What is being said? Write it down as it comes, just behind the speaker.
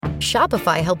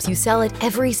Shopify helps you sell at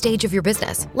every stage of your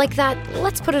business. Like that,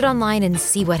 let's put it online and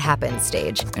see what happens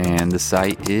stage. And the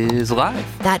site is live.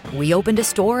 That we opened a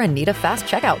store and need a fast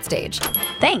checkout stage.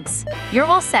 Thanks. You're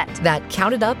all set. That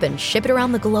count it up and ship it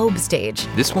around the globe stage.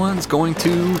 This one's going to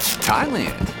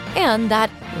Thailand. And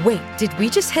that, wait, did we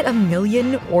just hit 1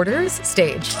 million orders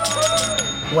stage?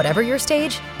 Whatever your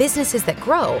stage, businesses that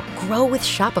grow with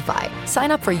Shopify.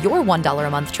 Sign up for your $1 a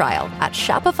month trial at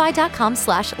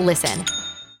shopify.com/listen.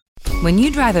 When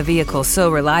you drive a vehicle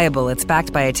so reliable it's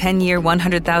backed by a 10-year,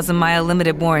 100,000-mile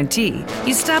limited warranty,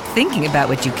 you stop thinking about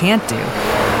what you can't do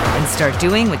and start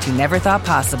doing what you never thought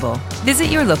possible. Visit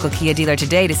your local Kia dealer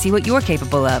today to see what you're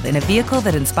capable of in a vehicle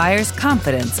that inspires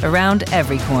confidence around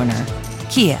every corner.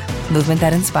 Kia, movement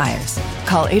that inspires.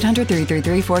 Call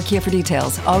 800-333-4KIA for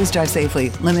details. Always drive safely.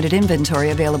 Limited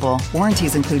inventory available.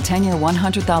 Warranties include 10-year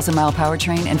 100,000-mile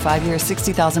powertrain and 5-year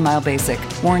 60,000-mile basic.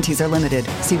 Warranties are limited.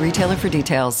 See retailer for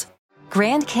details.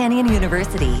 Grand Canyon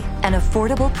University, an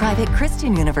affordable private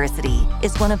Christian university,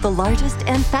 is one of the largest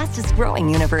and fastest growing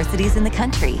universities in the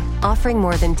country, offering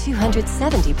more than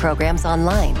 270 programs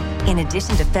online. In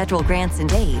addition to federal grants and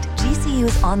aid,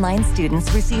 GCU's online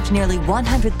students received nearly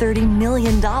 $130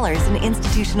 million in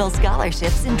institutional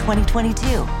scholarships in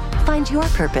 2022. Find your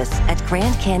purpose at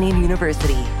Grand Canyon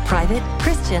University. Private,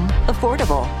 Christian,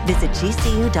 affordable. Visit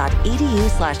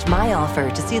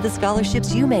gcu.edu/myoffer to see the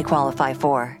scholarships you may qualify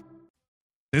for.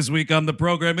 This week on the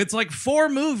program, it's like 4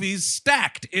 movies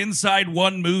stacked inside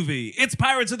one movie. It's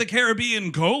Pirates of the Caribbean,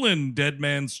 Dead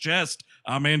Man's Chest.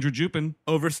 I'm Andrew Jupin.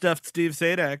 Overstuffed Steve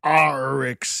Sadak.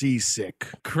 Rick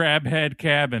Seasick. Crabhead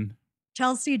Cabin.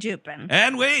 Chelsea Jupin.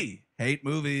 And we hate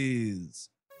movies.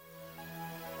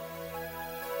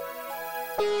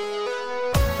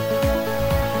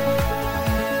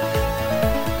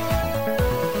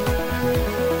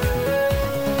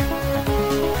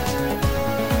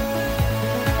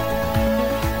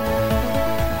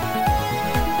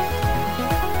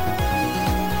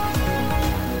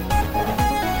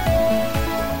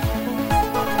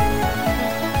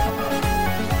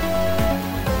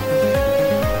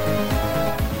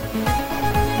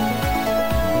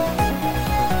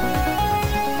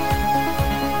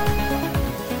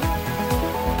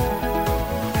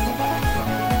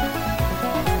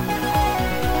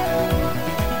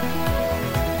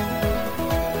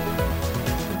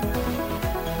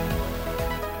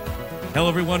 Hello,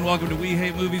 everyone. Welcome to We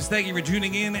Hate Movies. Thank you for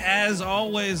tuning in. As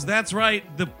always, that's right.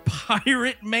 The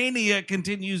pirate mania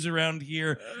continues around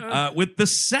here with the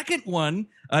second one,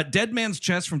 Dead Man's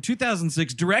Chest from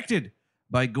 2006, directed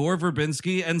by Gore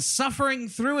Verbinski. And suffering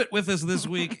through it with us this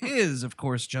week is, of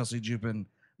course, Chelsea Jupin,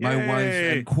 my wife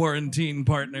and quarantine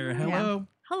partner. Hello. Yeah.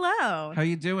 Hello. How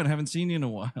you doing? Haven't seen you in a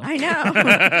while. I know.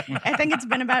 I think it's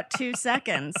been about 2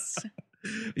 seconds.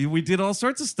 We did all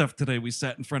sorts of stuff today. We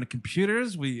sat in front of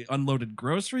computers. We unloaded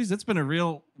groceries. It's been a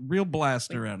real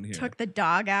blast around here. Took the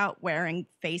dog out wearing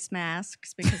face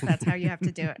masks because that's how you have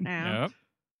to do it now.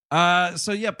 Yep.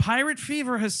 So yeah, Pirate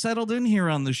Fever has settled in here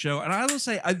on the show. And I will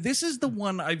say, this is the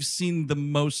one I've seen the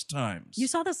most times. You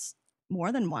saw this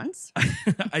more than once?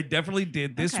 I definitely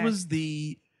did. This Okay. was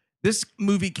this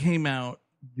movie came out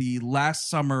the last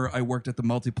summer I worked at the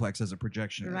multiplex as a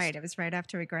projectionist. Right. It was right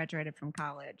after we graduated from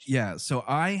college. Yeah. So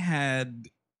I had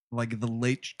like the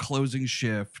late closing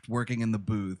shift working in the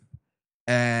booth.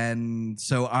 And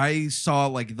so I saw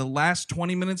like the last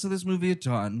 20 minutes of this movie a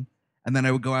ton. And then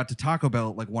I would go out to Taco Bell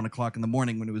at like 1 o'clock in the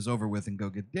morning when it was over with and go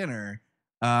get dinner.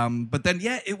 But then,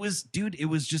 yeah, it was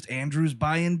just Andrew's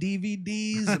buying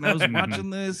DVDs and I was watching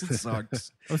this. It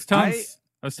sucks.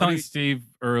 I was telling Steve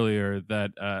earlier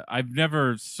that I've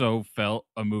never so felt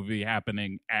a movie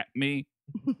happening at me.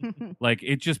 Like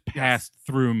it just passed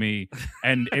through me,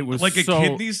 and it was like a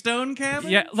kidney stone, Kevin.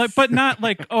 Yeah, like, but not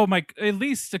like, oh my. At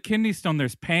least a kidney stone,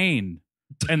 there's pain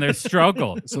and there's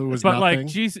struggle. So it was but nothing? like,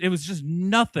 geez, it was just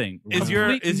nothing. Is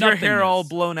your hair all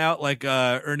blown out like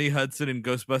Ernie Hudson in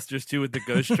Ghostbusters 2 with the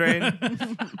ghost train?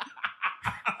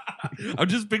 I'm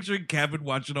just picturing Kevin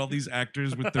watching all these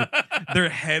actors with their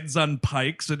heads on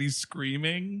pikes and he's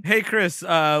screaming. Hey Chris,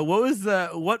 what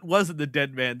was in the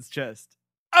Dead Man's Chest?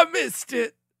 I missed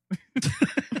it.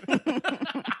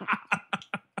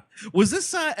 Was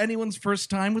this anyone's first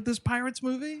time with this Pirates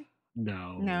movie?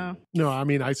 No. I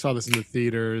mean, I saw this in the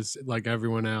theaters, like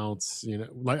everyone else. You know,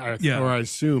 or I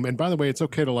assume. And by the way, it's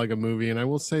okay to like a movie, and I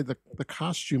will say the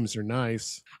costumes are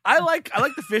nice. I like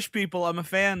the fish people. I'm a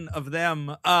fan of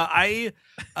them. I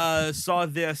saw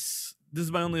this. This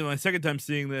is my second time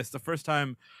seeing this. The first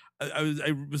time,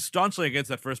 I was staunchly against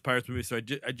that first Pirates movie, so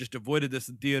I just avoided this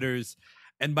in theaters.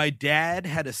 and my dad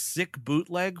had a sick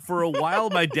bootleg for a while.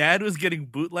 My dad was getting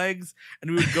bootlegs,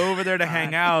 and we would go over there to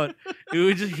hang out.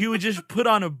 He would just put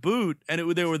on a boot,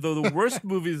 and they were the worst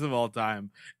movies of all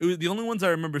time. The only ones I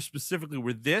remember specifically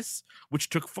were this, which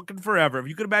took fucking forever. If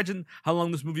you could imagine how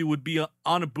long this movie would be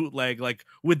on a bootleg, like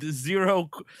with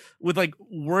like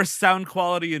worse sound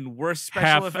quality and worse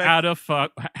special effects.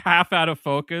 Half out of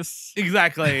focus.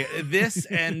 Exactly. This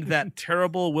and that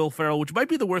terrible Will Ferrell, which might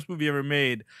be the worst movie ever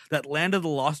made, that Land of the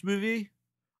Lost movie.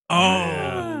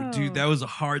 Oh, dude, that was a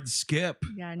hard skip.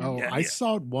 Yeah, I know. know. I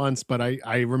saw it once, but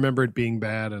I remember it being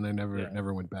bad, and I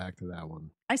never went back to that one.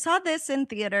 I saw this in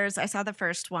theaters. I saw the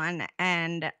first one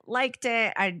and liked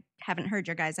it. I haven't heard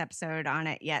your guys' episode on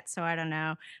it yet, so I don't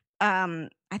know.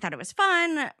 I thought it was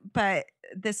fun, but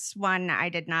this one I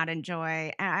did not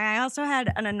enjoy. And I also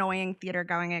had an annoying theater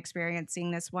going experience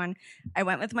seeing this one. I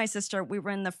went with my sister. We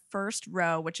were in the first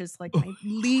row, which is like my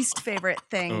least favorite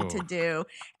thing to do.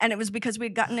 And it was because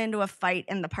we'd gotten into a fight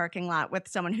in the parking lot with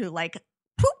someone who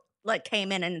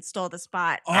came in and stole the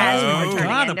spot as we were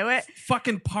turning into it.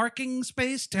 Fucking parking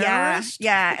space terrorist.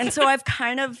 Yeah. And so I've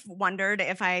kind of wondered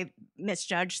if I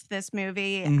misjudged this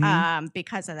movie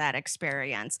because of that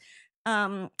experience.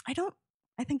 I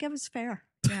think it was fair.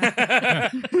 Yeah.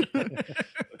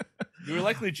 You were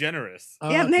likely generous.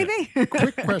 Yeah, maybe.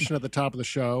 Quick question at the top of the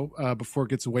show before it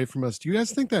gets away from us. Do you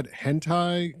guys think that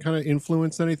hentai kind of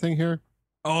influenced anything here?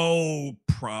 Oh,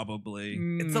 probably.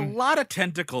 It's a lot of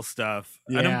tentacle stuff.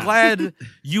 Yeah. And I'm glad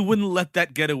you wouldn't let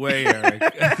that get away, Eric.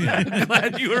 I'm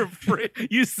glad you were afraid.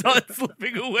 You saw it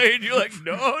slipping away and you're like,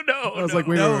 no. I was like,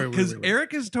 wait. Because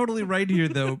Eric is totally right here,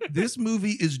 though. This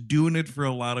movie is doing it for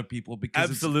a lot of people because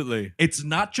absolutely. It's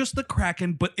not just the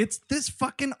Kraken, but it's this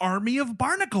fucking army of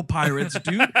barnacle pirates,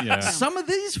 dude. Yeah. Some of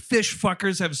these fish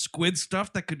fuckers have squid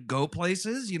stuff that could go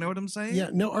places. You know what I'm saying? Yeah.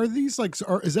 No, are these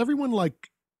is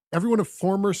everyone a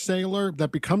former sailor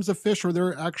that becomes a fish, or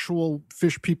they're actual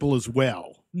fish people as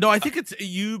well? No, I think it's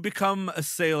you become a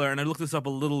sailor, and I looked this up a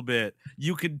little bit.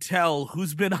 You can tell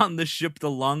who's been on the ship the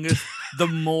longest, the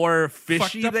more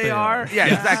fishy they are. Yeah,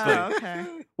 exactly. Oh, okay.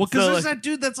 Well, because there's that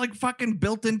dude that's like fucking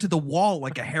built into the wall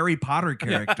like a Harry Potter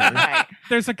character. Right.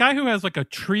 There's a guy who has like a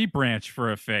tree branch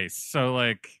for a face, so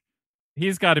like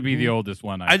he's got to be the oldest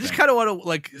one. I just kind of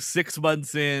want to 6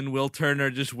 months in, Will Turner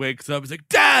just wakes up. He's like,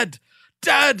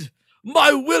 Dad,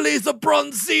 my Willie's a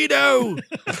bronzino.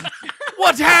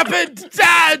 What happened,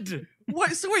 Dad?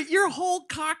 What? So wait, your whole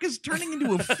cock is turning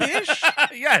into a fish?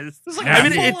 Yes. It's like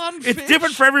it's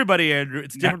different for everybody, Andrew.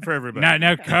 It's different for everybody.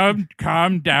 Now,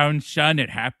 calm down, son.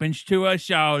 It happens to us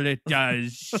all. It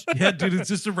does. Yeah, dude, it's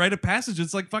just a rite of passage.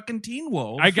 It's like fucking Teen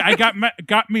Wolf. I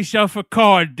got myself a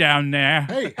cord down there.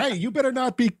 Hey, you better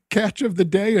not be catch of the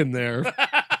day in there.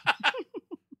 I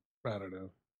don't know.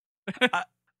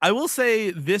 I will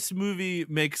say this movie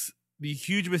makes the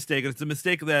huge mistake, and it's a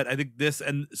mistake that I think this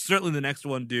and certainly the next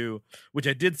one do, which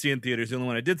I did see in theaters, the only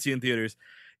one I did see in theaters,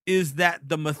 is that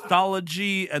the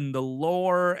mythology and the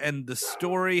lore and the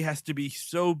story has to be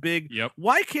so big. Yep.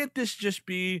 Why can't this just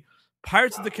be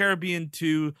Pirates of the Caribbean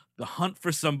 2, The Hunt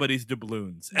for Somebody's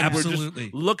Doubloons? And Absolutely. we're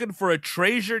just looking for a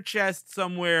treasure chest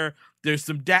somewhere. There's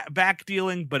some back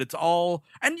dealing, but it's all...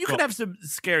 And you can have some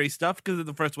scary stuff because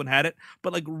the first one had it,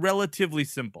 but relatively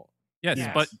simple. Yes,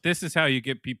 but this is how you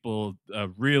get people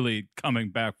really coming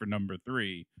back for number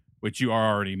 3, which you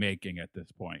are already making at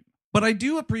this point. But I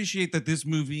do appreciate that this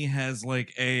movie has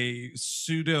a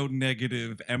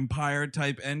pseudo-negative Empire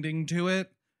type ending to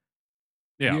it.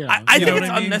 Yeah. I think it's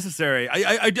unnecessary.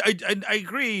 I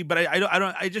agree, but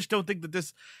I just don't think that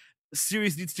this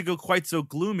series needs to go quite so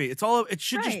gloomy. It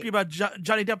should just be about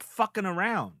Johnny Depp fucking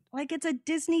around. Like it's a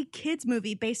Disney kids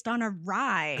movie based on a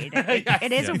ride.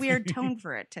 It is a weird tone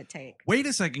for it to take. Wait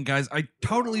a second, guys. I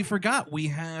totally forgot. We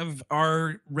have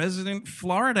our resident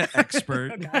Florida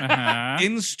expert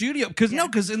in studio.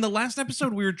 Because in the last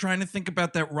episode, we were trying to think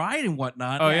about that ride and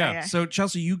whatnot. Oh, yeah. So,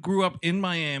 Chelsea, you grew up in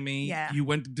Miami. Yeah. You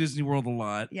went to Disney World a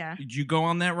lot. Yeah. Did you go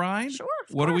on that ride? Sure.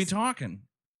 What are we talking?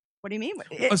 What do you mean?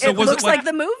 So it looks like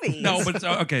the movie. No, but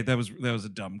okay, that was a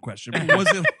dumb question. But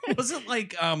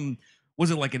was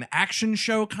it like an action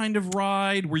show kind of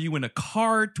ride? Were you in a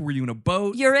cart? Were you in a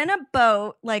boat? You're in a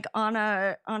boat, on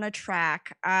a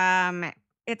track.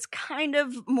 It's kind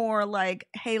of more like,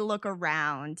 hey, look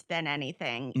around than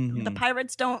anything. Mm-hmm. The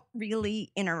pirates don't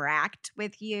really interact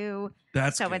with you.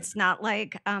 So good. It's not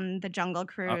like the Jungle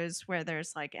Cruise where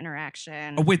there's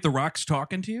interaction. Oh, wait, The Rock's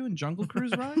talking to you in Jungle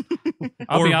Cruise ride?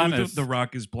 I'll be honest. The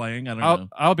Rock is playing. I don't know.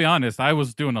 I'll be honest. I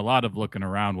was doing a lot of looking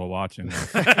around while watching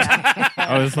this.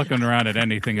 I was looking around at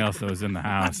anything else that was in the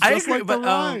house. I agree,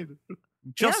 but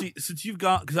Chelsea, since you've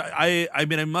gone, because I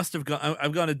mean, I must have gone.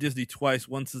 I've gone to Disney twice.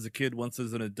 Once as a kid, once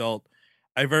as an adult.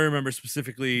 I very remember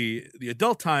specifically the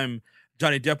adult time.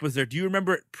 Johnny Depp was there. Do you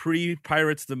remember it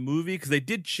pre-Pirates the movie? Because they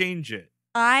did change it.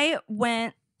 I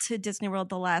went to Disney World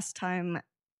the last time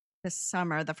this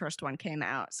summer. The first one came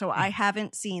out, so I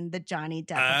haven't seen the Johnny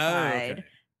Deppified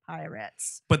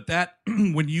Pirates. But that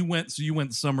when you went, so you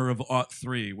went summer of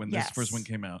 '03 when this first one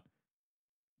came out.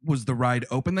 Was the ride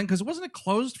open then? Because wasn't it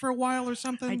closed for a while or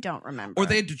something? I don't remember. Or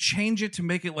they had to change it to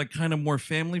make it like kind of more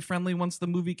family friendly once the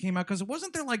movie came out. Because it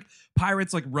wasn't there like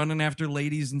pirates like running after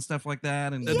ladies and stuff like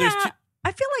that. And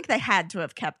I feel like they had to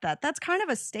have kept that. That's kind of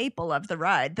a staple of the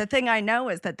ride. The thing I know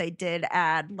is that they did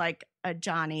add like a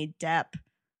Johnny Depp.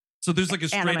 So there's like a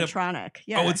straight animatronic. up.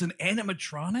 Yeah. Oh, it's an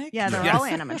animatronic? Yeah, they're all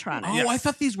animatronic. Oh, I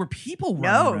thought these were people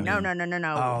No. running around.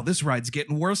 No. Oh, this ride's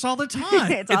getting worse all the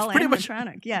time. It's all pretty much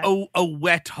animatronic. Yeah. A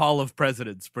wet Hall of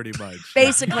Presidents, pretty much.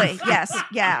 Basically, yes.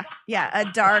 Yeah.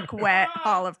 A dark, wet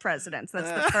Hall of Presidents. That's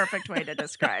the perfect way to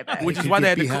describe it. Which is why they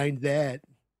had behind that.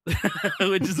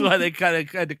 Which is why they kind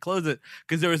of had to close it,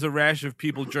 because there was a rash of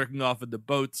people jerking off in the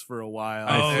boats for a while.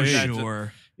 Oh,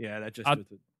 sure. That just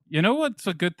you know what's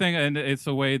a good thing, and it's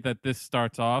a way that this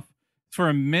starts off. For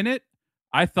a minute,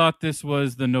 I thought this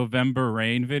was the November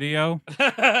Rain video.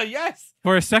 Yes.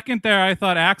 For a second there, I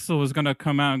thought Axel was going to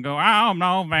come out and go, "Oh,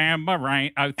 November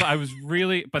Rain." I was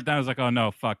really, but then I was like, "Oh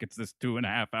no, fuck! It's this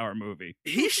 2.5 hour movie."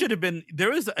 He should have been. There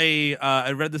was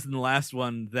I read this in the last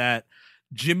one that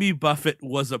Jimmy Buffett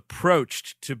was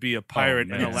approached to be a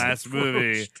pirate in the last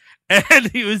movie,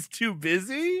 and he was too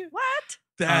busy. What?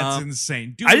 That's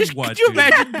insane. Could you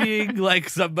imagine being like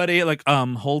somebody like,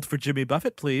 hold for Jimmy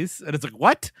Buffett, please? And it's like,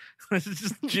 what? It's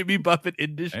just Jimmy Buffett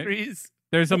Industries. Hey,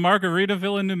 there's a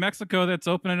Margaritaville in New Mexico that's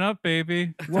opening up,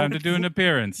 baby. Time to do an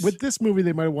appearance. With this movie,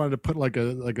 they might have wanted to put like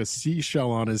a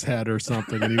seashell on his head or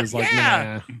something, and he was like,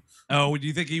 nah. Oh, do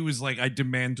you think he was like, I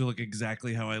demand to look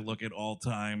exactly how I look at all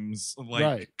times?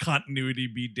 Like, continuity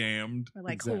be damned.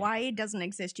 Like, exactly. Hawaii doesn't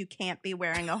exist. You can't be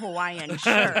wearing a Hawaiian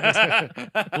shirt.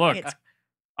 Look,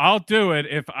 I'll do it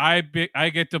if I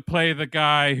get to play the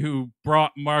guy who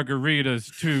brought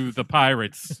margaritas to the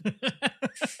pirates.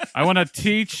 I want to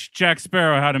teach Jack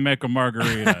Sparrow how to make a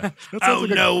margarita.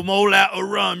 more out of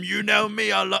rum. You know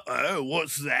me. Oh,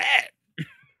 what's that?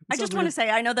 I just want to say,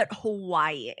 I know that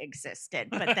Hawaii existed,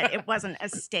 but that it wasn't a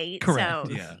state. Correct.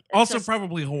 So yeah. Also,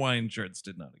 probably Hawaiian shirts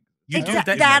did not exist.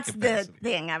 That's the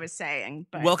thing I was saying.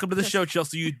 But welcome to the show,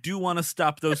 Chelsea. You do want to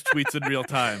stop those tweets in real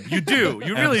time. You do.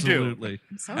 You really do.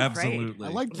 I'm so Absolutely.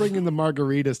 I like bringing the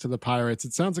margaritas to the pirates.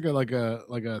 It sounds like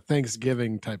a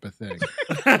Thanksgiving type of thing.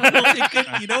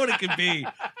 You know what it could be,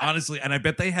 honestly. And I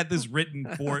bet they had this written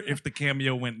for if the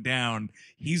cameo went down.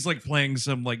 He's like playing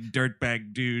some like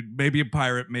dirtbag dude, maybe a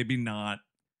pirate, maybe not.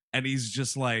 And he's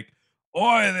just like,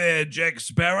 "Oi there, Jack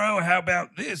Sparrow, how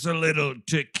about this? A little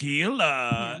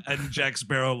tequila." And Jack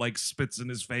Sparrow like spits in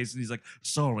his face and he's like,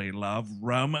 "Sorry, love,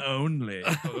 rum only."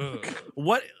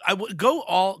 What I would go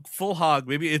all full hog.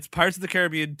 Maybe it's Pirates of the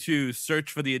Caribbean 2,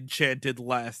 Search for the Enchanted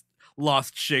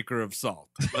Lost Shaker of Salt.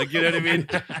 Like, you know what I mean?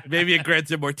 Maybe it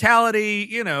grants immortality,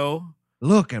 you know.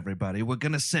 Look, everybody, we're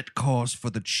going to set course for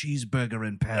the cheeseburger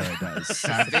in paradise.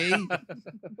 Savvy?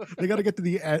 They got to get to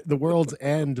the world's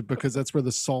end because that's where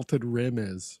the salted rim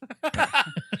is.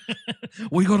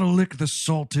 We got to lick the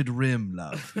salted rim,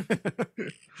 love.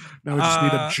 Now we just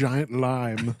need a giant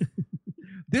lime.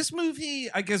 This movie,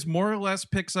 I guess, more or less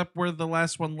picks up where the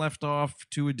last one left off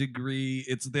to a degree.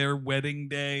 It's their wedding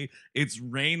day. It's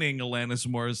raining Alanis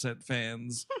Morissette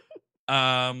fans.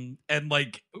 And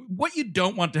like what you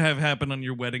don't want to have happen on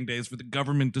your wedding day is for the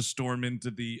government to storm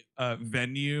into the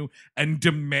venue and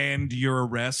demand your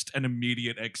arrest and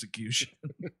immediate execution.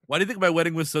 Why do you think my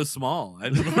wedding was so small? I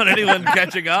didn't want anyone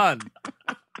catching on.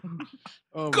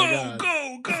 Oh my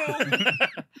go, God. go.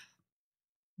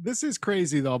 This is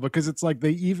crazy though, because it's like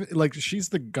they even like she's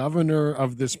the governor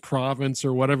of this province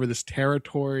or whatever, this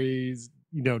territory's,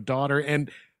 daughter, and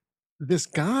this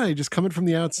guy just coming from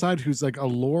the outside who's like a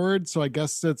lord. So I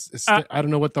guess I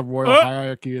don't know what the royal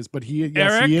hierarchy is, but he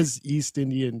is East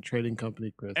Indian Trading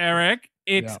Company, Chris. Eric,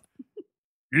 it's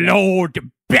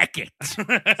Lord Beckett.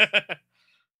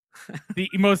 The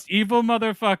most evil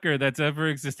motherfucker that's ever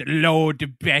existed.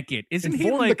 Lord Beckett. Isn't he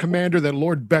like the commander that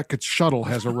Lord Beckett's shuttle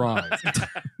has arrived?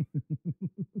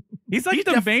 He's like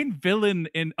the main villain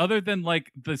in, other than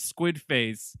like the squid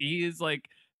face. He is like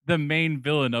the main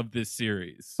villain of this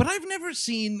series. But I've never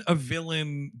seen a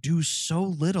villain do so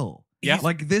little. Yeah.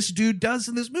 like this dude does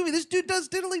in this movie. This dude does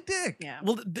diddly dick. Yeah.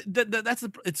 Well,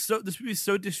 this movie's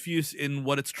so diffuse in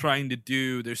what it's trying to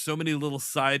do. There's so many little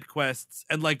side quests,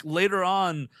 and like later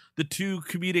on, the two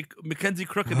comedic Mackenzie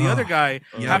Crook and the other guy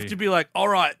have to be like, all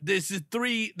right, there's a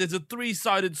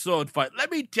 3-sided sword fight. Let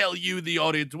me tell you, the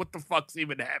audience, what the fuck's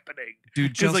even happening.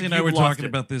 Dude, Chelsea like, and I you've were lost talking it.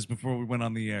 about this before we went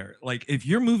on the air. Like, if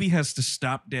your movie has to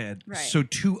stop dead, Right. so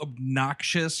two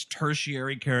obnoxious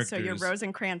tertiary characters So your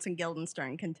Rosencrantz and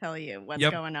Guildenstern can tell you what's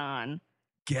Yep. going on.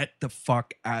 get the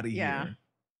fuck out of Yeah. here.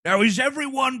 Now, is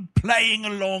everyone playing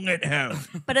along at home?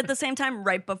 But at the same time,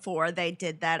 right before they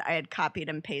did that, I had copied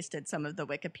and pasted some of the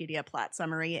Wikipedia plot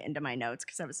summary into my notes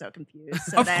because I was so confused.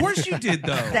 So Of course you did,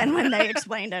 though. Then when they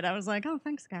explained it, I was like, oh,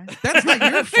 thanks, guys. That's not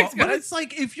your fault. But it's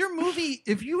like, if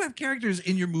you have characters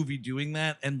in your movie doing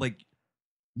that, and like,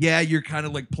 yeah, you're kind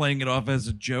of like playing it off as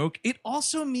a joke, it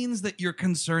also means that you're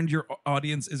concerned your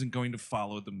audience isn't going to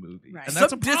follow the movie. Right. And that's a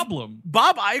Some problem.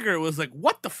 Bob Iger was like,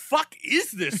 what the fuck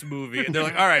is this movie? And they're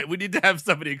like, all right, we need to have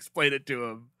somebody explain it to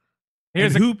him.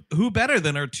 Here's And who better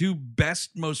than our two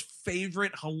best, most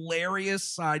favorite, hilarious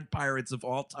side pirates of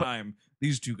all time?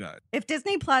 These two guys. If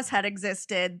Disney Plus had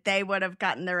existed, they would have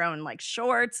gotten their own like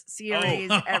shorts,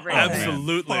 series, everything.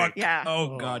 Absolutely. Fuck. Yeah.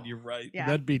 Oh, God, you're right. Yeah.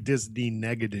 That'd be Disney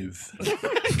negative.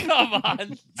 Come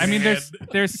on. I mean,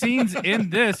 there's scenes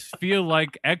in this feel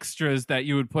like extras that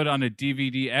you would put on a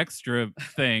DVD extra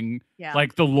thing, Yeah.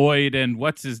 like the Lloyd and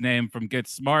what's his name from Get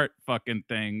Smart fucking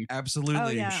thing. Absolutely. Oh,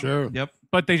 yeah. Sure. Yep.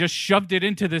 But they just shoved it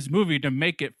into this movie to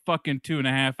make it fucking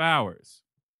 2.5 hours.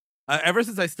 Ever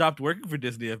since I stopped working for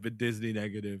Disney, I've been Disney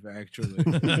negative, actually.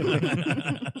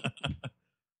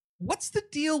 What's the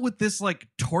deal with this like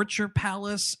torture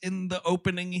palace in the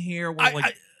opening here? Where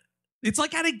it's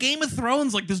like out of Game of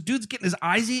Thrones. Like this dude's getting his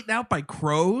eyes eaten out by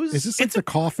crows. Is this like the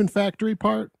coffin factory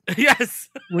part? Yes.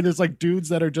 Where there's like dudes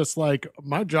that are just like,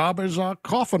 my job is a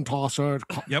coffin tosser.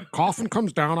 Yep. Coffin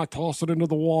comes down, I toss it into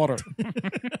the water.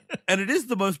 And it is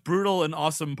the most brutal and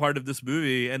awesome part of this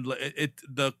movie. And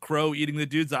the crow eating the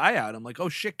dude's eye out. I'm like, oh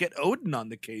shit, get Odin on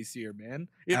the case here, man.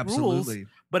 It Absolutely. rules,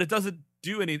 but it doesn't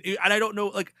do anything. And I don't know,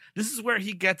 like, this is where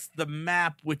he gets the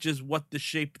map, which is what the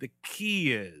shape the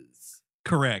key is.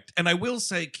 Correct. And I will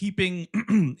say, keeping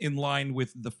in line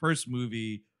with the first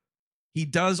movie, he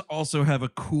does also have a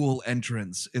cool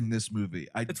entrance in this movie.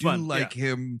 I It's do fun, like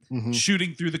him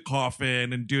shooting through the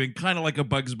coffin and doing kind of like a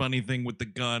Bugs Bunny thing with the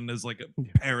gun as like a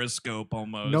periscope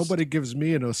almost. Nobody gives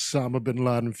me an Osama bin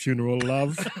Laden funeral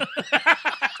love.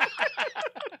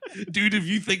 Dude, if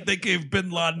you think they gave Bin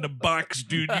Laden a box,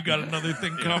 dude, you got another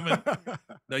thing coming.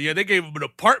 No, yeah, they gave him an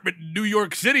apartment in New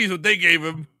York City is what they gave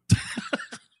him.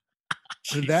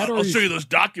 That or I'll show you those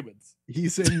documents.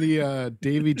 He's in the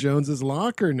Davy Jones's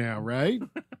locker now, right?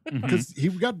 Because he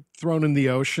got thrown in the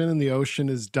ocean, and the ocean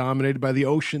is dominated by the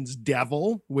ocean's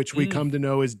devil, which we come to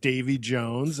know as Davy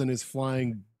Jones and his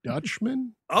Flying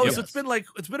Dutchman. Oh, so it's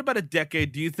been about a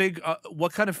decade. Do you think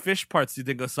what kind of fish parts do you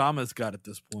think Osama's got at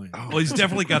this point? Well, he's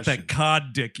definitely got that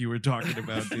cod dick you were talking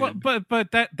about, dude. Well,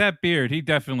 but that beard, he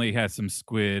definitely has some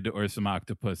squid or some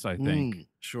octopus, I think.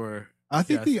 Sure. I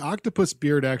think Yes. the octopus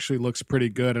beard actually looks pretty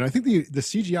good, and I think the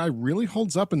CGI really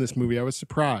holds up in this movie. I was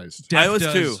surprised. I was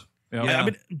does. too. Yep. Yeah, I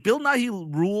mean, Bill Nighy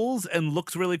rules and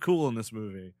looks really cool in this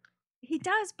movie. He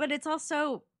does, but it's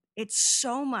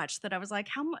so much that I was like,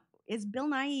 how much is Bill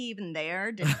Nighy even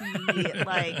there? Did he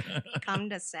like come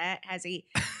to set? Has he?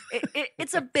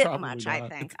 It's a bit Probably much, not. I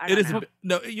think. I It don't is. know.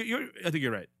 No, I think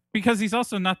you're right. Because he's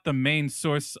also not the main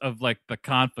source of like the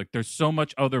conflict. There's so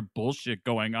much other bullshit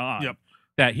going on Yep.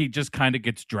 that he just kind of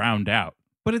gets drowned out.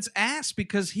 But it's ass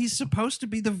because he's supposed to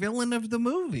be the villain of the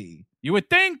movie. You would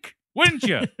think, wouldn't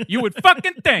you? You would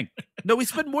fucking think. No, we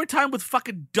spend more time with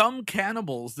fucking dumb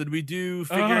cannibals than we do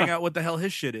figuring out what the hell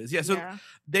his shit is. Yeah, so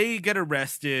they get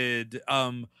arrested.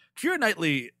 Keira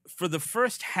Knightley, for the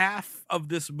first half of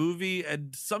this movie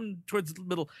and some towards the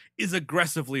middle, is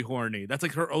aggressively horny. That's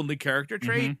like her only character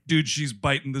trait. Dude, she's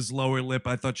biting this lower lip.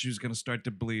 I thought she was going to start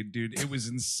to bleed, dude. It was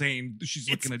insane. She's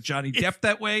looking at Johnny Depp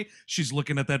that way. She's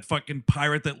looking at that fucking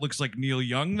pirate that looks like Neil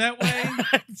Young that way.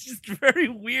 It's just very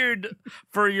weird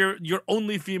for your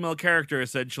only female character,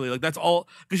 essentially. Like, that's all.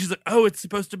 Because she's like, oh, it's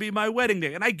supposed to be my wedding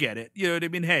day. And I get it. You know what I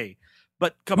mean? Hey.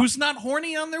 But come Who's not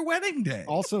horny on their wedding day?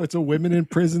 Also, it's a women in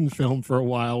prison film for a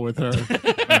while with her.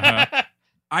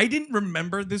 I didn't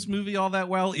remember this movie all that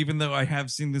well, even though I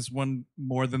have seen this one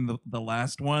more than the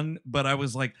last one. But I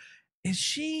was like, is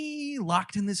she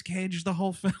locked in this cage the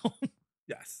whole film?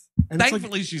 Yes. And it's like,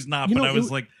 Thankfully, she's not. you But know, I was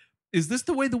like, Is this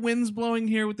the way the wind's blowing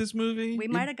here with this movie? We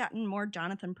might have gotten more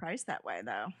Jonathan Price that way,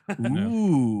 though.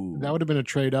 Ooh. That would have been a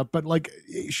trade up, but like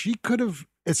she could have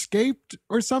escaped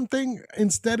or something.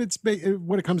 Instead,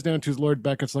 what it comes down to is Lord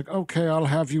Beckett's like, okay, I'll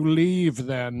have you leave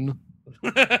then.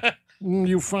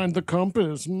 You find the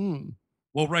compass.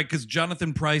 Well, right, because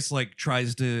Jonathan Price like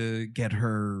tries to get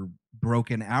her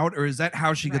broken out, or is that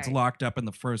how she gets locked up in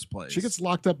the first place? She gets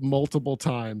locked up multiple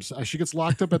times. She gets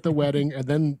locked up at the wedding, and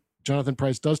then Jonathan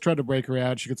Price does try to break her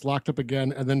out. She gets locked up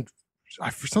again, and then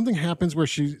something happens where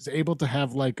she's able to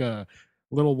have like a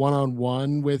little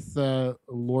one-on-one with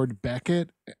Lord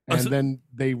Beckett, and then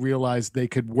they realize they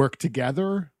could work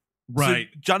together. Right.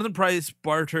 So Jonathan Price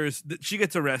barters. She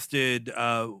gets arrested.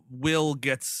 Will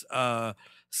gets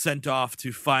sent off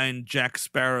to find Jack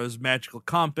Sparrow's magical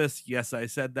compass. Yes, I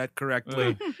said that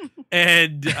correctly.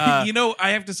 And I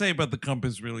have to say about the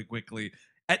compass really quickly.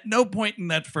 At no point in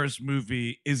that first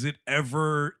movie is it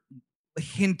ever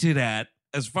hinted at,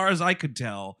 as far as I could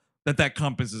tell, that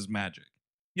compass is magic.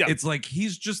 Yeah. It's like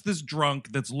he's just this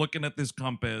drunk that's looking at this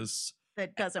compass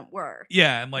that doesn't work.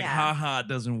 Yeah, and like, haha, it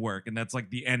doesn't work. And that's like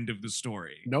the end of the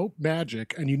story. Nope,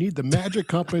 magic. And you need the magic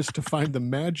compass to find the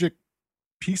magic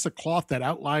piece of cloth that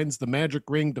outlines the magic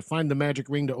ring, to find the magic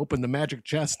ring, to open the magic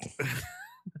chest.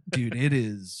 Dude, it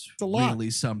is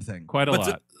really something. Quite a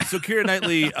lot. So Keira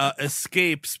Knightley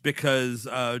escapes because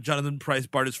Jonathan Price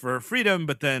barters for her freedom,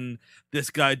 but then this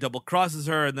guy double crosses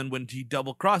her, and then when he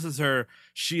double crosses her,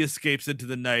 she escapes into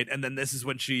the night, and then this is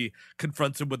when she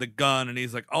confronts him with a gun, and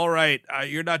he's like, all right,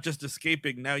 you're not just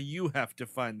escaping, now you have to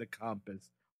find the compass,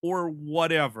 or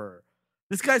whatever.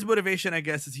 This guy's motivation, I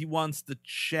guess, is he wants the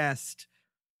chest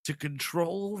to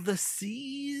control the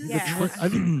seas. I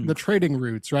think the trading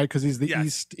routes, right? Because he's the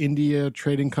East India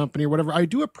Trading Company or whatever. I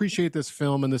do appreciate this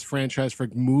film and this franchise for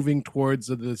moving towards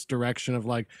this direction of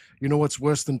like, you know what's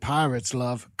worse than pirates,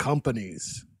 love?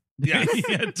 Companies. Yeah,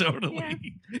 yeah,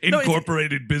 totally.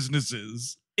 Incorporated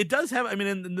businesses. It does have, I mean,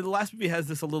 and the last movie has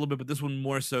this a little bit, but this one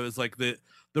more so is like the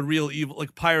real evil,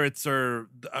 like pirates are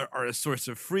a source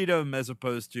of freedom as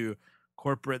opposed to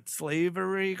corporate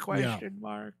slavery, question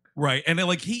mark. Right. And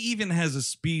like he even has a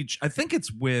speech, I think it's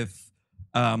with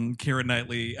Keira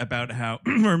Knightley, about how,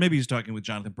 or maybe he's talking with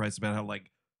Jonathan Price about how,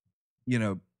 like, you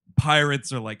know,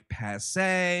 pirates are like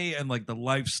passe and like the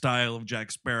lifestyle of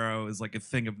Jack Sparrow is like a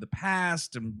thing of the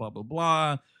past and blah, blah,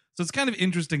 blah. So it's kind of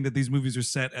interesting that these movies are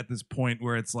set at this point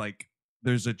where it's like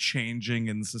there's a changing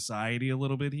in society a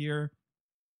little bit here.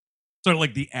 Sort of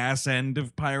like the ass end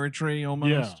of piracy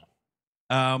almost.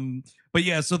 Yeah. But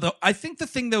yeah, so I think the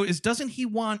thing though is, doesn't he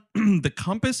want the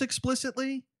compass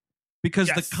explicitly? Because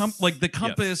the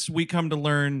compass, we come to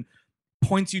learn,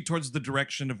 points you towards the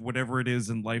direction of whatever it is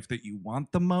in life that you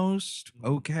want the most.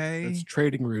 Okay, it's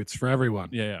trading routes for everyone.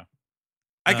 Yeah.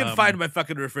 I can find my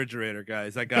fucking refrigerator,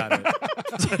 guys. I got it.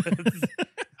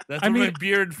 That's what my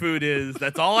beard food is.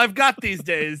 That's all I've got these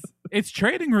days. It's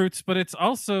trading routes, but it's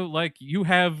also like you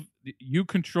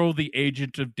control the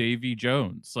agent of Davy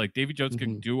Jones. Like Davy Jones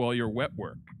can do all your wet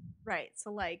work. Right.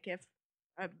 So like if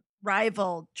a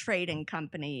rival trading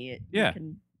company, you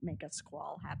can make a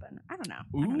squall happen. I don't know.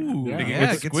 Ooh,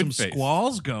 yeah, get some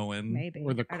squalls going. Maybe.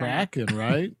 Or the Kraken,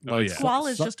 right? Oh, yeah. Squall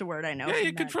is just a word I know. Yeah, from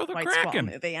you that control the White Kraken. Squall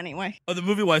movie anyway. Oh, the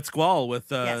movie White Squall with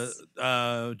Yes.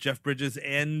 Jeff Bridges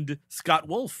and Scott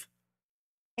Wolf.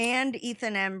 And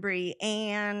Ethan Embry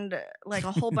and like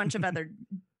a whole bunch of other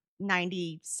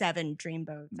 97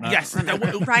 dreamboats. Yes,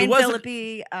 Ryan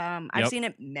Phillippe. I've seen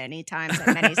it many times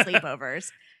at many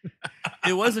sleepovers.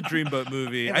 It was a dreamboat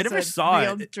movie. It I was never a saw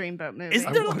real it. Dreamboat movie.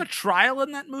 Isn't there like a trial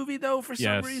in that movie though for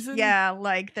some reason? Yeah,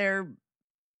 like they're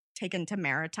taken to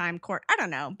maritime court. I don't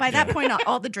know. By that point,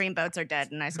 all the dreamboats are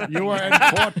dead, and I stopped. You are in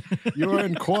court. You are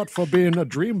in court for being a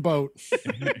dreamboat.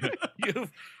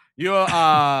 You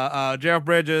are Jeff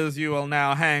Bridges. You will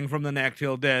now hang from the neck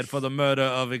till dead for the murder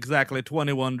of exactly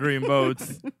 21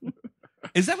 dreamboats.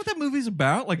 Is that what that movie's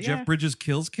about? Like Jeff Bridges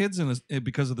kills kids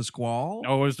because of the squall?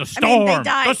 Oh, it was the storm. I mean, they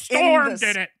died the storm in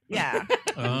did it. Yeah.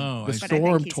 Oh, the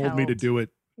storm told me to do it.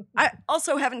 I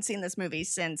also haven't seen this movie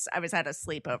since I was at a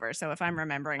sleepover, so if I'm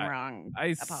remembering wrong,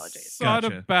 apologies. Saw it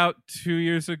about 2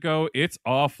 years ago. It's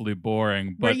awfully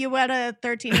boring. But were you at a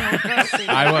 13-year-old girl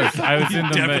sleepover? I was in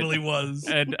the definitely was.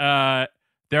 And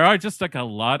there are just like a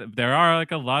lot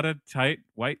of tight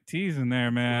white tees in there,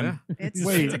 man. Yeah. It's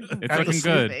looking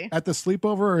good. At the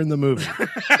sleepover or in the movie?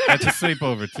 At the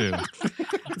sleepover too.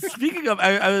 Speaking of,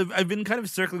 I've been kind of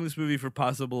circling this movie for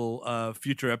possible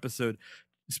future episode.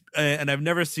 And I've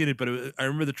never seen it, but I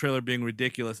remember the trailer being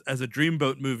ridiculous. As a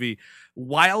dreamboat movie,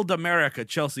 Wild America.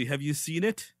 Chelsea, have you seen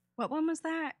it? What one was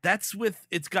that? That's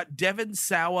it's got Devon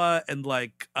Sawa and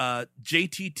like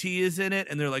JTT is in it,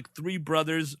 and they're like three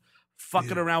brothers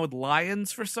fucking around with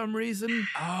lions for some reason.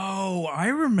 Oh, I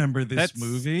remember this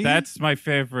movie. That's my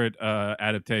favorite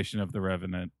adaptation of The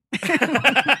Revenant.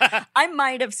 I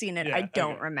might have seen it. Yeah, I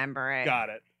don't remember it. Got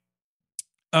it.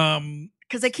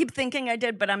 Because I keep thinking I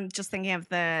did, but I'm just thinking of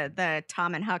the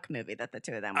Tom and Huck movie that the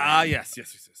two of them were in. Yes.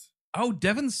 Oh,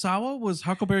 Devon Sawa was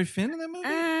Huckleberry Finn in that movie?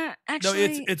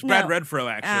 Actually, No, it's Brad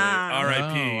Renfro, actually.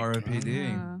 R.I.P.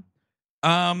 R.I.P.D.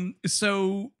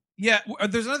 So yeah,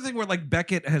 there's another thing where like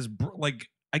Beckett has like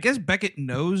I guess Beckett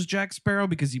knows Jack Sparrow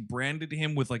because he branded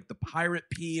him with like the pirate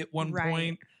P at one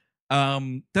point.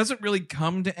 Doesn't really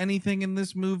come to anything in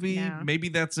this movie. No. Maybe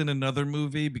that's in another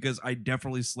movie because I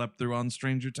definitely slept through on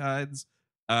Stranger Tides.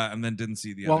 And then didn't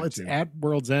see the other it's two. At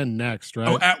World's End next, right?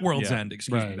 Oh, At World's End.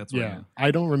 Excuse me. That's what I meant.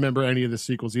 I don't remember any of the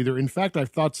sequels either. In fact, I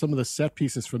thought some of the set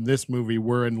pieces from this movie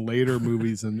were in later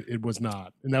movies, and it was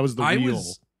not. And that was the wheel.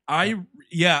 I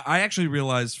actually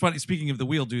realized. Funny. Speaking of the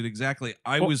wheel, dude. Exactly.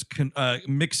 I was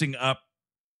mixing up.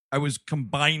 I was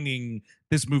combining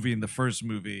this movie and the first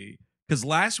movie because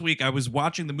last week I was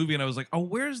watching the movie and I was like, "Oh,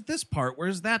 where's this part?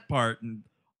 Where's that part?" And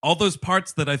all those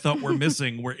parts that I thought were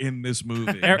missing were in this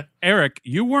movie. Eric,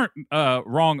 you weren't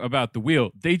wrong about the wheel.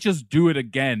 They just do it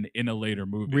again in a later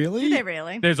movie. Really? Do they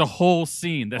really? There's a whole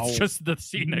scene that's just the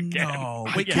scene again. No.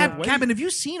 Wait, Cabin, have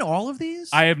you seen all of these?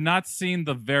 I have not seen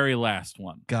the very last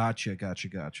one. Gotcha.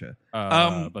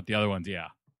 But the other ones, yeah.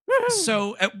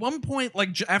 So at one point, like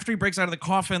after he breaks out of the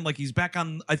coffin, like he's back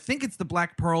on, I think it's the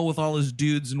Black Pearl with all his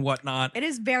dudes and whatnot. It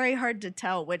is very hard to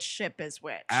tell which ship is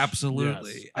which.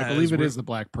 Absolutely. Yes. I believe it is the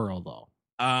Black Pearl, though.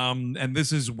 And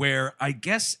this is where I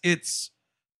guess it's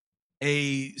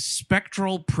a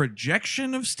spectral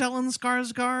projection of Stellan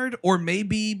Skarsgård, or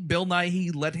maybe Bill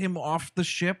Nighy let him off the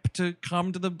ship to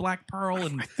come to the Black Pearl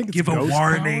and give a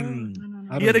warning.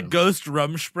 He had a ghost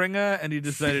Rumspringa, and he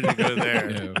decided to go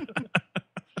there.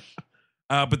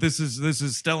 But this is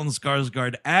Stellan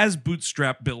Skarsgård as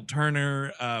Bootstrap Bill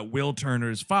Turner, Will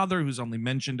Turner's father, who's only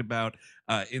mentioned about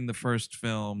in the first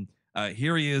film.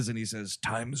 Here he is, and he says,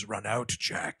 "Time's run out,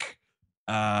 Jack.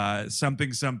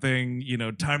 Something,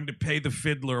 time to pay the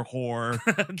fiddler whore."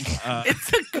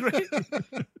 It's a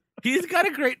great. He's got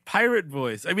a great pirate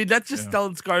voice. I mean, that's just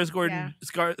Stellan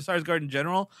Skarsgård in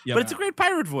general, but it's a great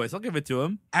pirate voice. I'll give it to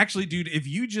him. Actually, dude, if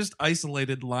you just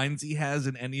isolated lines he has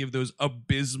in any of those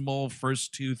abysmal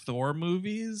first two Thor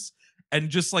movies and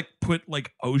just like put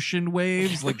like ocean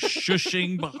waves like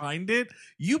shushing behind it,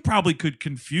 you probably could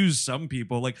confuse some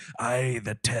people. Like, "I,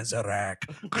 the Tesseract."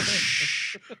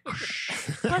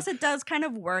 Plus, it does kind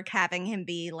of work having him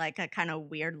be like a kind of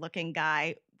weird looking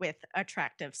guy with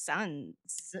attractive sons.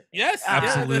 Yes,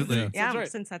 absolutely. Yeah, right.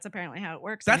 Since that's apparently how it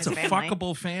works. That's in a his family.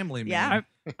 fuckable family, man.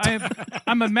 Yeah.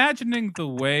 I'm imagining the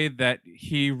way that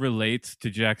he relates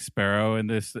to Jack Sparrow in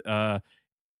this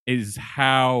is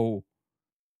how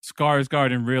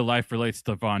Skarsgård in real life relates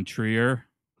to Von Trier.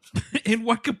 In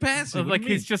what capacity? So, like,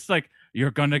 he's just like,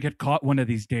 "You're gonna get caught one of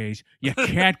these days. You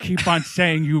can't keep on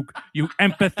saying you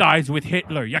empathize with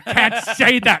Hitler. You can't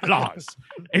say that, Lars.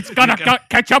 It's gonna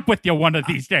catch up with you one of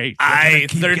these days."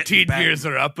 13 years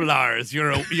are up, Lars.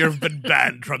 You've been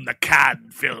banned from the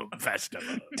Cannes Film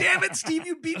Festival. Damn it, Steve!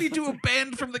 You beat me to a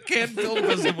banned from the Cannes Film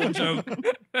Festival joke.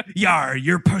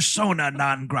 You're persona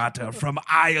non grata from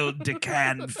Isle de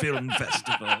Cannes Film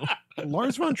Festival.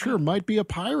 Lars von Trier might be a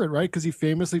pirate, right? Because he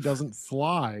famously doesn't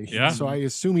fly. Yeah. So I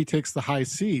assume he takes the high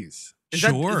seas. Is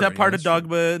that part of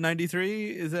Dogma 93?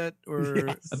 Is that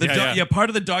or part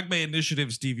of the Dogma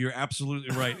initiative, Steve? You're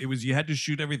absolutely right. It was you had to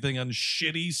shoot everything on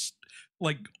shitty,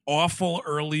 like awful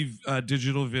early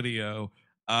digital video.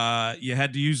 You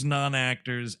had to use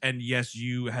non-actors, and yes,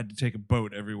 you had to take a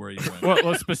boat everywhere you went.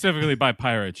 well, specifically by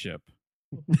pirate ship.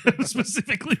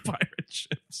 Specifically pirate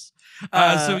ships.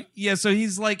 So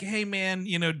he's like, "Hey man,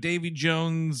 Davy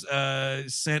Jones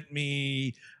sent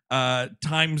me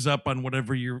time's up on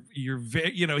whatever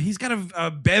he's got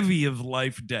a bevy of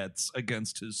life debts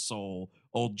against his soul,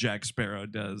 old Jack Sparrow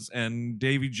does. And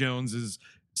Davy Jones is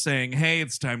saying, "Hey,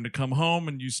 it's time to come home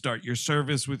and you start your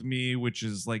service with me," which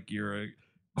is like you're a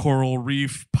coral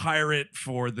reef pirate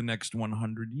for the next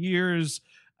 100 years.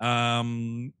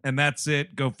 And that's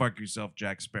it. Go fuck yourself,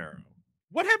 Jack Sparrow.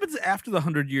 What happens after the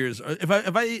 100 years? If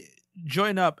I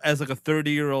join up as like a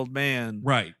 30-year-old man,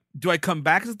 right? Do I come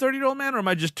back as a 30-year-old man, or am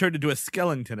I just turned into a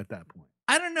skeleton at that point?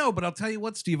 I don't know, but I'll tell you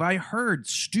what, Steve. I heard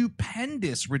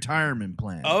stupendous retirement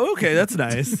plan. Oh, okay, that's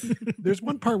nice. There's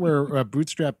one part where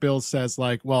Bootstrap Bill says,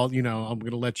 like, well, you know, I'm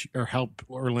going to let you or help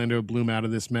Orlando Bloom out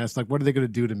of this mess. Like, what are they going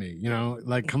to do to me? You know,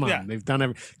 like, come on, Yeah. they've done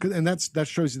everything. And that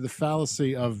shows you the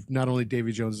fallacy of not only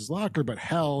Davy Jones's locker, but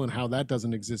hell, and how that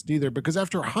doesn't exist either. Because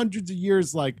after hundreds of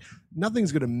years, like,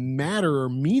 nothing's going to matter or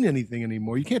mean anything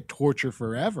anymore. You can't torture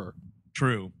forever.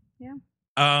 True. Yeah.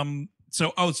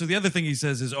 So the other thing he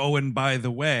says is, oh, and by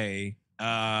the way,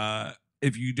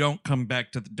 if you don't come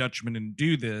back to the Dutchman and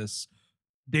do this,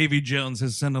 Davy Jones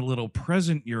has sent a little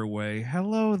present your way.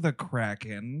 Hello, the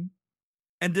Kraken.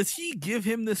 And does he give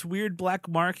him this weird black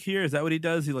mark here? Is that what he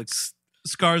does? He like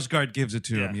Skarsgård gives it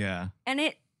to him. Yeah. And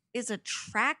it is a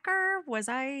tracker.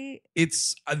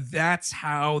 It's that's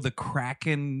how the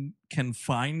Kraken can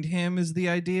find him. Is the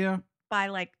idea by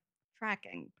like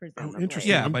tracking, presumably. Oh, interesting.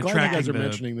 Yeah, I'm by glad tracking you guys are the-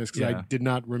 mentioning this because I yeah. did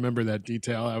not remember that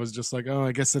detail. I was just like, oh,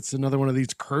 I guess that's another one of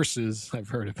these curses I've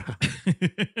heard about.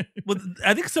 Well,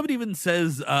 I think somebody even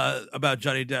says about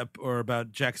Johnny Depp or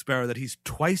about Jack Sparrow that he's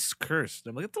twice cursed.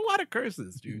 I'm like, it's a lot of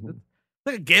curses, dude. It's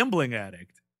like a gambling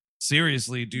addict.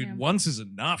 Seriously, dude, Yeah. once is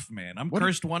enough, man. I'm What a-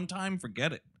 cursed one time,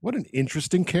 forget it. What an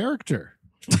interesting character.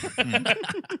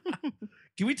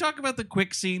 Can we talk about the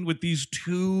quick scene with these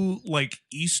two like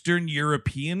Eastern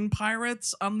European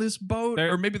pirates on this boat?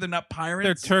 They're- Or maybe they're not They're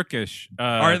pirates. Turkish.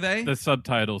 Are they? The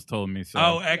subtitles told me so.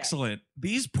 Oh, excellent.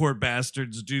 These poor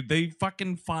bastards, dude. They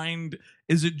fucking find,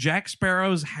 is it Jack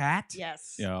Sparrow's hat?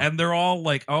 Yes. Yeah. And they're all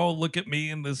like, oh, look at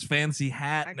me in this fancy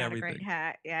hat I and got a everything. great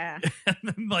hat. Yeah. And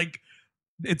then, like,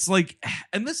 it's like,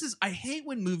 and this is, I hate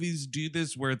when movies do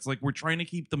this where it's like we're trying to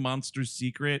keep the monster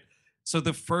secret. So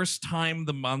the first time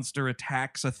the monster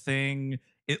attacks a thing,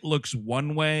 it looks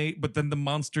one way, but then the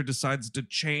monster decides to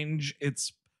change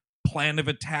its plan of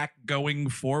attack going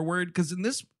forward. Because in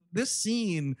this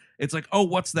scene, it's like, oh,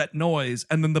 what's that noise?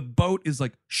 And then the boat is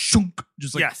like shunk,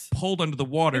 just like Yes. pulled under the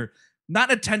water.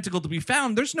 Not a tentacle to be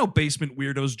found. There's no basement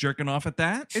weirdos jerking off at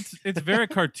that. It's very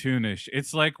cartoonish.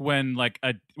 It's like when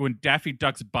when Daffy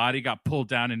Duck's body got pulled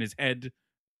down and his head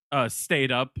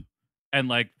stayed up and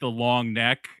like the long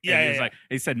neck. Yeah, and yeah, he's yeah. like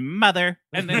he said mother.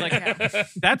 And then like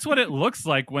that's what it looks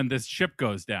like when this ship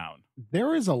goes down.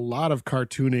 There is a lot of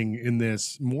cartooning in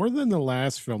this, more than the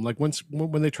last film. Like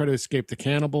when they try to escape the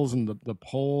cannibals and the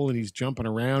pole and he's jumping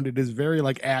around, it is very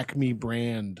like Acme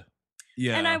brand.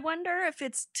 Yeah. And I wonder if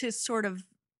it's to sort of,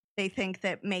 they think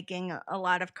that making a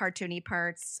lot of cartoony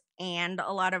parts and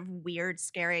a lot of weird,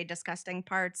 scary, disgusting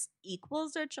parts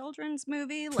equals a children's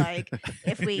movie. Like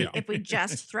if we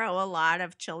just throw a lot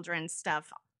of children's stuff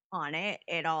on it,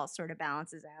 it all sort of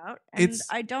balances out. And It's-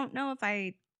 I don't know if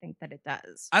I think that it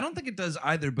does. I don't think it does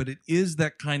either, but it is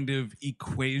that kind of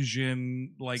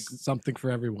equation, like Something for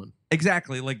everyone.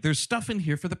 exactly. Like there's stuff in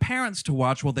here for the parents to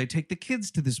watch while they take the kids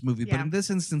to this movie. But Yeah. in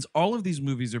this instance, all of these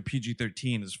movies are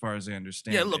PG-13 as far as I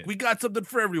understand. Yeah, look, it. we got something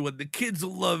for everyone. The kids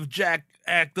will love Jack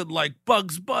acting like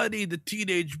Bugs Bunny. The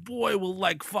teenage boy will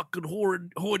like fucking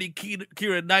horny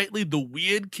Keira Knightley. The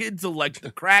weird kids will like the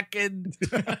Kraken.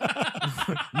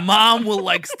 Mom will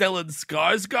like Stellan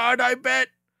Skarsgård, I bet.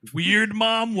 Weird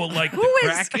mom will like Who the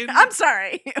is? Kraken. I'm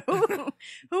sorry.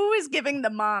 Who is giving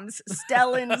the moms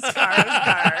Stellan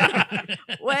Skarsgård?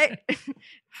 What?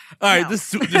 All right, No. the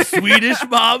Swedish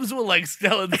moms will like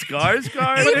Stellan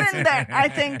Skarsgård. Even that, I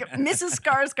think Mrs.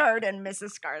 Skarsgård and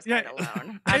Mrs. Skarsgård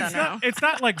alone. I don't know. It's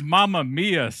not like Mamma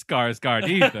Mia Skarsgård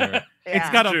either.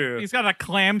 Yeah. He's got a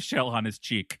clamshell on his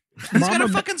cheek. He's got a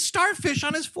Mamma- fucking starfish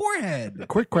on his forehead.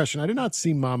 Quick question. I did not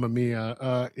see Mamma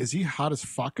Mia. Is he hot as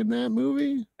fuck in that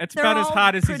movie? It's They're about as all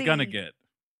hot as he's pretty- gonna get.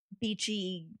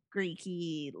 Beachy,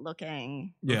 Greeky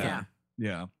looking. Yeah.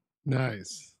 Yeah.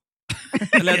 Nice.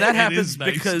 Now that It happens is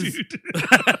nice, because dude.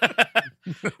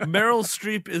 Meryl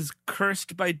Streep is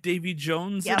cursed by Davy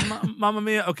Jones Yep. in Mamma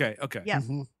Mia. Okay. Yep.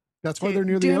 Mhm. That's why they're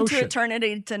near the Doomed to ocean.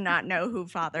 eternity to not know who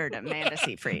fathered Amanda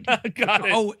Seyfried. Got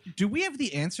it. Oh, do we have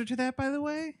the answer to that, by the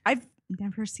way? I've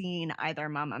never seen either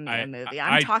Mamma Mia I- movie.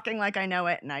 I- I'm talking like I know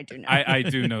it, and I do know. I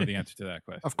do know the answer to that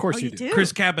question. Of course Oh, you you do. do?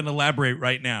 Chris Cabin, elaborate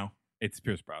right now. It's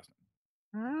Pierce Brosnan.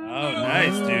 Oh,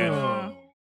 nice, dude. Oh.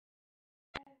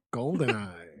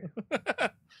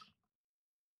 Goldeneye.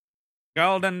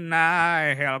 Golden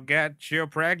eye, he'll get you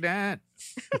pregnant.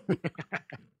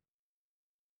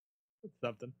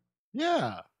 Something.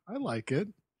 Yeah, I like it.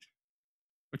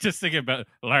 Just thinking about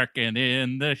lurking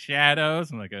in the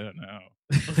shadows. I'm like, oh no.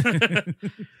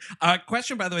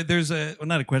 Question, by the way, there's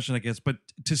not a question, I guess, but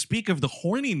to speak of the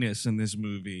horniness in this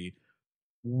movie,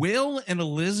 Will and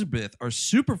Elizabeth are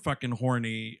super fucking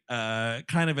horny,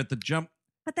 kind of at the jump.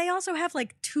 But they also have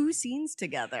like 2 scenes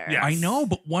together. Yeah. I know,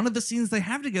 but one of the scenes they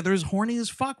have together is horny as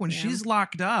fuck when Yeah. she's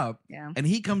locked up. Yeah. And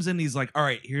he comes in, he's like, all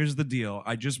right, here's the deal.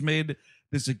 I just made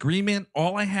this agreement.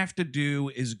 All I have to do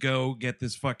is go get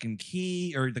this fucking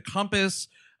key or the compass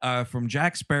from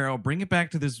Jack Sparrow, bring it back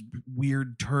to this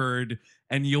weird turd,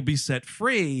 and you'll be set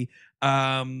free.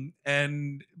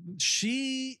 And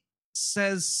she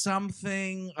says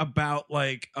something about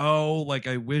like, oh, like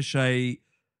I wish I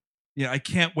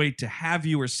can't wait to have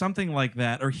you, or something like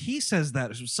that. Or he says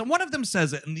that. So one of them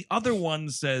says it, and the other one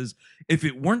says, if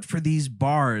it weren't for these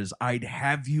bars, I'd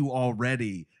have you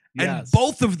already. And Yes.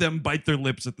 both of them bite their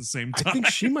lips at the same time. I think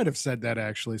she might have said that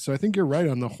actually. So I think you're right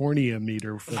on the horny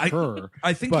meter for her.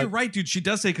 I think But- you're right, dude. She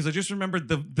does say, because I just remembered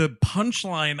the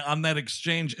punchline on that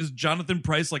exchange is Jonathan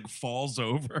Pryce like falls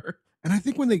over. And I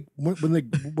think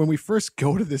when we first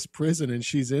go to this prison and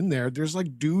she's in there, there's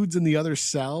like dudes in the other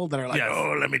cell that are like, Yes.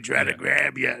 "Oh, let me try to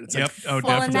grab you." It's Yep. like, Oh, Well,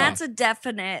 definitely. and that's a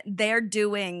definite. They're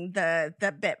doing the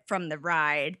bit from the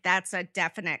ride. That's a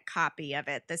definite copy of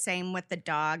it. The same with the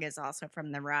dog is also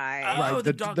from the ride. Oh, right. the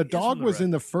The dog the is dog from the was right.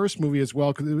 in the first movie as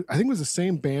well, because I think it was the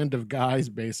same band of guys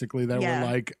basically that Yeah, were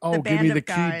like, the "Oh, give band me of the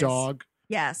key, guys. dog."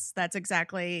 Yes, that's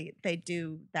exactly. They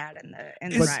do that in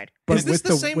the Is- ride. But Is this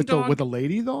with the same dog? with the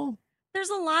lady though? There's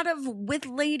a lot of with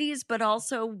ladies, but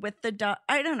also with the dog.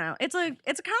 I don't know. It's a kind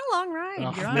of long ride.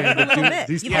 Oh, You're on man, it for a they little do- bit.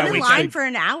 these You've Yeah, been in we line take- for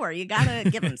an hour. You gotta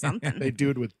give them something. They do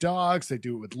it with dogs. They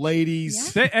do it with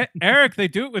ladies. Eric, they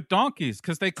do it with donkeys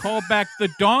because they call back the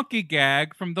donkey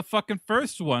gag from the fucking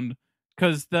first one,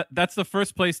 because that's the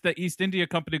first place that East India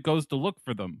Company goes to look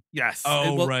for them. Yes.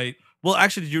 Oh, well, right. Well,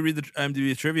 actually, did you read the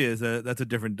IMDb trivia? That's a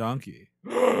different donkey.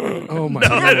 Oh my No,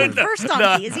 god! no, no. First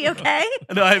donkey, is he okay?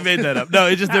 No, I made that up. No,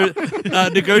 it's just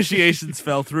negotiations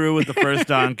fell through with the first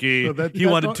donkey. No, that- he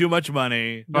that wanted don- too much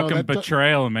money. No, Fucking that do-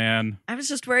 betrayal, man. I was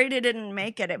just worried it didn't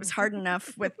make it. It was hard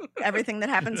enough with everything that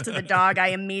happens to the dog. I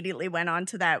immediately went on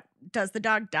to that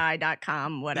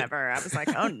doesthedogdie.com, whatever. I was like,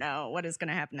 oh no, what is going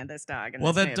to happen to this dog? In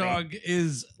Well, this that movie? dog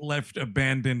is left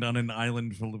abandoned on an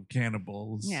island full of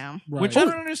cannibals. Yeah. Right. Which I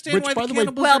don't understand Which, why by the the way-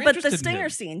 cannibals Well, are but the interested in stinger him.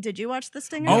 scene. Did you watch the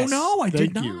stinger? Oh scene? no, I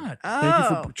did Thank you. not.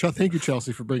 Thank you,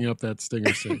 Chelsea, for bringing up that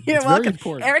stinger scene. You're it's welcome. very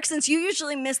important. Eric, since you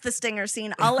usually miss the stinger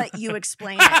scene, I'll let you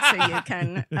explain it so you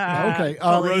can Okay,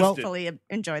 fully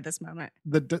enjoy this moment.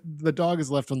 The dog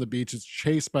is left on the beach. It's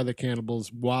chased by the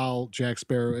cannibals while Jack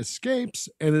Sparrow escapes.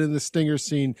 And in the stinger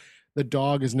scene, the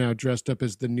dog is now dressed up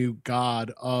as the new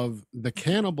god of the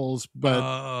cannibals.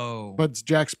 But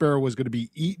Jack Sparrow was going to be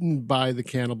eaten by the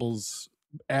cannibals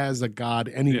as a god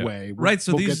anyway. Right,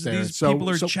 so We'll these get there. people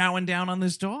are chowing down on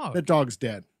this dog. The dog's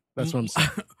dead. That's what I'm saying.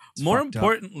 More fucked up.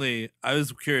 importantly, I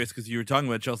was curious because you were talking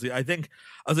about Chelsea. I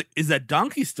was like, is that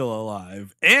donkey still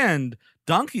alive? And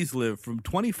donkeys live from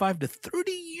 25 to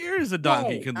 30 years. A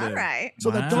donkey can live. All right. So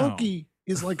Wow. that donkey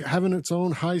is like having its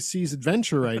own high seas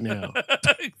adventure right now.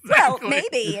 Well,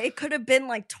 maybe it could have been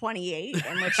like 28,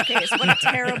 in which case, what a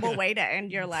terrible way to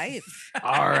end your life.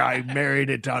 I married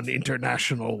it on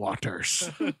international waters.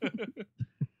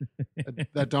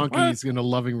 that donkey is in a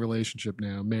loving relationship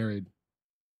now, married.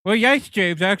 Well, yes,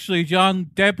 James. Actually, John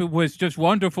Depp was just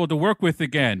wonderful to work with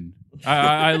again.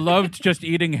 I loved just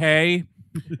eating hay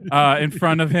in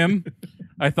front of him.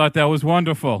 I thought that was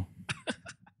wonderful.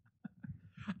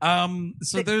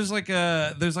 So there's like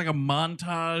a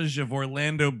montage of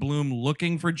Orlando Bloom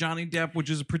looking for Johnny Depp, which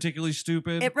is particularly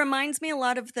stupid. It reminds me a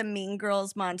lot of the Mean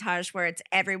Girls montage where it's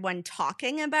everyone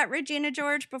talking about Regina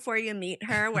George before you meet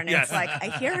her. When Yes. it's like,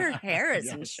 I hear her hair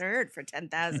is insured for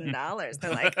 $10,000.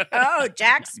 They're like, oh,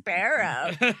 Jack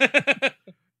Sparrow.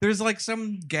 There's like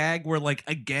some gag where, like,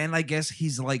 again, I guess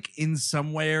he's like in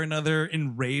some way or another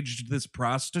enraged this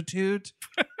prostitute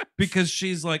because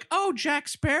she's like, oh, Jack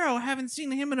Sparrow, haven't seen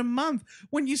him in a month.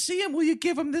 When you see him, will you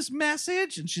give him this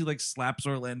message? And she like slaps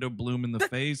Orlando Bloom in the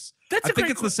face. that's I a think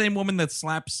great it's the same woman that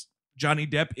slaps Johnny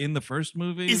Depp in the first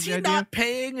movie. Is the he idea? not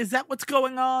paying? Is that what's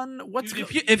going on?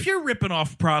 If you're ripping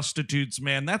off prostitutes,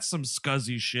 man, that's some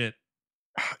scuzzy shit.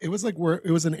 It was like it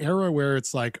was an era where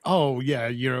it's like, oh yeah,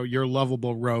 your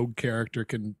lovable rogue character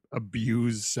can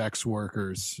abuse sex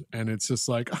workers, and it's just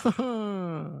like,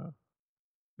 Now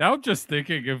I'm just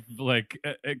thinking of like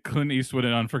Clint Eastwood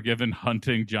in Unforgiven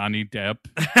hunting Johnny Depp.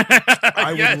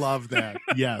 I Yes. would love that.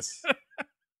 Yes.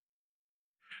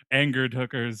 Angered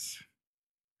hookers.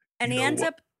 And You he know ends what?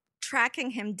 up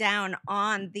tracking him down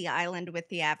on the island with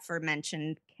the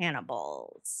aforementioned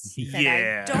cannibals. That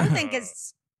Yeah. I don't think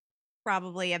is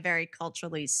probably a very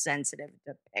culturally sensitive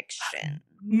depiction.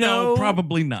 No,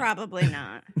 probably not. Probably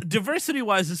not. Diversity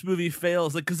wise, this movie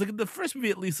fails. Like, because like the first movie,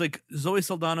 at least, like Zoe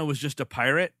Saldana was just a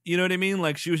pirate. You know what I mean?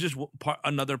 Like, she was just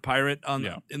another pirate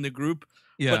in the group.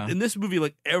 Yeah. But in this movie,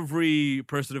 like every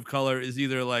person of color is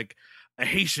either like a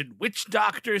Haitian witch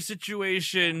doctor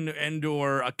situation and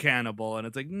or a cannibal, and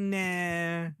it's like,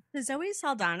 nah. Does Zoe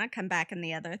Saldana come back in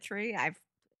the other three? I've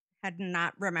had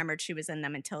not remembered she was in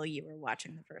them until you were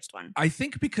watching the first one. I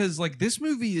think because like this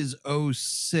movie is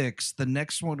 06, the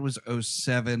next one was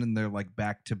 07, and they're like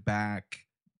back to back.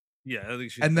 Yeah, I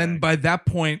think she's And then back. by that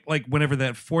point, like whenever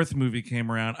that fourth movie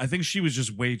came around, I think she was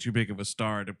just way too big of a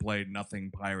star to play nothing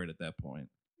pirate at that point.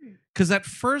 Because that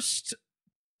first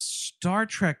Star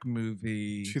Trek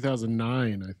movie,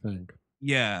 2009, I think.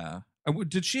 yeah.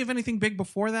 Did she have anything big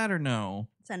before that or no?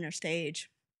 Center Stage.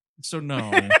 So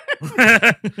no.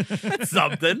 That's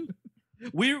something.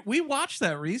 We watched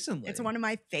that recently. It's one of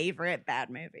my favorite bad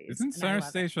movies. Isn't and I Center love it.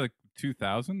 Stage for like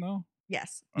 2000 though?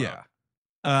 Yes. Yeah.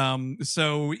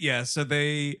 So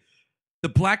the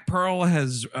Black Pearl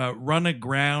has run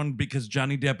aground because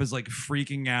Johnny Depp is like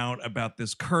freaking out about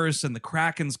this curse and the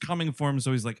Kraken's coming for him.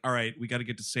 So he's like, all right, we got to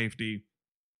get to safety.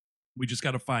 We just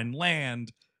got to find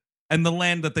land. And the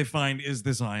land that they find is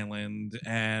this island.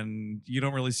 And you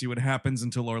don't really see what happens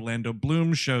until Orlando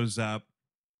Bloom shows up.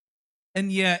 And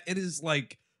yeah, it is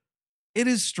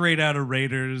straight out of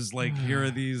Raiders. Like, here are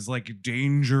these like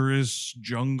dangerous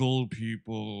jungle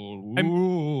people.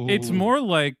 It's more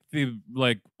like the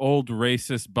old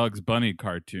racist Bugs Bunny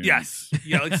cartoon. Yes.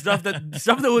 Yeah, like stuff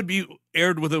that would be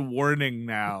aired with a warning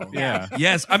now. Yeah.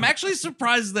 Yes, I'm actually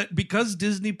surprised that because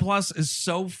Disney Plus is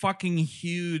so fucking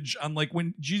huge on like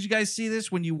did you guys see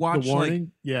this when you watch The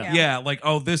warning? yeah, like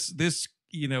this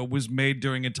was made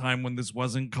during a time when this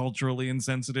wasn't culturally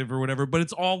insensitive or whatever, but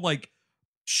it's all like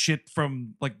shit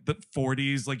from like the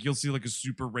 40s. Like you'll see like a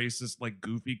super racist like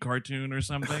Goofy cartoon or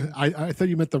something. I thought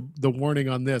you meant the warning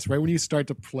on this. Right when you start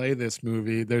to play this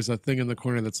movie, there's a thing in the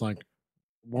corner that's like,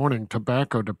 warning,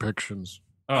 tobacco depictions.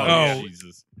 Oh,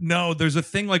 Jesus. No, there's a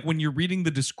thing like when you're reading the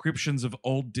descriptions of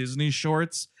old Disney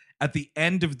shorts, at the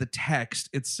end of the text,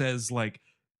 it says like,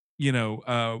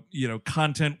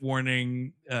 content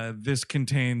warning, this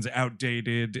contains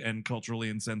outdated and culturally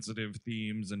insensitive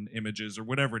themes and images or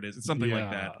whatever it is. It's something like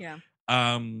that. Yeah.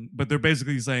 But they're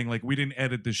basically saying like, we didn't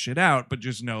edit this shit out, but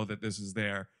just know that this is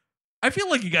there. I feel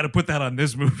like you got to put that on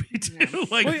this movie too.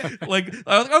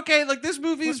 Okay, like this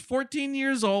movie's 14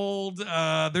 years old.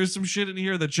 There's some shit in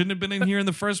here that shouldn't have been in here in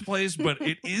the first place, but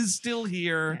it is still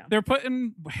here. Yeah. They're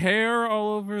putting hair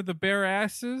all over the bare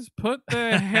asses. Put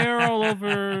the hair all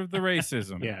over the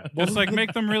racism. Yeah. Just like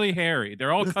make them really hairy.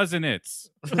 They're all cousin-its.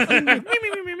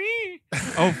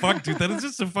 Oh fuck, dude, that is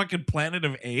just a fucking planet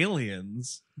of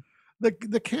aliens.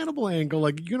 The cannibal angle,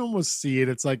 like you can almost see it.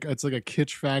 It's like a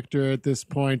kitsch factor at this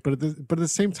point, but at the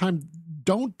same time,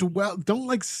 don't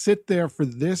like sit there for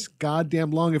this goddamn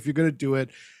long if you're gonna do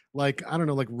it. Like, I don't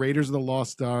know, like Raiders of the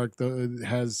Lost Ark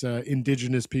has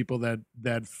indigenous people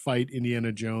that fight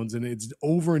Indiana Jones, and it's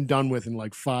over and done with in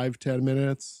like 5-10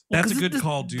 minutes. That's a good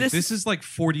call, dude. This is like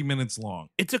 40 minutes long.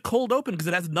 It's a cold open because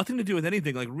it has nothing to do with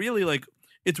anything. Like, really, like,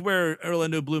 it's where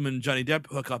Orlando Bloom and Johnny Depp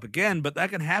hook up again, but that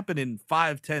can happen in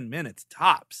 5-10 minutes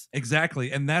tops.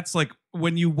 Exactly. And that's like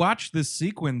when you watch this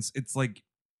sequence, it's like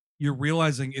you're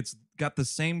realizing it's got the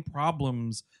same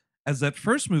problems as that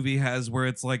first movie has, where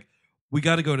it's like, we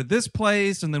got to go to this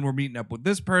place and then we're meeting up with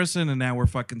this person and now we're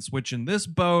fucking switching this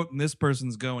boat and this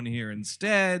person's going here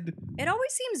instead. It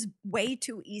always seems way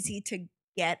too easy to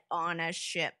get on a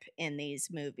ship in these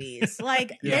movies.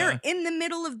 Like, they're in the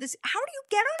middle of this. How do you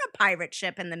get on a pirate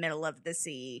ship in the middle of the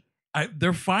sea?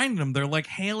 They're finding them. They're like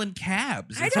hailing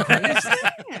cabs. I don't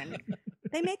understand.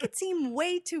 They make it seem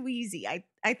way too easy.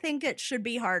 I think it should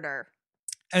be harder.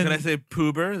 And can I say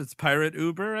poober? It's pirate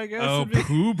Uber, I guess. Oh,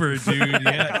 poober, dude.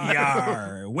 Yeah.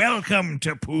 Yar. Welcome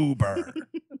to poober.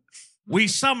 We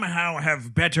somehow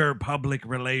have better public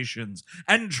relations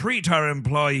and treat our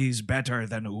employees better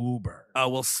than Uber.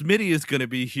 Well, Smitty is going to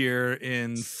be here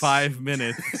in 5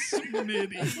 minutes.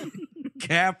 Smitty.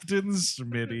 Captain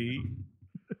Smitty.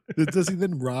 Does he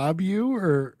then rob you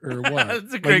or what?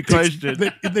 That's a great question.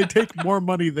 They take more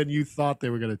money than you thought they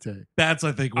were going to take. That's,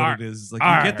 I think, what it is. Like,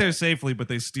 you get there safely, but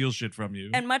they steal shit from you.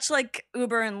 And much like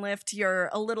Uber and Lyft, you're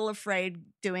a little afraid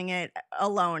doing it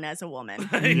alone as a woman.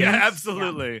 Yeah,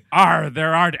 absolutely.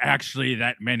 There aren't actually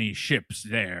that many ships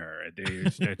there.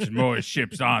 There's more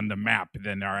ships on the map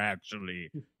than there are actually,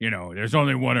 there's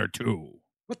only one or two.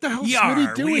 What the hell's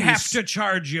Smitty doing? We have to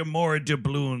charge you more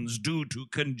doubloons due to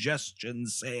congestion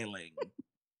sailing.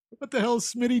 What the hell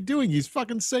is Smitty doing? He's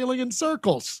fucking sailing in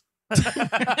circles.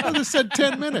 I just said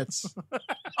 10 minutes.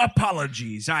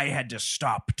 Apologies, I had to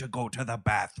stop to go to the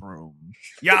bathroom.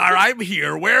 Yar, I'm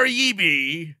here. Where ye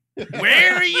be?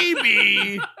 Where ye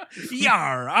be?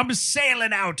 Yar, I'm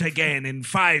sailing out again in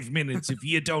 5 minutes if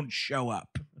you don't show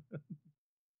up.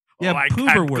 Yeah, I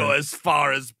can't go as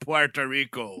far as Puerto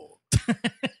Rico.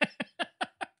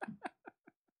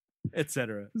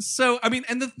 Etc. So, I mean,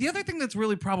 and the other thing that's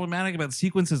really problematic about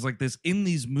sequences like this in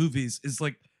these movies is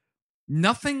like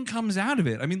nothing comes out of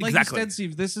it. I mean, like you said,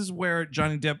 Steve, this is where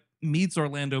Johnny Depp meets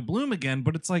Orlando Bloom again,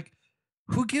 but it's like,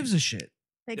 who gives a shit?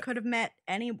 They could have met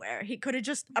anywhere. He could have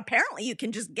just, apparently you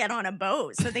can just get on a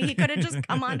boat. So that he could have just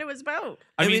come onto his boat.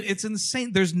 I mean, it's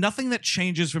insane. There's nothing that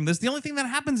changes from this. The only thing that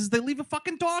happens is they leave a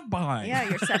fucking dog behind. Yeah,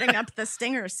 you're setting up the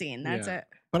stinger scene. That's it.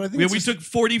 But I think we took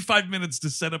 45 minutes to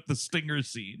set up the stinger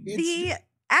scene. The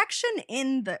action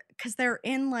in because they're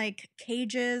in like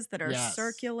cages that are Yes.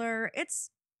 circular. It's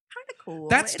kind of cool.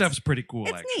 That stuff's pretty cool,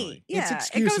 it's actually. neat. Yeah, It's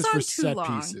excuses it goes on for too set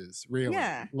long. pieces, really.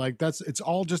 Yeah. Like it's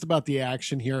all just about the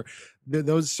action here.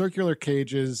 Those circular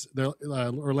cages,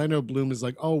 Orlando Bloom is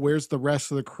like, oh, where's the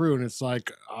rest of the crew? And it's like,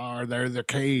 oh, they're the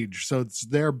cage. So it's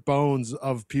their bones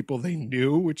of people they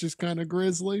knew, which is kind of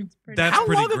grisly. That's How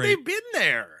pretty long great. have they been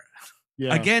there?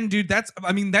 Yeah. Again, dude, that's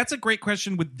a great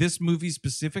question with this movie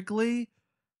specifically.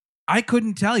 I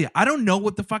couldn't tell you. I don't know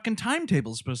what the fucking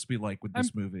timetable is supposed to be like with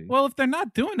this movie. Well, if they're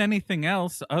not doing anything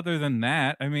else other than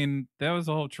that, I mean, there was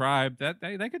a whole tribe that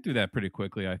they could do that pretty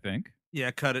quickly, I think.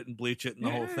 Yeah, cut it and bleach it and the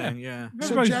whole thing. Yeah. So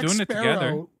Everybody's Jack doing it together.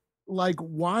 Sparrow, like,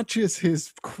 watches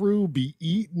his crew be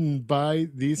eaten by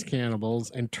these cannibals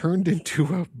and turned into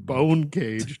a bone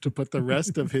cage to put the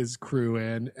rest of his crew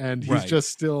in, and he's Right. just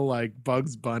still like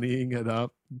Bugs Bunnying it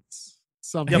up. It's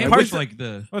something. Yeah, I parts wish, like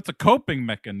the Well, it's a coping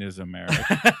mechanism, Eric.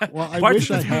 well, I parts wish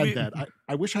of I this had movie- that.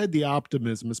 I wish I had the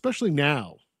optimism, especially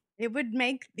now. It would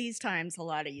make these times a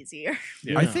lot easier.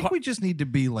 I think we just need to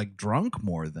be like drunk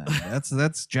more then.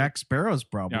 That's Jack Sparrow's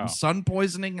problem. Yeah. Sun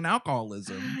poisoning and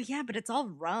alcoholism. Yeah, but it's all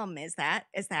rum. Is that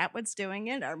what's doing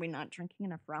it? Are we not drinking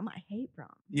enough rum? I hate rum.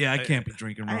 Yeah, I can't be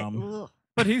drinking rum. Ugh.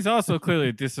 But he's also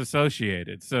clearly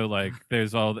disassociated. So, like,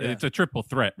 there's it's a triple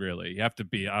threat, really. You have to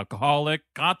be alcoholic,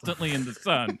 constantly in the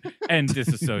sun, and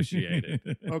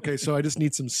disassociated. Okay, so I just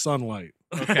need some sunlight.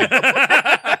 Okay.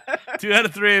 2 out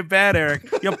of 3 ain't bad, Eric.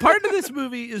 Yeah, part of this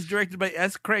movie is directed by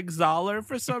S. Craig Zoller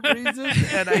for some reason,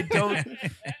 and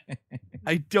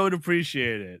I don't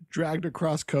appreciate it. Dragged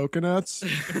across coconuts.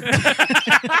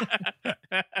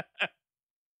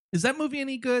 Is that movie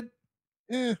any good?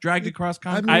 Eh, Dragged across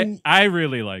I concrete? mean, I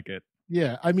really like it.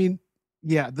 yeah, I mean,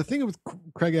 yeah. The thing with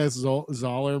Craig S.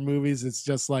 Zoller movies, it's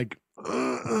just like,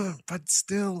 but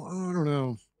still, I don't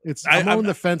know. I'm on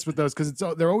the fence with those because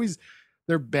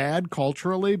they're bad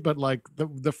culturally, but like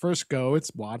the first go,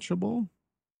 it's watchable.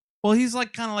 Well, he's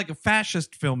like kind of like a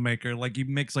fascist filmmaker. Like he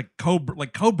makes like Cobra.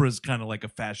 Like Cobra's kind of like a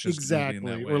fascist movie in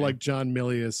Exactly, that or way. like John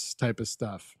Milius type of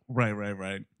stuff.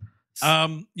 right.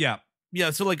 Yeah.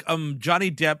 Yeah, so like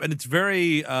Johnny Depp, and it's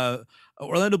very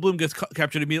Orlando Bloom gets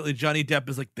captured immediately. Johnny Depp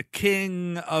is like the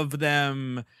king of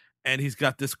them, and he's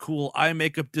got this cool eye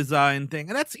makeup design thing,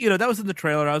 and that's that was in the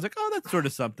trailer. I was like, oh, that's sort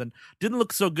of something. Didn't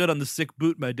look so good on the sick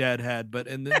boot my dad had, but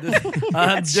in this,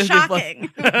 That's Disney Plus- shocking.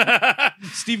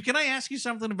 Steve, can I ask you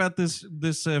something about this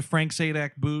Frank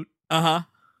Sadak boot?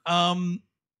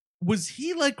 Was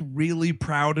he like really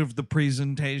proud of the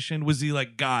presentation? Was he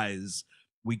like, guys,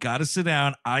 we got to sit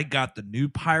down. I got the new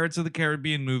Pirates of the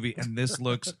Caribbean movie, and this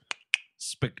looks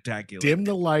spectacular. Dim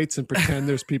the lights and pretend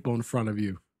there's people in front of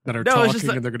you that are No, it's just talking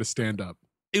like- and they're going to stand up.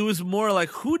 It was more like,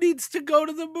 who needs to go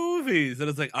to the movies? And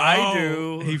it's like, I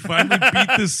do. He finally beat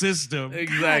the system.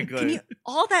 Exactly. Can you,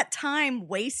 all that time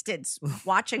wasted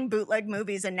watching bootleg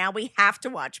movies, and now we have to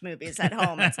watch movies at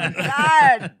home. It's like,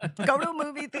 God, go to a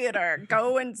movie theater.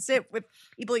 Go and sit with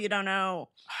people you don't know.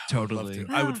 Totally.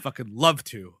 I would fucking love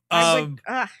to.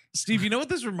 Steve, you know what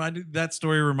that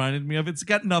story reminded me of? It's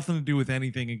got nothing to do with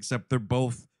anything except they're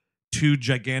both two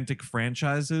gigantic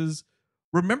franchises.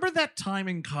 Remember that time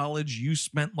in college you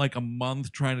spent like a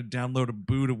month trying to download a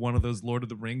boot of one of those Lord of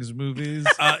the Rings movies?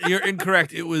 You're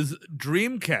incorrect. It was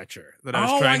Dreamcatcher that I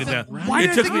was trying to download. Why did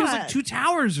I took think me- it was like Two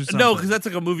Towers or something? No, because that's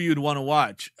like a movie you'd want to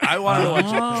watch. I wanted to watch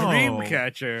Oh.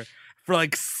 Dreamcatcher for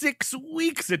like 6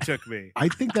 weeks. It took me. I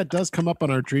think that does come up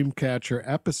on our Dreamcatcher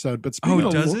episode. But speaking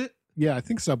of does it? Yeah, I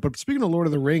think so. But speaking of Lord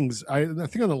of the Rings, I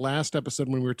think on the last episode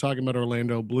when we were talking about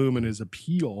Orlando Bloom and his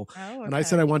appeal, and I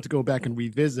said I want to go back and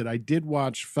revisit. I did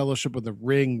watch Fellowship of the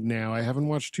Ring now. I haven't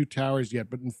watched Two Towers yet,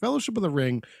 but in Fellowship of the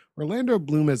Ring, Orlando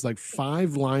Bloom has like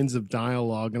 5 lines of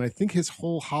dialogue, and I think his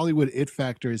whole Hollywood it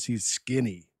factor is he's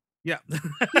skinny. Yeah.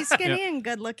 He's skinny and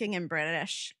good looking and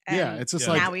British. And Yeah, it's just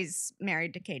like now he's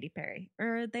married to Katy Perry.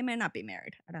 Or they may not be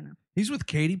married. I don't know. He's with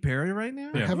Katy Perry right now?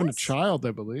 they're having a child,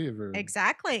 I believe. Or,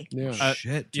 Exactly. yeah.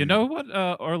 Shit. You dude. know what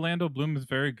Orlando Bloom is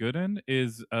very good in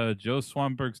is Joe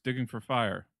Swanberg's Digging for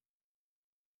Fire.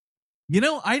 You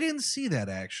know, I didn't see that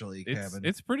actually, It's, Kevin.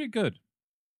 it's pretty good.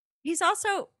 He's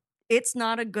also, it's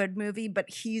not a good movie, but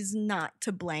he's not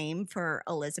to blame for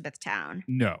Elizabethtown.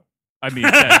 No. I mean,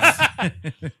 that's,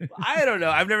 I don't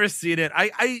know. I've never seen it.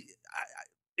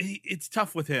 It's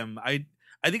tough with him. I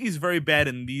think he's very bad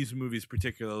in these movies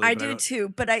particularly. I but do don't- too,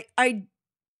 but I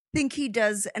think he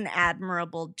does an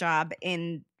admirable job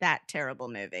in that terrible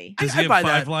movie. Does I he buy have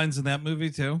 5 that. lines in that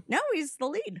movie too? No, he's the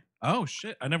lead. Oh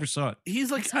shit! I never saw it.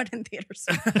 He's I like, saw it in theaters.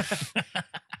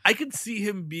 I could see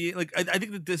him being like, I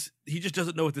think that he just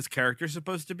doesn't know what this character is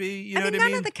supposed to be. You know I think what I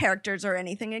none mean? of the characters are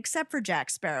anything except for Jack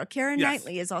Sparrow. Keira Yes.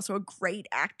 Knightley is also a great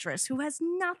actress who has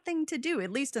nothing to do,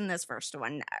 at least in this first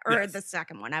one, or Yes. the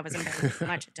second one. I wasn't paying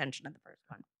much attention to the first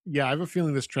one. Yeah, I have a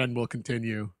feeling this trend will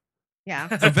continue. Yeah.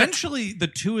 Eventually, the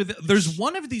two of there's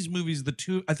one of these movies. The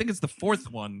two, I think it's the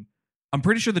fourth one. I'm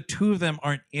pretty sure the two of them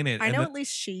aren't in it. I and know the- at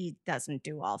least she doesn't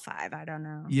do all 5. I don't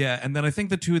know. Yeah, and then I think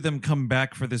the two of them come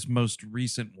back for this most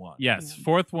recent one. yes.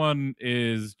 Fourth one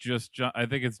is just, I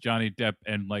think it's Johnny Depp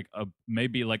and like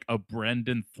maybe like a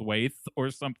Brendan Thwaites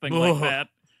or something like Ugh. that.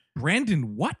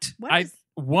 Brandon, what? What is-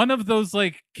 One of those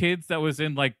like kids that was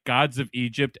in like Gods of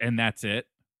Egypt and that's it.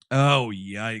 Oh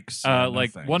yikes! No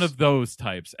Like thanks. one of those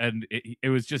types, and it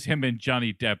was just him and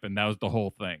Johnny Depp, and that was the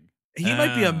whole thing. He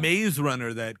might be a Ah. Maze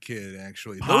Runner, that kid,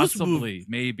 actually. Possibly,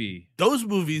 maybe. Those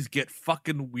movies get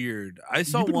fucking weird. I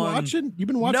saw You've been one. watching? You've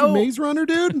been watching No. Maze Runner,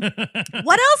 dude?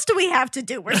 What else do we have to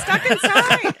do? We're stuck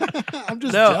inside. I'm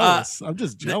just No, jealous. I'm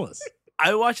just jealous.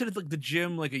 I watched it at like the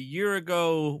gym like a year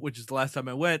ago, which is the last time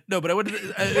I went. No, but I went.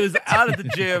 It was out at the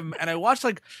gym, and I watched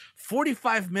like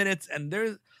 45 minutes. And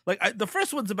there's like the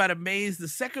first one's about a maze. The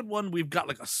second one, we've got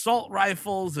like assault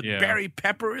rifles, and Yeah. Barry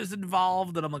Pepper is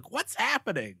involved. And I'm like, what's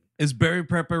happening? Is Barry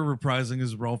Pepper reprising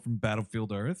his role from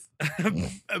Battlefield Earth?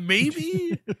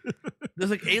 Maybe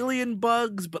there's like alien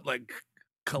bugs, but like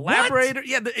collaborator.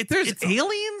 Yeah, There's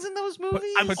aliens in those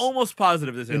movies. I'm almost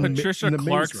positive there's In the aliens. ma- Patricia in the Maze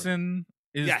Clarkson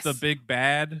is Yes. the big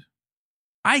bad.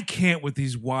 I can't with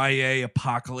these YA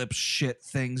apocalypse shit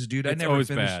things, dude. I It's never always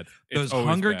finished bad. It's those always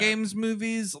Hunger bad. Games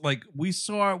movies. Like we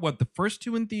saw the first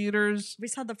 2 in theaters. We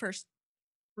saw the first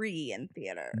 3 in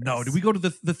theaters. No, did we go to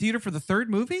the theater for the third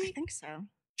I movie? think so.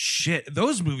 Shit,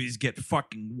 those movies get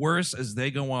fucking worse as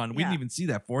they go on. We Yeah. didn't even see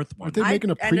that fourth one. Aren't they making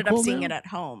a I ended up prequel seeing now? it at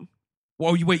home.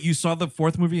 Whoa, you saw the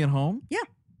fourth movie at home? Yeah.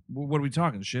 What are we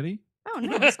talking? Shitty? Oh,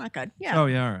 no, it's not good. Yeah. Oh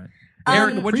yeah, all right. Um,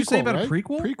 Aaron, what'd you say Prequel, about right? a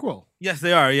prequel? Prequel. Yes,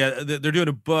 they are. Yeah, they're doing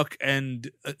a book and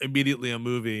immediately a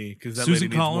movie because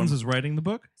Susan Collins is writing the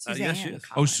book? yes, she Suzanne is.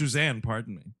 Oh, Collins, Suzanne,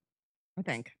 pardon me. I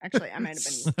think. Actually, I might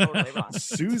have been totally wrong.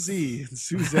 Susie,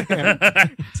 Suzanne.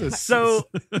 It's a- So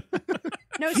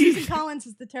No, Susan Collins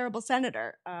is the terrible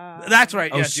senator. that's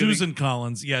right. Oh, yes, you're Susan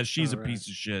Collins. Yeah, she's All a right. piece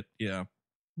of shit. Yeah.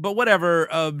 but whatever.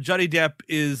 Johnny Depp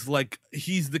is like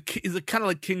he's kind of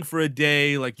like king for a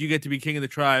day. Like you get to be king of the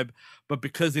tribe, but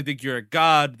because they think you're a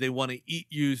god, they want to eat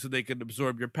you so they can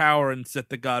absorb your power and set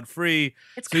the god free.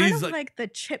 It's So kind he's of like- like the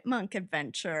Chipmunk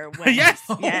Adventure. When, Yes!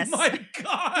 Yes. Oh my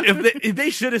god. If they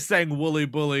should have sang "Woolly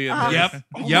Bully," and Uh-huh. Yep.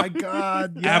 Oh yep. my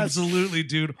God. Yes. Absolutely,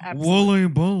 dude. Absolutely. Woolly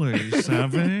bully,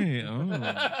 savvy.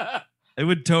 Oh. It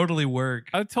would totally work.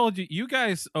 I told you, you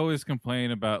guys always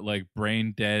complain about like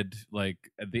brain dead, like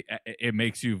it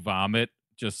makes you vomit,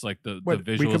 just like the What,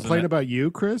 visuals. we in complain it. about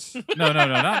you, Chris? No,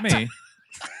 not me.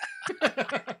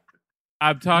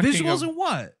 I'm talking Visuals of, and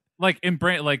what? like in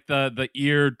brain, like the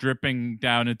ear dripping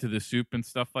down into the soup and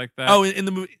stuff like that. oh, in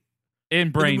the movie,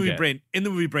 in brain dead. in the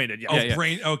movie Brain Dead. Yeah, Oh, yeah.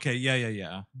 brain. Okay,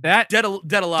 yeah. That Dead Alive.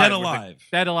 Dead was like- alive.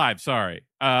 Dead Alive. Sorry.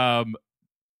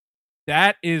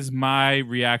 That is my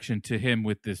reaction to him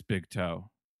with this big toe.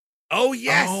 oh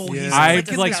yes. Oh, Yeah. he's I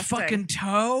licking like- his fucking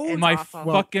toe. It's My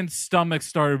awful. fucking stomach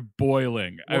started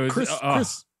boiling. I Well, was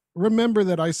Chris, remember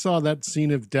that I saw that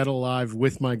scene of Dead Alive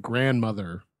with my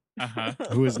grandmother, uh-huh.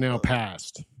 who is now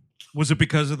passed. Was it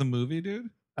because of the movie, dude?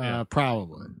 Yeah.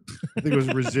 Probably. I think it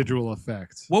was residual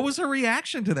effects. What was her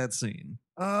reaction to that scene?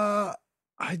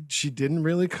 She didn't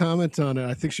really comment on it.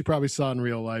 I think she probably saw it in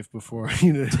real life before.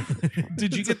 You know,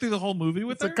 Did you get through the whole movie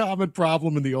with it's her? a common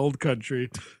problem in the old country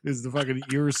is the fucking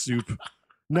ear soup.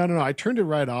 No. I turned it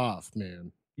right off,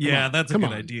 man. Yeah, on, that's a come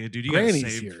good on. idea, dude. You Granny's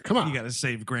gotta save, here. Come on. You gotta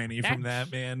save Granny from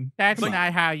that, man. That's But-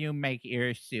 not how you make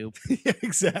ear soup. Yeah,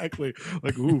 exactly.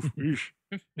 Like, oof.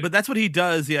 But that's what he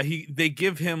does. Yeah, they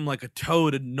give him like a toe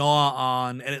to gnaw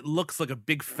on, and it looks like a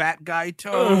big fat guy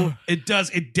toe. It does.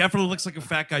 It definitely looks like a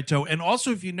fat guy toe. And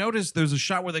also, if you notice, there's a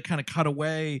shot where they kind of cut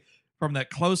away from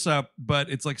that close up, but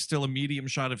it's like still a medium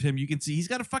shot of him. You can see he's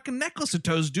got a fucking necklace of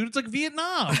toes, dude. It's like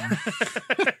Vietnam.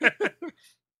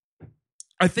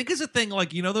 I think it's a thing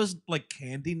like, you know, those like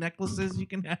candy necklaces you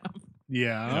can have.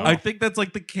 Yeah. I think that's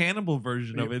like the cannibal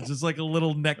version of it. It's just like a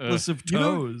little necklace of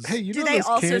toes. Do they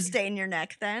also stain your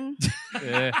neck then?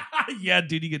 Yeah,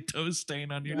 dude, you get toe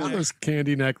stain on your You know neck. those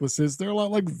candy necklaces? They're a lot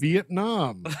like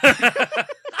Vietnam.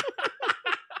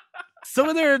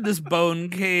 So they're in this bone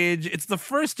cage. It's the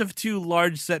first of two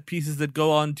large set pieces that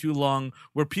go on too long,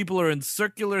 where people are in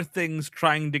circular things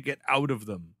trying to get out of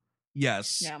them.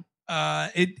 Yes. Yeah.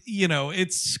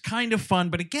 It's kind of fun,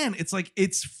 but again, it's like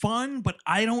it's fun, but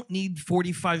I don't need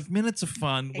 45 minutes of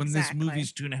fun when this Exactly.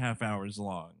 movie's 2.5 hours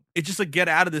long. It's just like get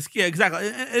out of this. Yeah, exactly.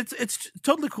 It's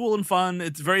totally cool and fun.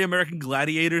 It's very American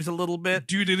Gladiators a little bit.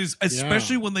 Dude, it is,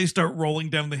 especially when they start rolling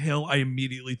down the hill. I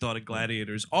immediately thought of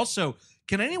Gladiators. Also,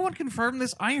 can anyone confirm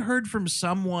this? I heard from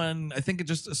someone, I think I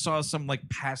just saw some like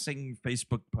passing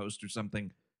Facebook post or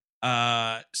something.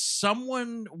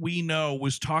 Someone we know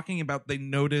was talking about, they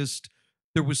noticed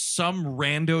there was some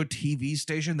rando TV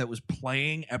station that was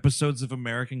playing episodes of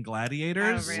American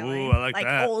Gladiators. Oh, really? Ooh, I like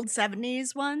that. Old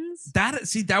 70s ones? That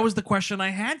was the question I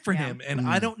had for Yeah. him. And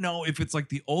I don't know if it's like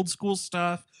the old school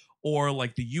stuff or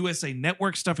like the USA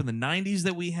Network stuff in the 90s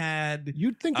that we had.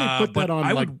 You'd think they'd put that but on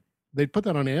I like would- they'd put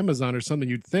that on Amazon or something,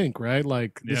 you'd think, right?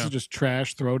 Like this Yeah. is just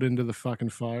trash, throw it into the fucking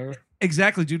fire.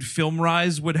 Exactly, dude.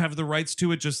 FilmRise would have the rights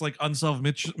to it, just like Unsolved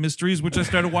Mysteries, which I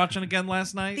started watching again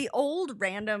last night. The old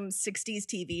random 60s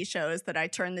TV shows that I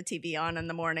turn the TV on in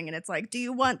the morning and it's like, do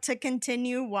you want to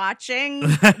continue watching?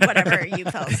 Whatever you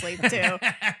fell asleep to.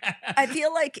 I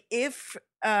feel like if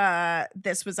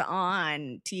this was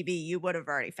on TV, you would have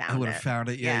already found it. I would have found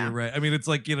it. Yeah, you're right. I mean, it's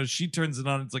like, she turns it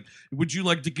on. It's like, would you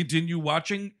like to continue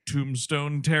watching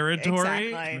Tombstone Territory?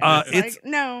 Exactly. It's like,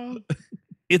 no.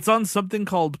 It's on something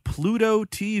called Pluto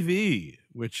TV,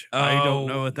 which I don't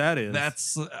know what that is.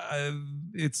 That's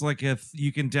it's like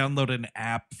you can download an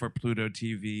app for Pluto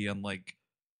TV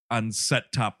on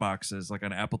set top boxes, like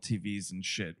on Apple TVs and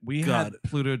shit. We had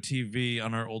Pluto TV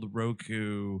on our old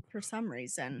Roku. For some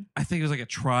reason. I think it was like a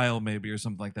trial maybe or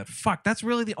something like that. Fuck, that's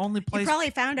really the only place. You probably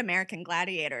found American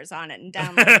Gladiators on it and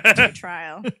downloaded it to a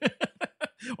trial.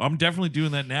 I'm definitely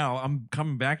doing that now. I'm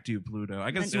coming back to you, Pluto. I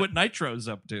gotta see what Nitro's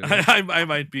up to. I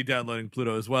might be downloading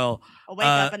Pluto as well. I'll wake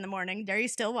up in the morning. Are you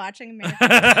still watching American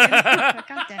Gladiators?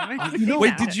 God damn it.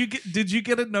 Wait, did you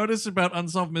get a notice about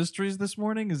Unsolved Mysteries this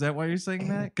morning? Is that why you're saying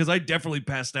that? Because I definitely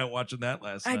passed out watching that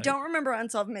last night. I don't remember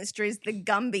Unsolved Mysteries. The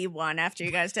Gumby one after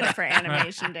you guys did it for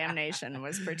Animation Damnation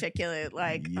was particularly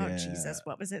like, oh Jesus,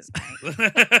 what was his name?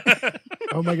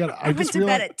 Oh my god, I went just to bed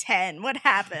realized at 10. What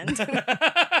happened?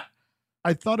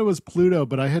 I thought it was Pluto,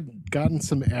 but I had gotten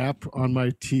some app on my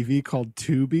TV called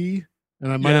Tubi,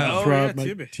 and I might have thrown out my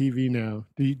Tubi. TV now.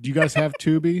 Do you guys have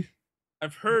Tubi?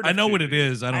 I've heard. I know what it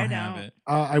is. I don't have it.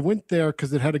 I went there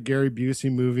because it had a Gary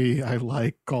Busey movie I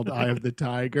like called Eye of the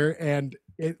Tiger, and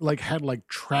it like had like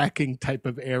tracking type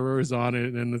of errors on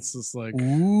it, and it's just like,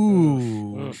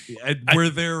 ooh. Were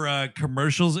there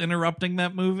commercials interrupting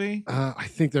that movie? I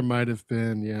think there might have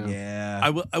been, yeah. Yeah.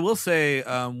 I will say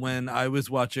when I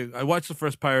watched the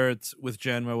first Pirates with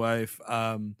Jen, my wife,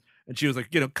 and she was like,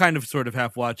 kind of sort of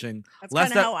half watching. That's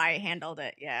kind of how I handled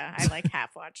it. Yeah, I like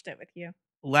half watched it with you.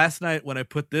 Last night when I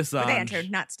put this on, With Andrew,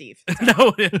 not Steve.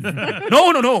 no.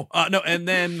 And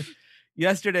then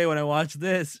yesterday when I watched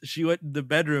this, she went in the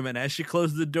bedroom, and as she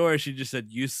closed the door, she just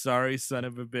said, "You sorry son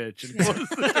of a bitch," and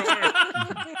closed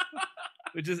the door.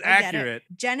 Which is I get it. accurate.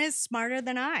 Jen is smarter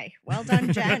than I. Well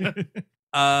done, Jen.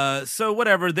 So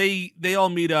whatever, they all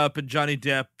meet up, and Johnny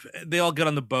Depp, they all get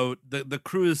on the boat. The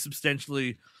crew is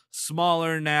substantially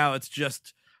smaller now. It's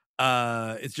just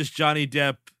Johnny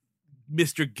Depp,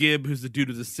 Mr. Gibb, who's the dude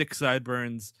with the 6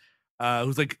 sideburns,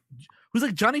 who's like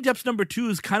Johnny Depp's number 2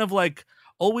 is kind of like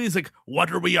always like,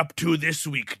 what are we up to this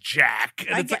week, Jack?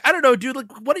 And like, I don't know, dude.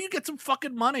 Like, why don't you get some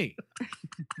fucking money?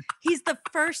 He's the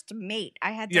first mate.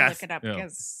 I had to look it up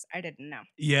because I didn't know.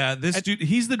 Yeah, this dude,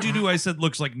 he's the dude who I said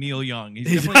looks like Neil Young.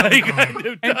 He kind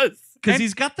of does. Because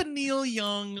he's got the Neil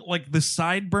Young, like the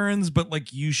sideburns, but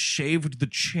like you shaved the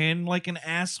chin like an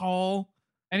asshole.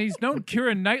 And he's known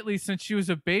Keira Knightley since she was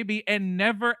a baby and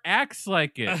never acts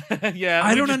like it. Yeah.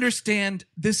 I don't understand.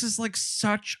 This is like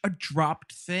such a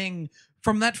dropped thing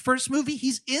from that first movie.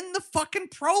 He's in the fucking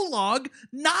prologue,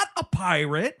 not a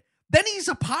pirate. Then he's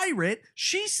a pirate.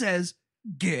 She says,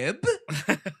 Gib.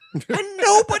 And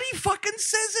nobody fucking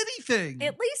says anything.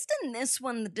 At least in this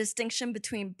one, the distinction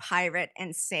between pirate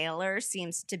and sailor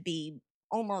seems to be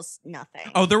almost nothing.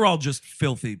 Oh, they're all just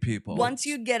filthy people. Once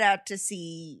you get out to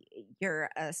sea, you're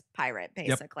a pirate,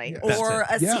 basically, Yep. or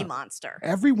a Yeah. sea monster.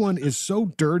 Everyone is so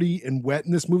dirty and wet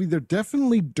in this movie. They're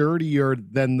definitely dirtier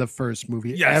than the first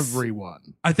movie. Yes.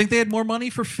 Everyone. I think they had more money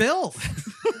for filth.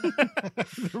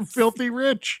 They're filthy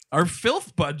rich. Our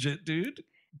filth budget, dude.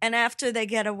 And after they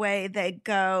get away, they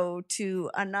go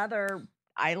to another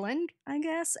island, I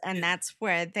guess, and that's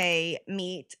where they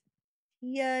meet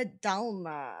Tia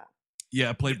Dalma.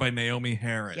 Yeah, played by Naomi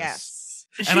Harris. Yes.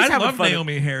 And I love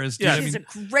Naomi Harris, dude. Yeah, I she's mean,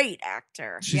 a great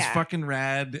actor. she's fucking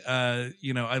rad. I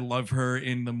love her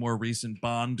in the more recent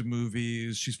Bond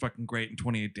movies. She's fucking great in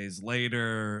 28 Days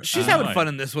Later. She's having fun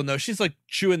in this one, though. She's like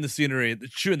chewing the scenery,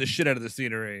 chewing the shit out of the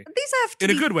scenery. These have to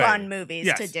In a be good way. fun movies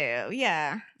Yes. to do.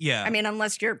 Yeah. Yeah. I mean,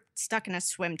 unless you're stuck in a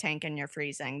swim tank and you're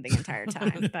freezing the entire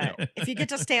time. But if you get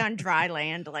to stay on dry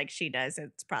land like she does,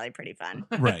 it's probably pretty fun.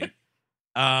 Right.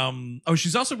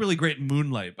 She's also really great in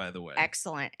Moonlight, by the way.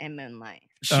 Excellent in Moonlight.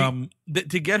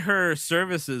 To get her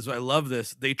services, I love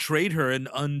this. They trade her an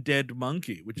undead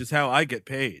monkey, which is how I get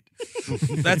paid.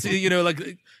 That's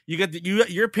like you get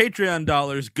your Patreon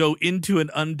dollars go into an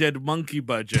undead monkey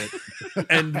budget,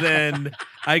 and then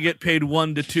I get paid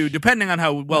 1 to 2, depending on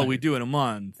how well we do in a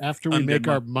month. After we make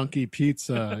our monkey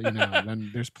pizza,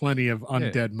 then there's plenty of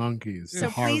undead monkeys. So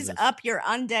to please harvest. up your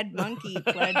undead monkey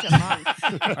pledge a month.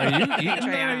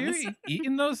 Are you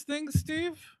eating those things,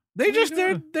 Steve? They're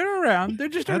around. They're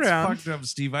just That's around. fucked up,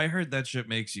 Steve. I heard that shit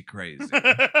makes you crazy.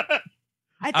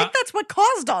 I think that's what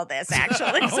caused all this,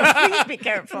 actually. So please be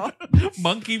careful.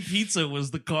 Monkey pizza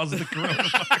was the cause of the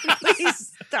coronavirus.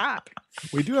 Please stop.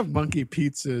 We do have monkey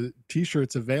pizza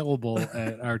t-shirts available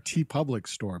at our T Public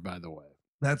store, by the way.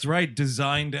 That's right.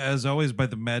 Designed as always by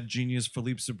the mad genius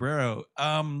Philippe Sobrero.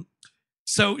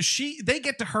 So they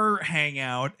get to her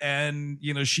hangout, and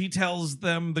she tells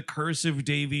them the curse of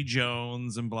Davy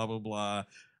Jones and blah blah blah.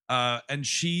 And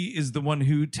she is the one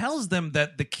who tells them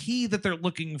that the key that they're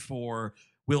looking for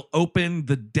will open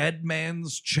the dead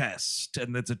man's chest,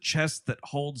 and it's a chest that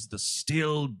holds the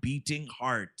still beating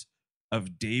heart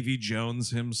of Davy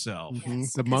Jones himself. The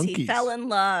 'Cause monkeys. he fell in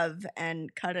love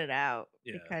and cut it out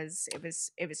Yeah. because it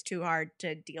was too hard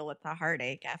to deal with the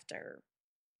heartache after.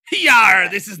 Yar,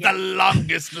 this is the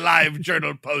longest live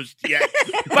journal post yet.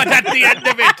 But at the end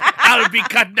of it, I'll be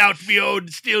cutting out my own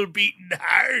still beating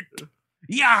heart.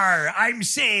 Yar, I'm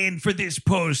saying for this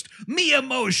post, me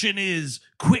emotion is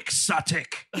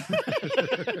quixotic.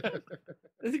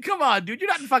 Come on, dude. You're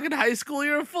not in fucking high school.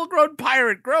 You're a full-grown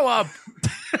pirate. Grow up.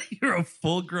 You're a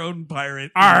full-grown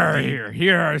pirate.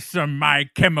 Here are some My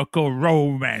Chemical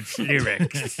Romance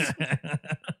lyrics.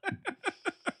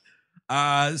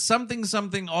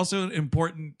 Something also an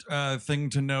important thing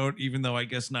to note, even though I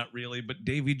guess not really, but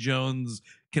Davy Jones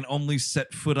can only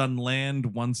set foot on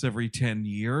land once every 10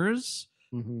 years.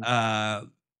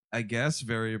 I guess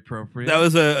very appropriate. That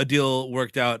was a deal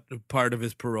worked out, part of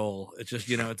his parole. It's just,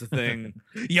 it's a thing.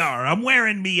 Yar, I'm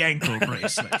wearing me ankle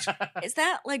bracelet. Is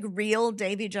that like real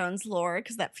Davy Jones lore?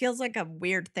 Because that feels like a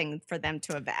weird thing for them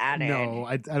to have added. No,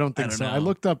 I don't think so. I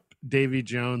looked up Davy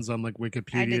Jones on like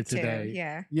Wikipedia I did today. too,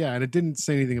 yeah. Yeah, and it didn't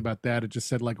say anything about that. It just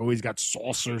said like, oh, he's got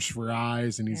saucers for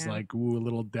eyes, and he's Yeah. like, ooh, a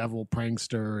little devil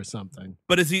prankster or something.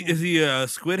 But is he a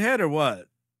squid head or what?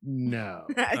 No.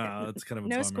 That's kind of a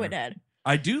No bummer. squid head.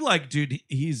 I do like, dude,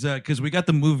 he's because we got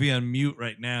the movie on mute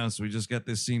right now, so we just got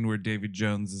this scene where David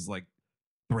Jones is like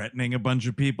threatening a bunch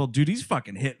of people. Dude, he's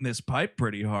fucking hitting this pipe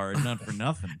pretty hard, not for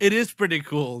nothing. It is pretty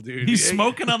cool, dude. He's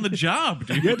smoking on the job,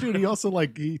 dude. Yeah, dude. He also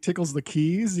he tickles the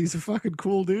keys. He's a fucking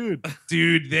cool dude.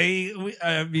 Dude,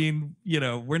 I mean,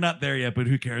 we're not there yet, but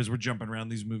who cares? We're jumping around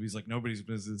these movies like nobody's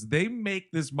business. They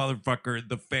make this motherfucker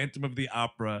the Phantom of the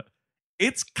Opera.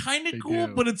 It's kind of cool,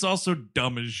 do. but it's also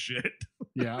dumb as shit.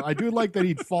 Yeah, I do like that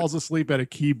he falls asleep at a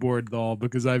keyboard though,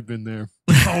 because I've been there.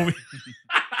 Oh,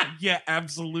 yeah,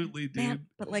 absolutely, dude. Man,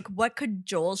 but like, what could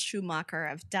Joel Schumacher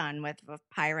have done with a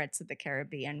Pirates of the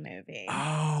Caribbean movie?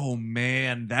 Oh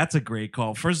man, that's a great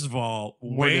call. First of all,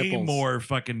 More way nipples. more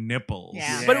fucking nipples.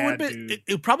 Yeah. But it would have been.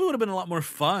 It probably would have been a lot more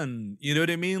fun. You know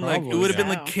what I mean? Like it Probably, would have been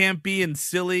yeah. like campy and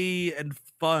silly and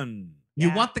fun. You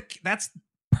Yeah. want that's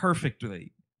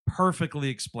perfectly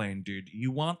explained, dude.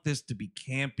 You want this to be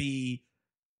campy.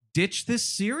 Ditch this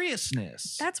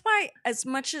seriousness. That's why, as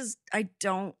much as I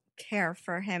don't care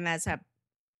for him as a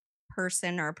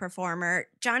person or a performer,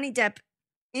 Johnny Depp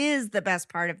is the best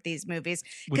part of these movies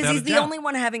because Without he's a the doubt. only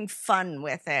one having fun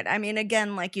with it. I mean,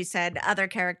 again, like you said, other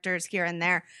characters here and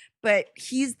there, but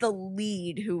he's the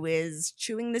lead who is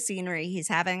chewing the scenery. He's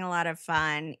having a lot of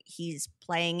fun. He's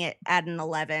playing it at an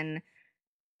 11,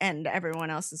 and everyone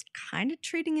else is kind of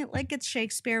treating it like it's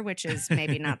Shakespeare, which is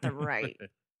maybe not the right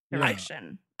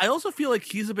direction. I also feel like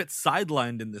he's a bit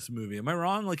sidelined in this movie. Am I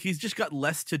wrong? Like he's just got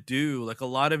less to do. Like a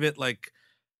lot of it, like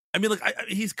I mean, like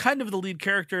he's kind of the lead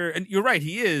character, and you're right,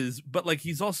 he is. But like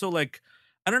he's also like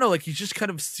I don't know, like he's just kind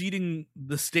of ceding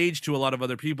the stage to a lot of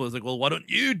other people. He's like, well, why don't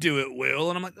you do it, Will?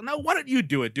 And I'm like, no, why don't you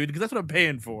do it, dude? Because that's what I'm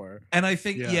paying for. And I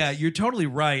think, yeah, you're totally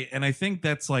right. And I think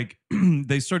that's like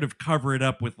they sort of cover it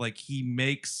up with like he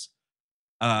makes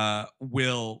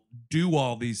Will do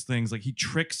all these things. Like he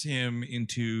tricks him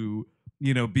into,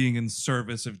 you know, being in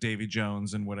service of Davy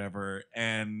Jones and whatever.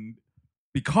 And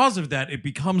because of that, it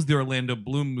becomes the Orlando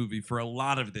Bloom movie for a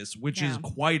lot of this, which is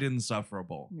quite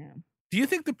insufferable. Yeah. Do you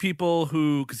think the people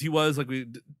who, because he was, like we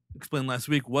explained last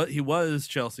week, what he was,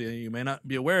 Chelsea, and you may not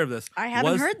be aware of this. I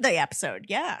haven't heard the episode.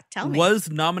 Yeah, tell me. Was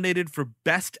nominated for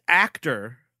Best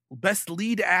Actor, Best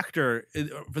Lead Actor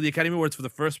for the Academy Awards for the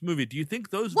first movie. Do you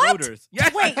think those voters?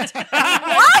 Yes. Wait, what?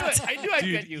 I knew I'd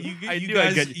get you.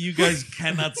 You guys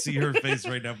cannot see her face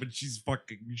right now, but she's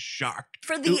fucking shocked.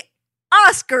 For the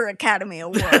Oscar Academy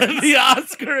Awards. The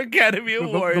Oscar Academy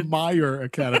Awards. The Meyer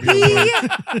Academy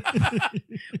Awards.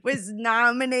 Was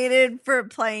nominated for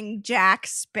playing Jack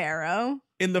Sparrow.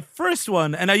 In the first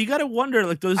one, and now you got to wonder,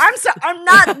 like those. I'm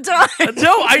not done.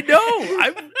 No, I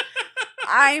know.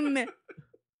 I'm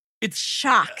It's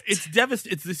shocked. It's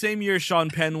devastating. It's the same year Sean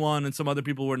Penn won, and some other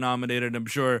people were nominated. I'm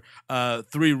sure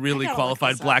 3 really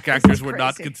qualified black actors were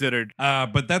not considered.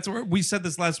 But that's where we said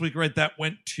this last week, right? That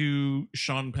went to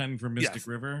Sean Penn for Mystic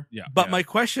River. Yeah. But my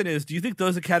question is, do you think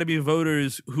those Academy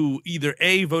voters who either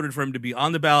A, voted for him to be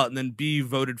on the ballot, and then B,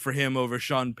 voted for him over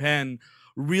Sean Penn,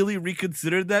 really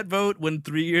reconsidered that vote when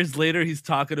 3 years later he's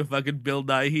talking to fucking Bill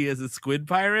Nighy as a squid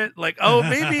pirate? Like, oh,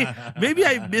 maybe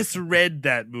I misread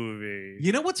that movie.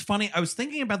 You know what's funny? I was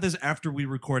thinking about this after we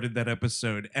recorded that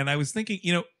episode, and I was thinking,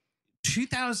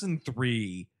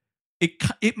 2003,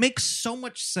 it makes so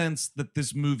much sense that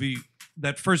this movie,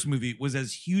 that first movie, was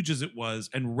as huge as it was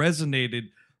and resonated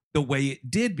the way it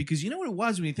did, because you know what it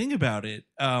was when you think about it,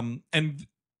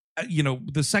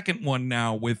 the second one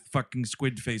now with fucking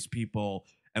squid face people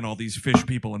and all these fish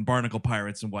people and barnacle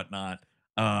pirates and whatnot,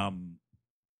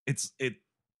 it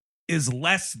is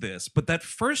less this. But that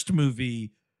first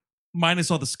movie, minus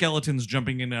all the skeletons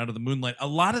jumping in and out of the moonlight, a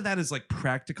lot of that is like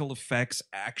practical effects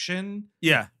action.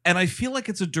 Yeah. And I feel like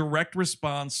it's a direct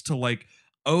response to like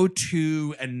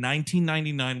 2002 and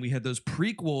 1999. We had those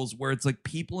prequels where it's like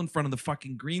people in front of the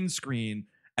fucking green screen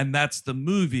and that's the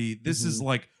movie. This is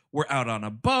like, we're out on a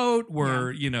boat.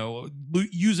 We're,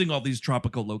 using all these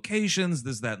tropical locations,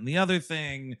 this, that, and the other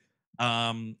thing.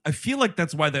 I feel like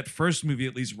that's why that first movie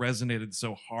at least resonated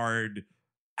so hard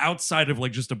outside of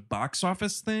like just a box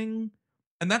office thing.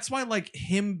 And that's why like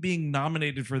him being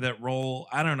nominated for that role,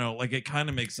 I don't know, like it kind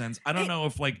of makes sense. I don't know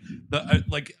if like the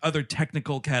like other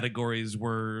technical categories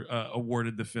were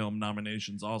awarded the film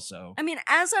nominations also. I mean,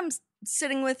 as I'm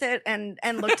sitting with it and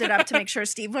looked it up to make sure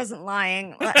Steve wasn't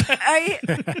lying,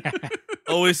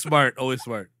 Always smart.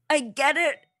 I get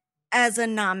it as a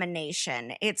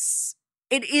nomination. It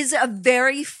is a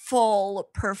very full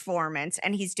performance,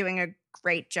 and he's doing a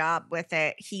great job with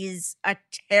it. He's a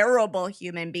terrible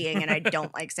human being, and I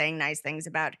don't like saying nice things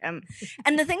about him.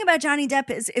 And the thing about Johnny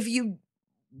Depp is, if you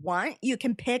want, you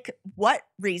can pick what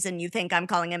reason you think I'm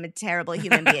calling him a terrible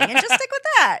human being and just stick with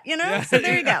that, Yeah. So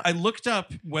there you go. I looked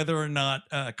up whether or not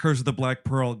Curse of the Black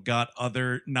Pearl got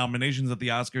other nominations at the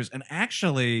Oscars, and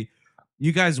actually,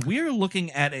 you guys, we're looking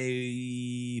at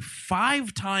a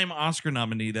 5-time Oscar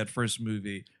nominee, that first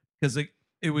movie, because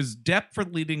it was Depp for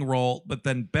leading role, but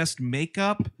then Best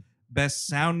Makeup, Best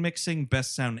Sound Mixing,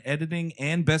 Best Sound Editing,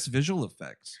 and Best Visual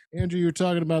Effects. Andrew, you're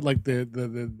talking about like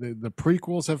the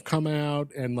prequels have come out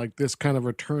and like this kind of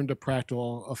return to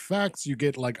practical effects. You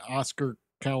get like Oscar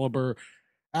caliber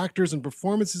actors and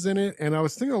performances in it. And I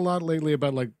was thinking a lot lately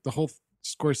about like the whole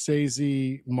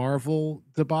Scorsese Marvel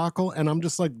debacle. And I'm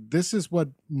just like, this is what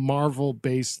Marvel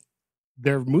based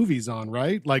their movies on,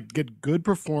 right? Like get good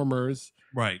performers.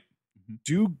 Right.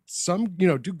 Do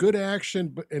do good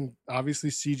action, and obviously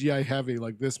CGI heavy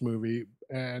like this movie,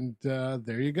 and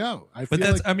there you go.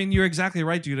 You're exactly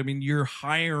right, dude. I mean, you're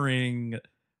hiring.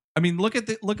 I mean, look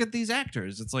at these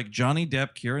actors. It's like Johnny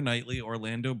Depp, Keira Knightley,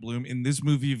 Orlando Bloom. In this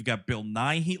movie, you've got Bill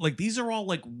Nighy. Like these are all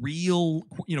like real,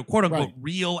 quote unquote,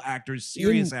 real actors,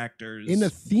 serious actors in a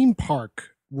theme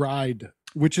park ride.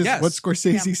 which is Yes. what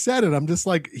Scorsese Yeah. said. And I'm just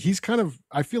like,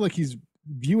 I feel like he's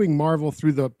viewing Marvel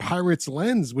through the Pirates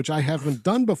lens, which I haven't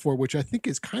done before, which I think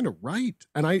is kind of right.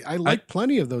 And I like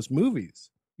plenty of those movies.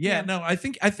 Yeah, no, I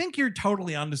think you're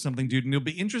totally onto something, dude. And it'll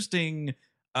be interesting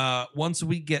once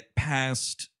we get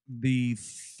past the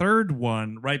third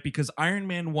one, right? Because Iron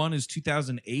Man 1 is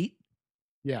 2008.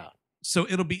 Yeah. So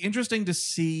it'll be interesting to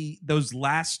see those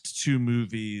last two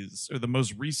movies, or the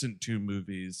most recent two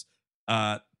movies,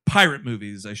 pirate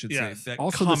movies, I should say, that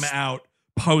Also come the- out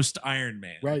post Iron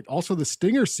Man. Right. Also the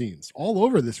stinger scenes all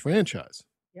over this franchise.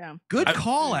 Yeah. Good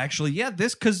call, actually. Yeah,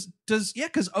 this because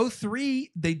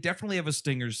 03, they definitely have a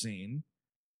stinger scene.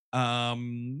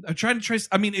 I'm trying to trace.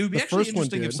 I mean, it would be The actually first one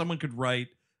interesting if did. someone could write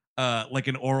like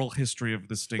an oral history of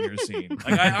the stinger scene.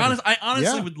 Like I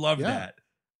honestly Yeah, would love yeah.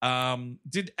 that.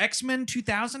 Did X-Men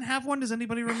 2000 have one? Does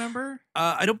anybody remember?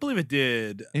 I don't believe it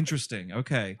did. Interesting.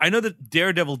 Okay. I know that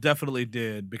Daredevil definitely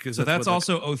did because So that's what,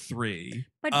 also 03.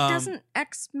 But doesn't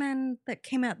X-Men that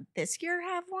came out this year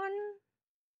have one?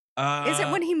 Is it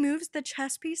when he moves the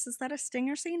chess piece? Is that a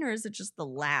stinger scene, or is it just the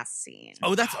last scene?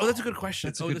 Oh, that's a good question.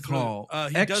 That's a Oh, good really- call.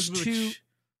 he does move X2.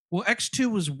 Well, X2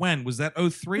 was when? Was that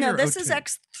 03 No, or this 02? is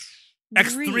X3.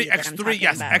 X3, that I'm talking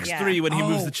yes, about, X3 yeah. when he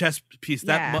moves Oh. the chess piece.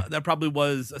 Yeah. That probably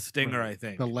was a stinger, I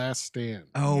think. The Last Stand.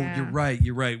 Oh, Yeah.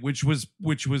 you're right. Which was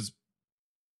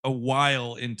a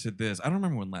while into this. I don't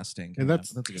remember when Last Stand came And out. that's-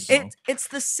 That's a good call. It's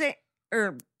the same.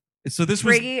 Or So this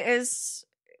was Briggy is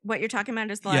what you're talking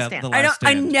about. Is the last Yeah, stand? The I Last don't.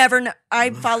 I Stand. never know. I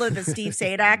follow the Steve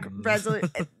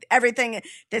Sadak everything.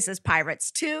 This is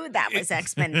Pirates 2. That was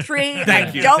X-Men 3.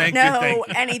 Thank you, I don't thank you, know thank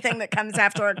you. anything that comes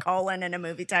after a colon in a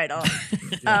movie title.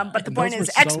 But the And point those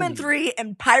is, were X-Men Sony. 3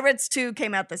 and Pirates 2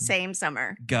 came out the same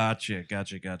summer. Gotcha.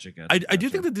 I do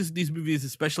think that these movies,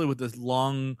 especially with this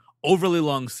overly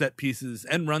long set pieces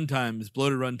and runtimes,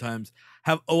 bloated runtimes,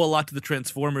 owe a lot to the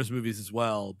Transformers movies as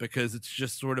well, because it's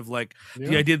just sort of like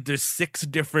the Yeah. idea that there's 6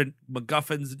 different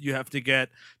MacGuffins that you have to get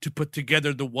to put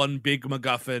together the one big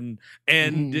MacGuffin,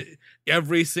 and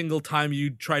every single time you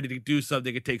try to do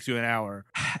something, it takes you an hour.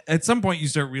 At some point, you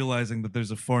start realizing that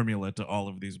there's a formula to all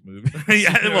of these movies.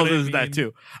 Yeah, You know well, what I there's that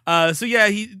mean? too. So yeah,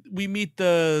 we meet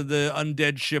the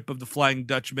undead ship of the Flying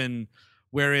Dutchman,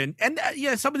 wherein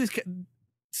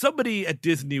somebody at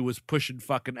Disney was pushing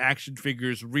fucking action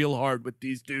figures real hard with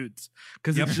these dudes,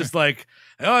 because it's just like,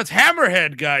 oh, it's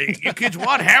Hammerhead guy. You kids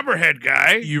want Hammerhead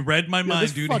guy? You read my mind,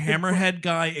 this dude. fucking- Hammerhead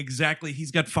guy, exactly.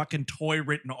 He's got fucking toy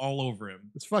written all over him.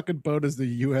 This fucking boat is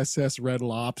the USS Red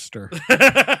Lobster.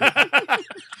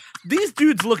 These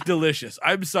dudes look delicious.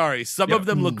 I'm sorry, some of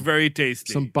them look very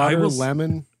tasty. Some butter, will-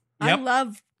 lemon. I Yep.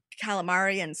 love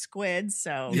calamari and squid.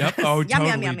 So Yep. Oh, Yum, yum, totally,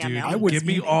 yum, yum, dude. yum. I would Give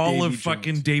me eat all Davy of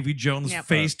fucking Jones. Davy Jones' Yep.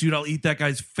 face, dude. I'll eat that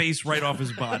guy's face right off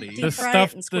his body. Deep The fry it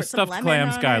stuffed and the squirt some stuffed lemon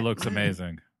clams on guy it. looks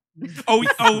amazing.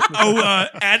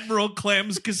 Admiral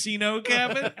Clam's Casino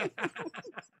cabin.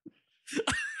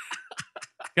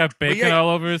 Got bacon yeah. all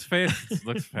over his face. It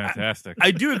looks fantastic.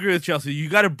 I do agree with Chelsea. You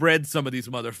got to bread some of these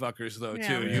motherfuckers though Yeah.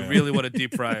 too. You Yeah. really want to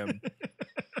deep fry them.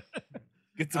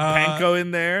 Get some Uh, panko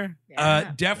in there.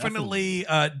 Yeah. Definitely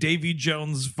Davy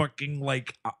Jones' fucking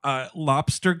like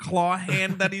lobster claw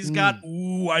hand that he's got.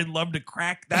 Ooh, I'd love to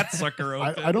crack that sucker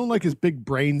open. I don't like his big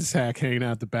brain sack hanging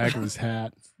out the back of his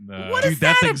hat. What Dude, is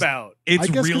that that thing's- about? It's I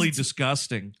guess 'cause really it's-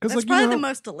 disgusting. Because That's like probably you know, the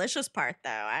most delicious part, though.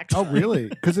 Actually. oh really?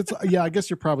 Because it's yeah. I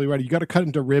guess you're probably right. You got to cut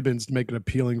into ribbons to make it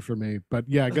appealing for me. But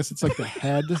yeah, I guess it's like the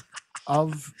head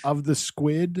of the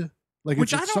squid. Like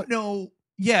Which it's I don't know.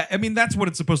 Yeah, I mean that's what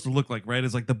it's supposed to look like, right?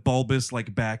 It's like the bulbous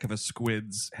like back of a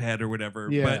squid's head or whatever.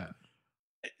 Yeah.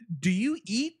 But do you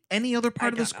eat any other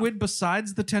part of the don't know. squid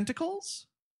besides the tentacles?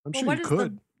 I'm Well, sure what you is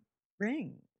could. the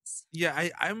rings? Yeah,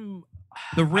 I'm.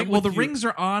 The I'm ring. Well, with the you. rings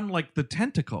are on like the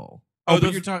tentacle. Oh, Oh, but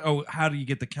those- you're talking. Oh, how do you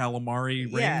get the calamari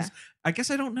rings? Yeah. I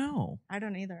guess I don't know. I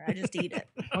don't either. I just eat it.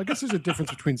 Well, I guess there's a difference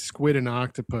between squid and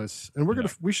octopus, and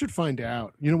we should find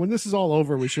out. You know, when this is all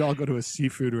over, we should all go to a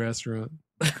seafood restaurant.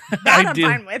 That I'm do.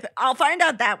 fine with. I'll find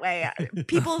out that way.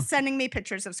 People sending me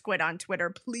pictures of squid on Twitter,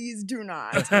 please do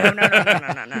not.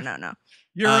 No.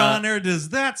 Your Honor, does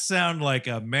that sound like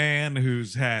a man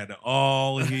who's had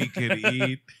all he could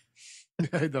eat?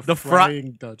 the fry-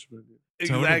 frying Dutchman.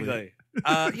 Exactly.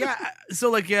 So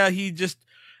like, yeah, he just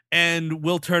and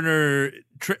Will Turner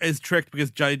is tricked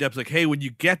because Johnny Depp's like, hey, when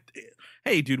you get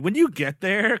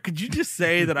there, could you just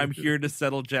say that I'm here to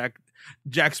settle Jack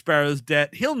Sparrow's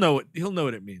debt? He'll know it. He'll know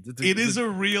what it means. It is a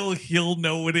real he'll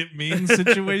know what it means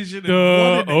situation. and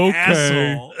Duh, what an okay.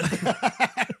 asshole.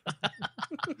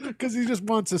 Because he just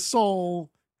wants a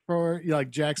soul for like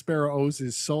Jack Sparrow owes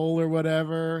his soul or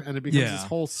whatever, and it becomes this Yeah.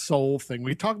 whole soul thing.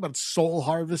 We talk about soul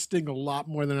harvesting a lot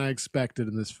more than I expected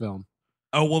in this film.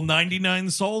 Oh, well, 99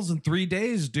 souls in 3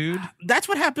 days, dude. That's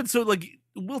what happened. So like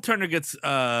Will Turner gets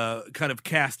kind of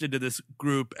cast into this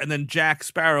group, and then Jack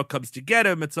Sparrow comes to get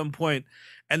him at some point,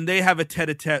 and they have a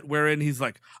tete-a-tete wherein he's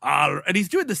like, and he's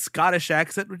doing the Scottish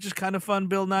accent, which is kind of fun,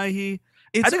 Bill Nighy.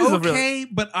 It's okay,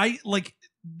 but I like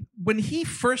when he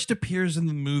first appears in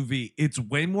the movie, it's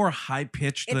way more high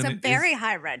pitched. It's than a very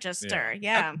high register.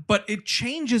 Yeah. But it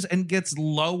changes and gets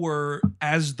lower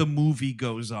as the movie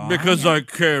goes on. Because I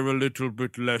care a little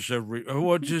bit less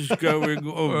what is going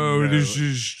on? Oh, this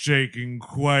is taking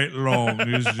quite long,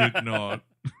 is it not?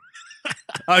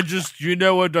 You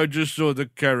know what? I just saw the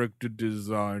character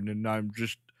design, and I'm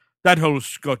just that whole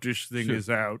Scottish thing is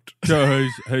out. So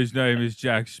his name is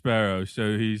Jack Sparrow.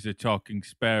 So he's a talking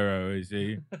sparrow, is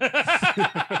he?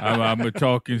 I'm a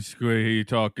talking squee,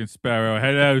 talking sparrow.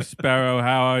 Hello, Sparrow.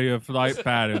 How are your flight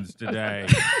patterns today?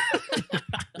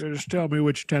 Just tell me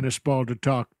which tennis ball to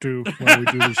talk to while we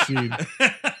do the scene.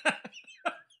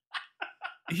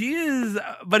 He is,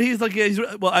 but he's like,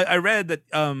 I read that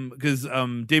because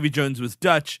Davy Jones was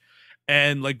Dutch.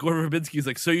 And like Gore Verbinski's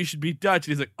like, so you should be Dutch.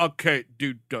 And he's like, okay,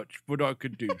 do Dutch, but I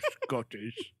could do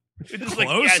Scottish.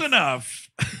 Close enough.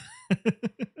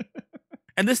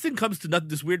 And this thing comes to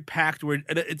this weird pact where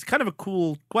it's kind of a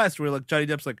cool quest where like Johnny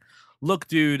Depp's like, look,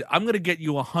 dude, I'm gonna get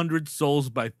you 100 souls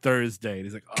by Thursday. And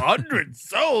he's like, 100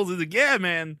 souls? He's like, yeah,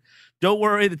 man. Don't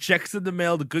worry, the check's in the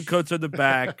mail, the good coats are in the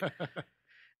back.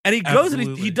 And he goes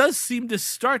and he does seem to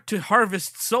start to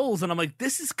harvest souls, and I'm like,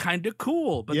 this is kind of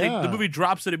cool. But the movie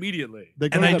drops it immediately. They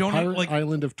go to the pirate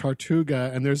island of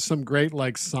Tortuga, and there's some great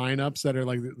like sign-ups that are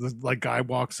like, the like guy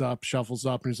walks up, shuffles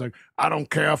up, and he's like, I don't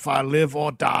care if I live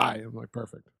or die. I'm like,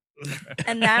 perfect.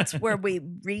 And that's where we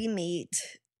re-meet.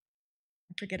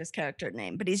 I forget his character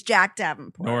name, but he's Jack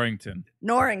Davenport.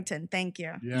 Norrington, thank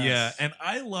you. Yes. Yeah, and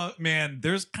I love, man,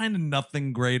 there's kind of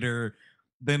nothing greater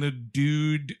than a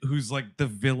dude who's like the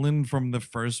villain from the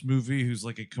first movie who's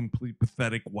like a complete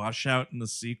pathetic washout in the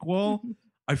sequel.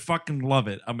 I fucking love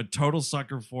it. I'm a total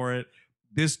sucker for it.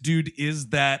 This dude is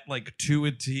that like to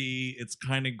a T. It's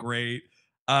kind of great.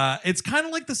 It's kind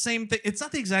of like the same thing. It's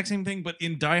not the exact same thing, but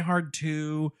in Die Hard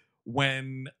 2,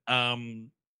 when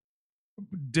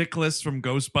Dickless from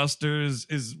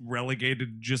Ghostbusters is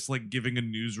relegated just like giving a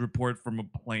news report from a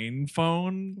plane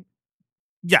phone.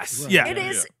 Yes, Right. yeah.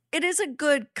 It is a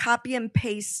good copy and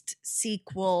paste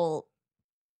sequel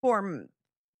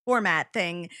format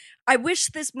thing. I wish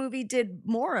this movie did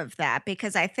more of that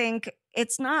because I think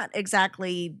it's not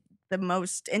exactly the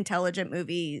most intelligent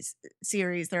movies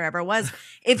series there ever was.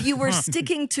 If you were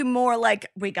sticking to more like,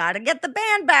 we got to get the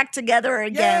band back together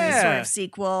again sort of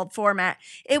sequel format,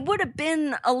 it would have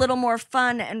been a little more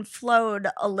fun and flowed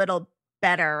a little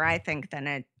better, I think, than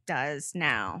it does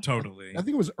now. Totally. I think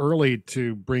it was early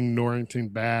to bring Norrington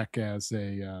back as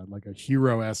a like a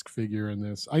hero-esque figure in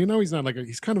this. I know he's not like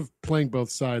he's kind of playing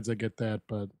both sides. I get that,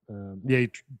 but he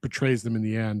betrays them in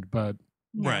the end. But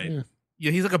right. Yeah,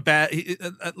 he's like a bad.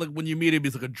 Like when you meet him,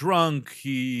 he's like a drunk.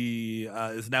 He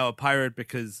is now a pirate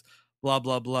because blah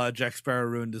blah blah. Jack Sparrow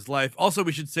ruined his life. Also,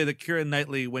 we should say that Keira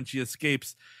Knightley, when she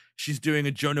escapes, she's doing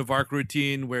a Joan of Arc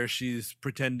routine where she's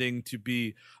pretending to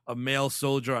be a male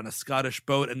soldier on a Scottish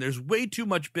boat. And there's way too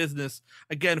much business,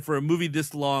 again, for a movie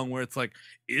this long where it's like,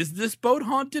 is this boat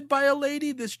haunted by a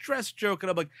lady? This dress joke. And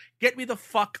I'm like, get me the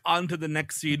fuck onto the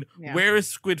next scene. Yeah. Where is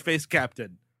Squid Face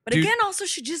Captain? But again, also,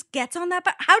 she just gets on that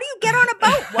boat. How do you get on a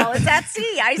boat while it's at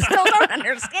sea? I still don't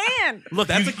understand. Look,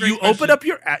 That's a great you question. open up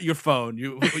your phone,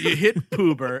 you hit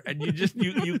Poober, and you just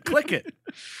you click it.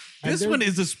 This one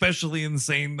is especially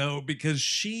insane though because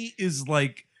she's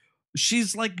like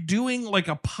doing like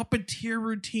a puppeteer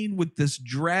routine with this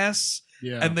dress,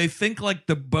 and they think like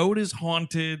the boat is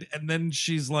haunted, and then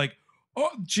she's like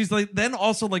then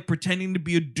also like pretending to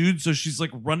be a dude, so she's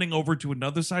like running over to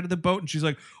another side of the boat, and she's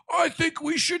like, I think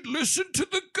we should listen to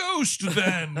the ghost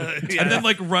then, and then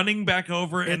like running back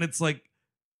over, and it's like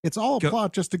it's all a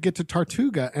plot just to get to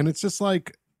Tortuga, and it's just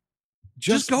like.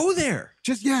 Just go there.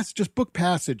 Just book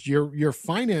passage. You're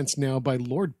financed now by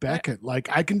Lord Beckett. Like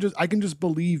I can just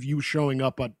believe you showing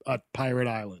up at Pirate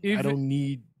Island. I don't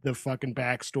need the fucking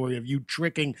backstory of you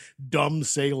tricking dumb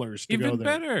sailors to go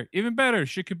there. Even better.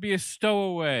 She could be a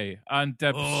stowaway on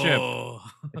Depp's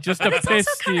ship, just But to it's piss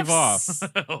also kind Steve of off.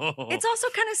 It's also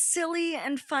kind of silly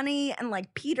and funny and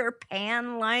like Peter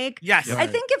Pan like. Yes. I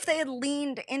think if they had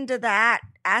leaned into that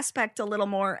aspect a little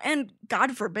more, and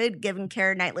God forbid giving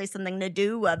Keira Knightley something to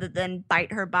do other than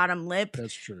bite her bottom lip,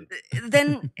 That's true.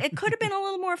 then it could have been a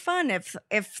little more fun if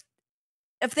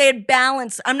they had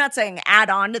balanced. I'm not saying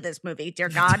add on to this movie, dear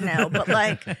God, no, but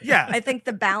like, Yeah. I think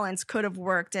the balance could have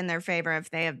worked in their favor if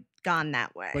they have gone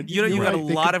that way. But You know, you You're got a right,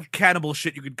 they lot could- of cannibal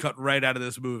shit you could cut right out of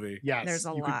this movie. Yes, There's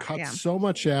a you lot, could cut yeah. so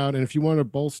much out, and if you want to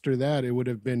bolster that, it would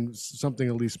have been something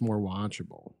at least more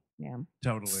watchable. Yeah.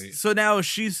 Totally. So now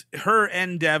her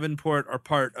and Davenport are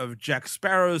part of Jack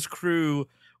Sparrow's crew.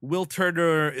 Will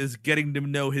Turner is getting to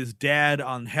know his dad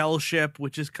on Hell Ship,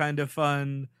 which is kind of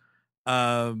fun.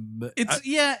 It's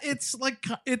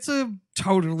a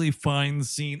totally fine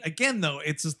scene. Again, though,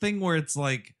 it's a thing where it's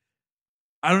like,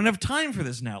 I don't have time for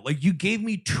this now. Like, you gave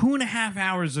me 2.5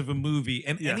 hours of a movie,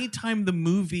 and anytime the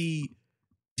movie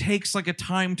takes like a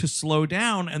time to slow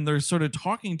down and they're sort of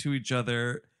talking to each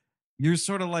other, you're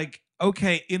sort of like,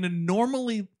 okay, in a normal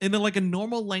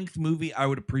length movie, I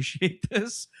would appreciate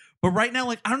this. But right now,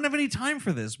 like, I don't have any time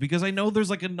for this because I know there's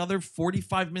like another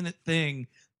 45-minute thing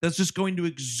that's just going to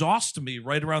exhaust me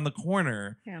right around the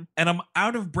corner. Yeah. And I'm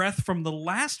out of breath from the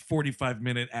last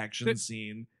 45-minute action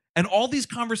scene. And all these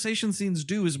conversation scenes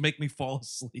do is make me fall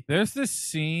asleep. There's this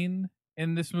scene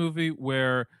in this movie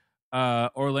where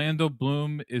Orlando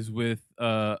Bloom is with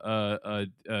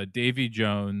Davy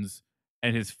Jones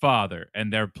and his father,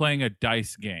 and they're playing a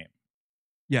dice game.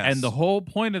 Yes. And the whole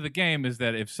point of the game is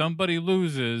that if somebody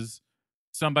loses,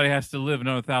 somebody has to live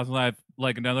another 1,000 lives,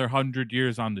 like another 100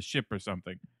 years on the ship or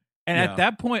something. And at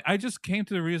that point, I just came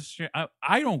to the realization,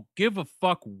 I don't give a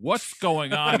fuck what's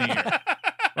going on here.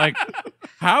 Like,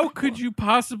 how could you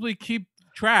possibly keep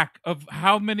track of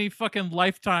how many fucking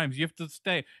lifetimes you have to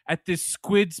stay at this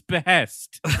squid's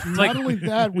behest? Not only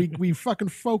that, we fucking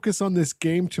focus on this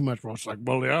game too much. Well, it's like,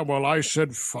 I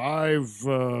said 5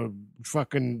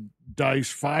 fucking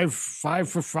dice, 5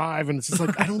 for 5, and it's just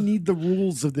like, I don't need the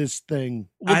rules of this thing.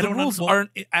 Well, the rules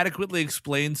aren't adequately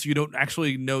explained, so you don't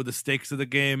actually know the stakes of the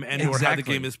game and or how the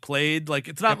game is played. Like,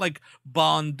 it's not like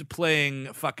Bond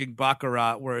playing fucking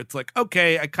Baccarat, where it's like,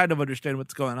 okay, I kind of understand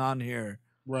what's going on here.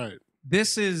 Right.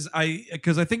 This is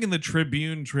because I think in the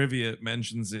Tribune trivia it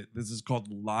mentions it. This is called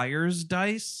Liar's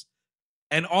Dice.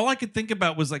 And all I could think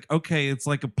about was like, okay, it's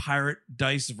like a pirate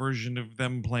dice version of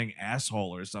them playing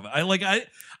asshole or something.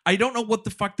 I don't know what the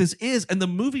fuck this is. And the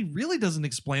movie really doesn't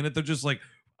explain it. They're just like,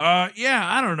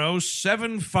 I don't know,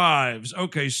 7 5s.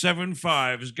 Okay, 7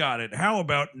 5s, got it. How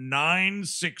about 9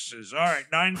 6s? All right,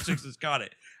 9 6s, got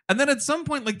it. And then at some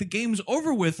point, like, the game's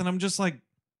over with, and I'm just like,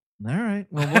 all right,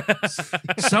 well,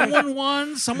 someone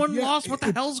won, someone lost. What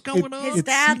the hell's going on? His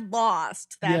dad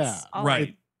lost. That's all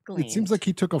right. It seems like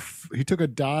he took a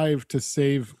dive to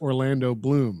save Orlando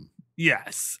Bloom.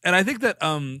 Yes, and I think that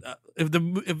if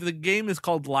the game is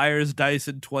called Liar's Dice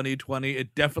in 2020,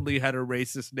 it definitely had a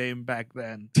racist name back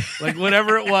then. Like,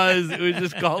 whatever it was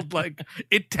just called like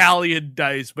Italian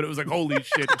Dice, but it was like, holy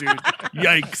shit, dude,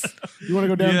 yikes! You want to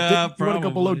go down? Yeah, you want to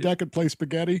go below deck and play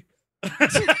spaghetti?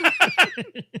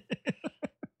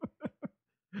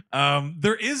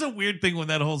 There is a weird thing when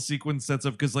that whole sequence sets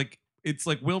up, because like it's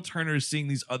like Will Turner is seeing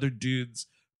these other dudes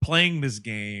playing this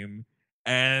game,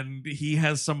 and he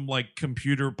has some like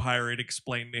computer pirate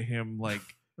explain to him like,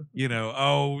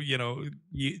 no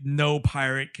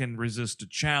pirate can resist a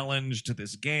challenge to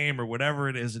this game or whatever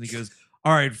it is, and he goes,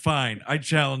 all right, fine, I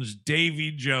challenge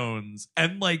Davy Jones.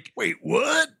 And like, wait,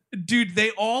 what? Dude,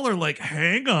 they all are like,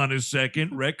 hang on a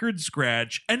second, record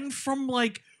scratch. And from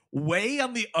like way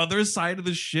on the other side of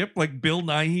the ship, like Bill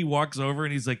Nighy walks over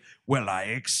and he's like, well, I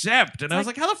accept. And I was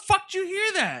like, how the fuck did you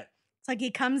hear that? It's like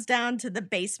he comes down to the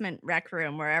basement rec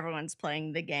room where everyone's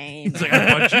playing the game. It's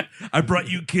like, I brought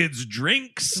you kids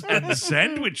drinks and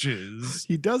sandwiches.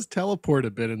 He does teleport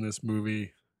a bit in this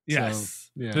movie. Yes.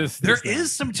 So, yeah. There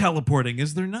is some teleporting,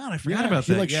 is there not? I forgot about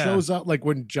he that. Like shows up like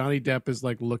when Johnny Depp is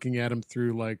like looking at him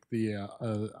through like the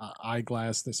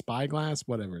eyeglass, the spyglass,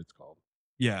 whatever it's called.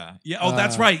 Yeah. Oh,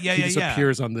 that's right. He just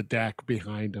appears on the deck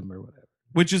behind him or whatever.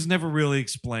 Which is never really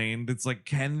explained. It's like,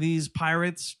 can these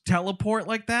pirates teleport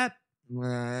like that?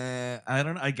 I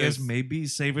don't know. I guess maybe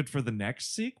save it for the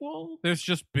next sequel. There's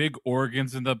just big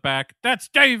organs in the back. That's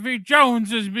Davy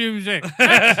Jones's music.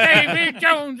 That's Davy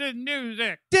Jones's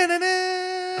music.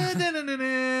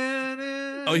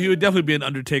 Oh, he would definitely be an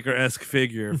Undertaker-esque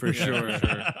figure for sure.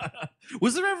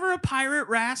 Was there ever a pirate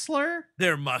wrestler?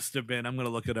 There must have been. I'm going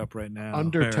to look it up right now.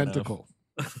 Under Tentacle.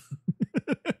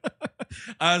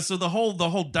 So the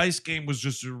whole dice game was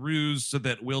just a ruse so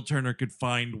that Will Turner could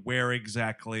find where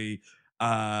exactly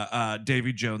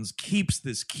Davy Jones keeps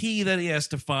this key that he has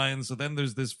to find. So then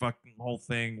there's this fucking whole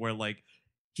thing where like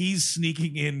he's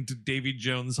sneaking into Davy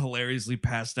Jones hilariously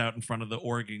passed out in front of the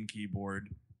organ keyboard,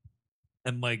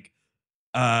 and like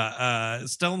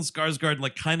Stellan Skarsgård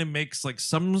like kind of makes like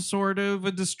some sort of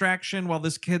a distraction while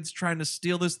this kid's trying to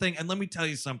steal this thing. And let me tell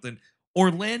you something.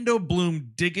 Orlando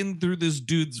Bloom digging through this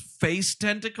dude's face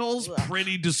tentacles,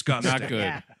 pretty disgusting. Not good.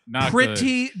 Yeah. Not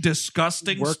Pretty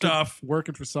disgusting stuff.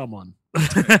 Working for someone.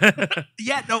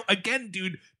 Yeah, no, again,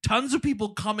 dude, tons of people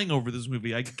coming over this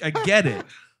movie. I get it.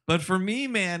 But for me,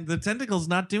 man, the tentacle's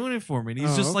not doing it for me. And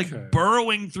he's just okay. like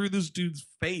burrowing through this dude's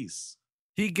face.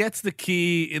 He gets the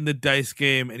key in the dice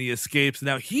game and he escapes.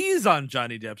 Now he's on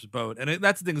Johnny Depp's boat. And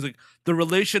that's the thing, is like the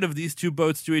relation of these two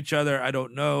boats to each other. I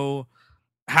don't know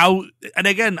how. And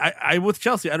again, I with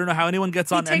Chelsea, I don't know how anyone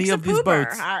gets on any of these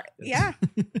boats. Yeah.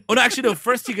 Oh, no, actually, no.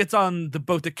 First, he gets on the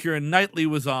boat that Keira Knightley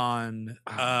was on.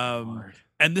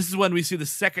 And this is when we see the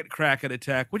second Kraken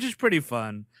attack, which is pretty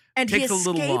fun. And Takes he a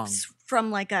little long. escapes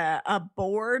from like a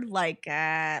board like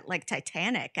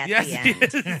Titanic at Yes, the he end.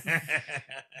 is.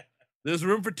 There's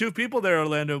room for two people there,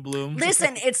 Orlando Bloom.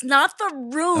 Listen, it's not the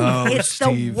room, Oh, it's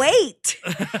Steve. the weight.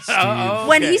 Oh,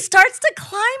 When okay. he starts to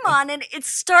climb on it, it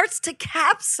starts to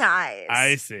capsize.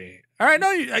 I see. All right, no,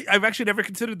 I've actually never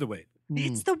considered the weight.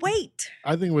 It's the weight.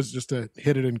 I think it was just a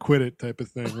hit it and quit it type of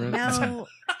thing, right? No.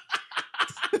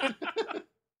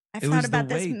 I've It thought was the about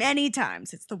this weight. many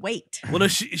times. It's the weight. Well, no,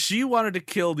 she wanted to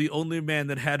kill the only man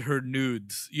that had her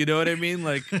nudes. You know what I mean?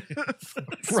 Like,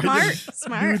 Smart,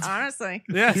 Nudes. honestly.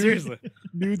 yeah, seriously.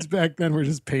 Nudes back then were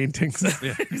just paintings.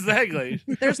 Yeah, exactly.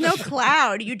 There's no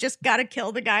cloud. You just got to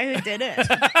kill the guy who did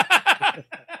it.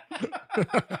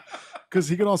 Because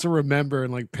he could also remember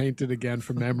and like paint it again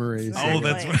from memory. Oh,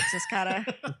 that's Exactly. right. Just gotta.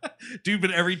 Dude,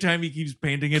 but every time he keeps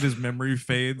painting it, his memory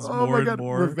fades Oh more my God, and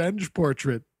more. revenge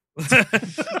portrait.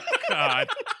 God.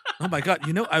 Oh my God!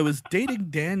 You know, I was dating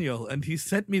Daniel, and he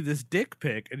sent me this dick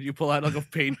pic. And you pull out like a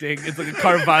painting. It's like a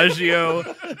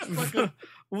Caravaggio,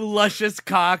 luscious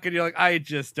cock, and you're like, I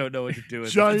just don't know what to do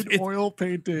with Giant it. oil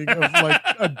painting of like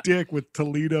a dick with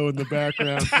Toledo in the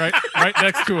background. Right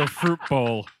next to a fruit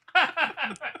bowl.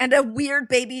 And a weird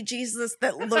baby Jesus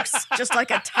that looks just like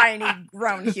a tiny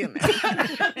grown human.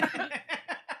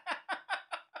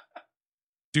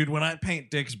 Dude, when I paint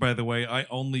dicks, by the way, I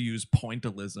only use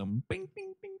pointillism. Bing,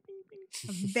 bing, bing, bing,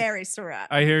 bing. Very Surratt.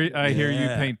 I hear you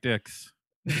Yeah. paint dicks.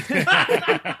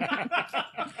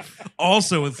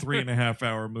 Also a 3.5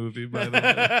 hour movie, by the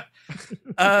way.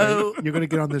 Oh, You're gonna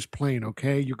get on this plane,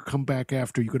 okay? You can come back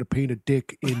after. You're gonna paint a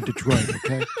dick in Detroit,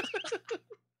 okay?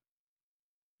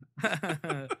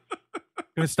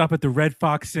 Gonna stop at the Red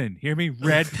Fox Inn. Hear me?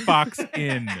 Red Fox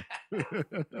Inn.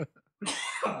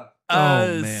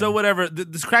 man. So whatever.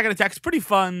 This Kraken attack is pretty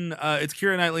fun. It's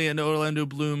Keira Knightley and Orlando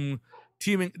Bloom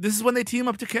teaming. This is when they team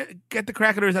up to get the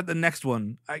Kraken, or is that the next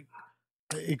one?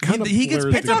 It kind of He gets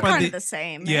blurs picked It's all up by kind the, of the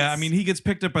same. Yeah, I It's- mean, he gets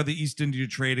picked up by the East India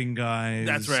trading guys.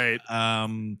 That's right.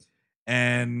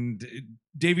 And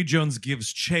Davy Jones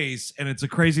gives chase, and it's a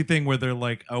crazy thing where they're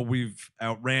like, "Oh, we've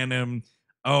outran him."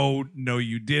 Oh no,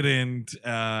 you didn't.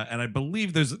 And I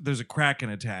believe there's a Kraken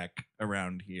attack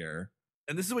around here.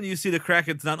 And this is when you see the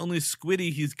Kraken's not only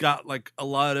squiddy, he's got like a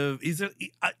lot of.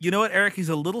 You know what, Eric? He's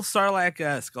a little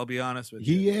Sarlacc-esque. I'll be honest with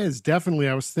you. He is definitely.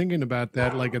 I was thinking about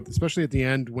that, like especially at the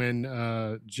end when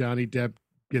Johnny Depp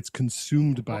gets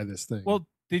consumed by this thing. Well,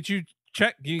 did you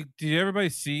check? Did everybody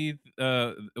see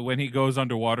when he goes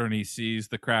underwater and he sees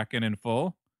the Kraken in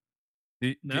full?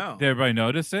 No. Did everybody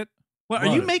notice it? What,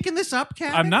 are you making this up,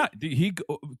 Kevin? I'm not.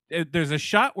 There's a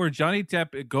shot where Johnny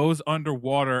Depp goes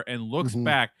underwater and looks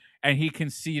back, and he can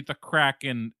see the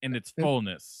Kraken in its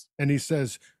fullness. And he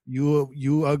says,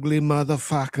 "You ugly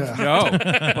motherfucker."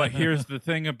 No, but here's the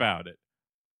thing about it: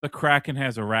 the Kraken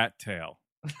has a rat tail.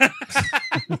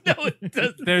 No, it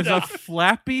does There's a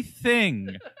flappy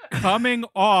thing coming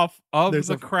off of There's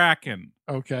the a- Kraken.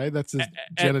 Okay, that's his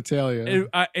genitalia.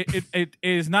 It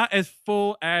is not as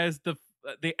full as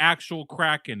the actual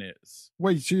Kraken is.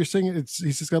 Wait, so you're saying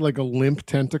he's just got like a limp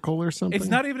tentacle or something? It's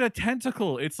not even a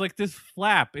tentacle. It's like this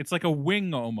flap. It's like a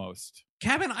wing almost.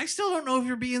 Kevin, I still don't know if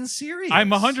you're being serious. I'm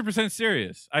 100%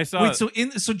 serious. I saw Wait,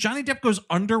 so Johnny Depp goes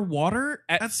underwater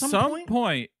at some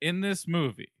point in this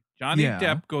movie. Johnny Yeah.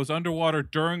 Depp goes underwater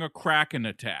during a Kraken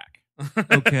attack.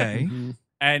 Okay.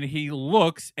 And he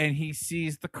looks and he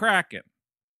sees the Kraken.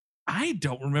 I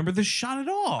don't remember this shot at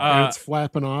all. And it's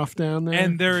flapping off down there.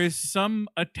 And there is some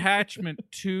attachment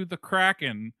to the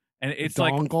Kraken, and it's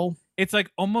dongle? It's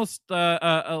like almost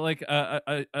like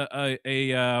a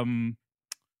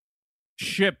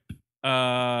ship.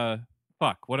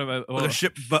 Fuck. What about Like a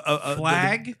ship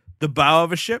flag? The bow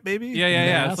of a ship, maybe.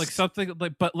 Yeah. It's like something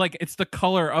like, but like it's the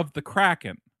color of the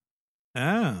Kraken.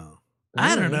 Oh.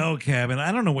 I don't know, Kevin.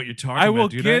 I don't know what you're talking I will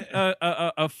about, dude. get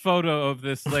a photo of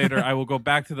this later. I will go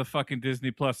back to the fucking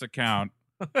Disney Plus account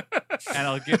and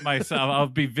I'll get myself. I'll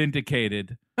be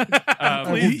vindicated. You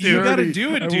got to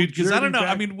do it, I will dude. Because I journey don't know.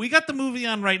 I back. mean, we got the movie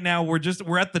on right now. We're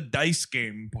at the dice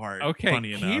game part. Okay,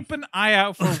 funny enough. keep an eye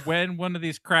out for when one of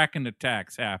these Kraken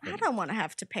attacks I happen. don't want to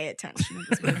have to pay attention to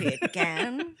this movie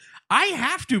again. I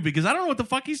have to because I don't know what the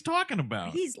fuck he's talking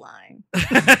about. He's lying.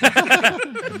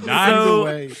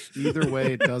 Either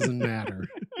way, it doesn't matter.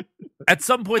 At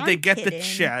some point, they I'm get the kidding.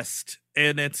 chest,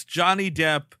 and it's Johnny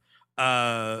Depp,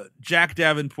 Jack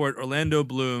Davenport, Orlando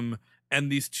Bloom, and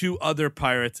these two other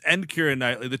pirates, and Keira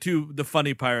Knightley, the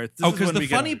funny pirates. This is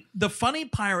Because when the funny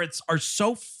pirates are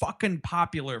so fucking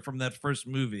popular from that first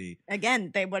movie.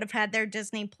 Again, they would have had their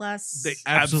Disney Plus. They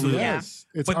Absolutely. Yeah. Yes.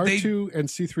 It's But they- R2 and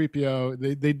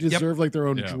C3PO. They deserve like their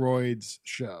own Yeah. droids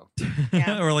show.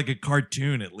 Yeah. Or like a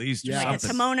cartoon at least. Or Yeah. like a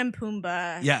something. Timon and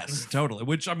Pumbaa. Yes, totally.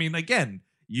 Which I mean, again,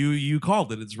 you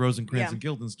called it. It's Rosencrantz Yeah. and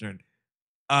Guildenstern.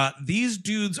 These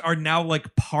dudes are now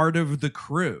like part of the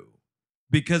crew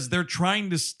because they're trying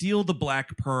to steal the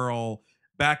Black Pearl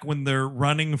back when they're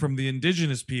running from the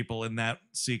indigenous people in that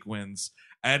sequence.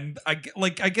 And I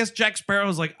guess Jack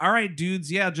Sparrow's like, all right,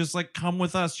 dudes, yeah, just like come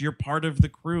with us. You're part of the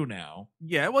crew now.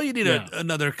 Yeah, well, you need Yeah.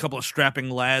 another couple of strapping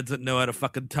lads that know how to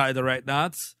fucking tie the right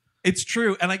knots. It's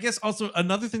true. And I guess also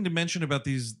another thing to mention about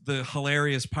the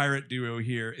hilarious pirate duo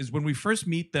here is when we first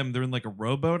meet them, they're in like a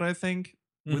rowboat, I think,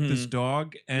 with this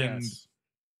dog. And Yes.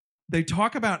 they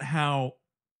talk about how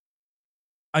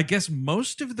I guess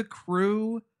most of the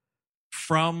crew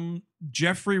from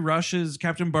Jeffrey Rush's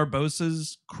Captain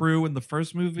Barbossa's crew in the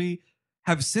first movie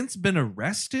have since been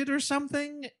arrested or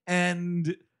something.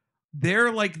 And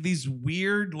they're like these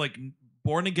weird, like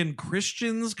born again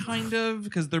Christians kind of,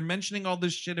 because they're mentioning all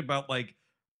this shit about like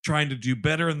trying to do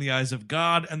better in the eyes of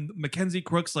God. And Mackenzie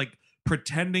Crook's like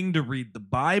pretending to read the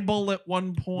Bible at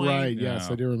one point. Right. Yes,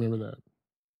 Yeah. I do remember that.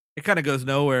 It kind of goes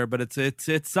nowhere, but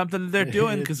it's something that they're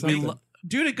doing It's because we. something.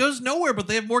 Dude, it goes nowhere, but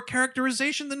they have more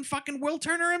characterization than fucking Will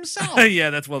Turner himself. Yeah,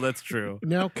 that's true.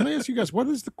 Now, can I ask you guys, what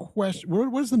is the question?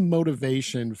 What is the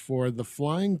motivation for the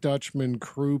Flying Dutchman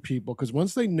crew people? Because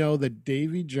once they know that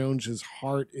Davy Jones's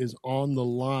heart is on the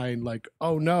line, like,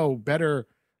 oh no, better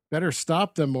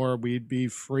stop them or we'd be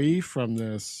free from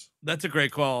this. That's a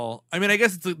great call. I mean, I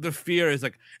guess it's the fear is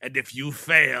like, and if you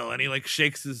fail, and he like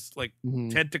shakes his like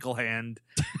Mhm. tentacle hand,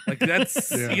 like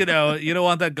that's Yeah. you don't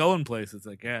want that going places.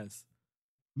 I guess.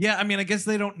 Yeah, I mean, I guess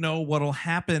they don't know what'll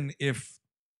happen if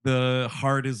the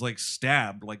heart is like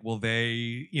stabbed. Like, will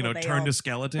they, Will they turn all- to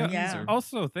skeletons? Yeah. Or-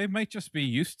 Also, they might just be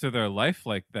used to their life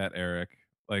like that, Eric.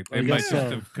 Like I they might guess just so,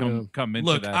 have come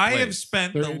into Look, that I have place.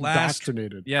 spent They're the last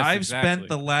indoctrinated. Yes, I've exactly. spent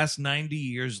the last 90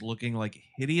 years looking like a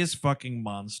hideous fucking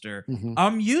monster. Mhm.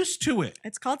 I'm used to it.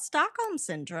 It's called Stockholm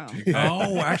Syndrome.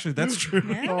 Oh, actually, that's true.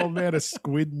 Yeah. Oh man, a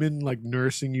squidman like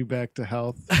nursing you back to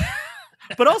health.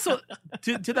 But also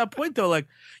to that point though, like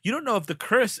you don't know if the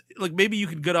curse, like maybe you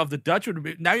could get off the Dutchman.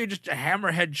 But now you're just a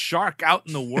hammerhead shark out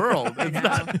in the world. It's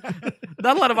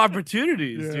not a lot of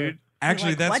opportunities, Yeah. dude. Actually,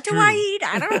 Like, that's what true. do I eat?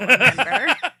 I don't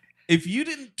remember. If you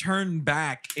didn't turn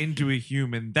back into a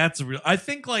human, that's a real. I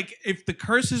think like if the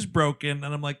curse is broken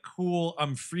and I'm like, cool,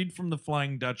 I'm freed from the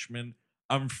Flying Dutchman.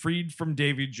 I'm freed from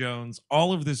Davy Jones.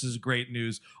 All of this is great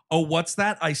news. Oh, what's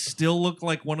that? I still look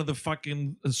like one of the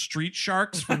fucking street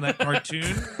sharks from that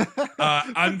cartoon.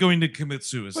 I'm going to commit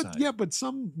suicide. But yeah, but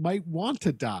some might want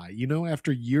to die,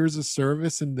 after years of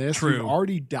service in this. True. You've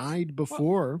already died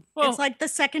before. It's like the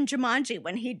second Jumanji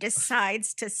when he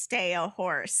decides to stay a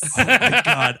horse. Oh my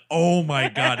god! Oh my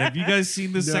god! Have you guys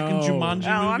seen the second No. Jumanji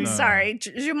Oh, I'm movie? sorry.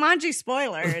 Jumanji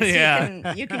spoilers.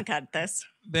 Yeah. You can cut this.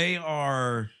 They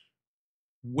are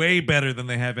way better than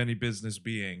they have any business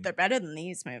being. They're better than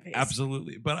these movies.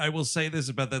 Absolutely. But I will say this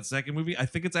about that second movie. I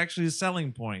think it's actually a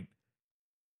selling point.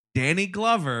 Danny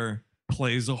Glover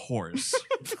plays a horse.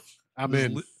 I'm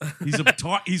in.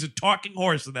 He's a talking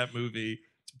horse in that movie.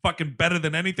 It's fucking better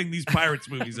than anything these Pirates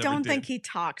movies ever Don't did. think he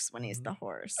talks when he's the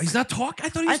horse. He's not talking? I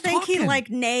thought he was I think talking. he like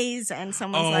neighs and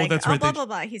someone's Oh, like, that's oh, right, blah, they- blah,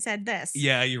 blah. He said this.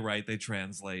 Yeah, you're right. They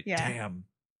translate. Yeah. Damn.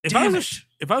 If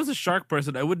I was a shark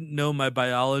person, I wouldn't know my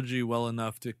biology well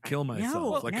enough to kill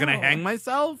myself. Can I no. hang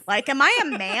myself? Like, am I a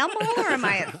mammal or am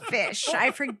I a fish?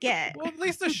 I forget. Well, at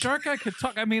least the shark guy could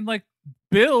talk. I mean, like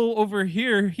Bill over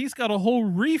here, he's got a whole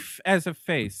reef as a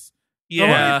face. The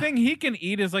Yeah. only thing he can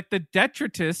eat is like the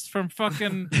detritus from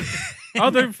fucking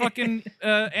other fucking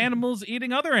animals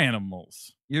eating other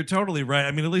animals. You're totally right.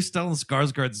 I mean, at least Stellan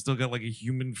Skarsgård's still got like a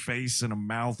human face and a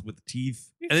mouth with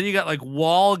teeth. And then you got like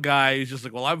Wall Guy who's just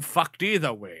like, well, I'm fucked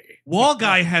either way. Wall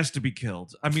Guy has to be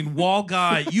killed. I mean, Wall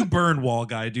Guy, you burn Wall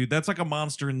Guy, dude. That's like a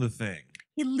monster in the thing.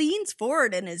 He leans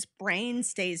forward and his brain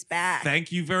stays back.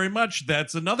 Thank you very much.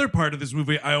 That's another part of this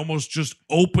movie I almost just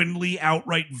openly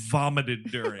outright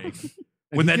vomited during.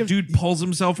 When that dude pulls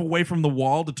himself away from the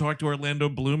wall to talk to Orlando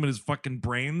Bloom and his fucking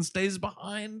brain stays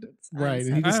behind. Right.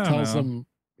 And he just tells him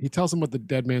what the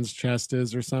dead man's chest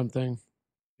is or something.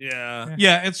 Yeah.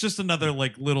 Yeah, it's just another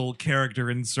like little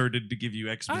character inserted to give you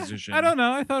exposition. I don't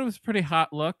know. I thought it was a pretty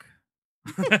hot look.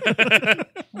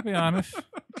 I'll be honest.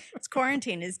 This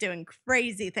quarantine is doing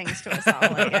crazy things to us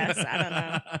all, I guess. I don't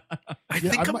know. I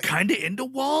think I'm kind of into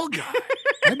wall guy.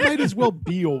 I might as well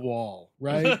be a wall,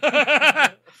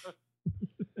 right?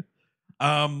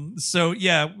 So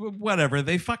yeah, whatever.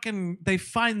 They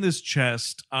find this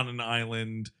chest on an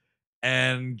island,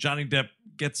 and Johnny Depp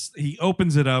he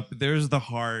opens it up. There's the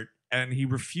heart, and he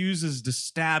refuses to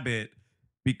stab it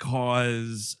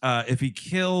because if he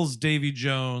kills Davy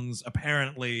Jones,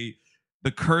 apparently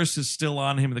the curse is still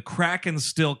on him. The Kraken's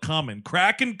still coming.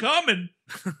 Kraken coming.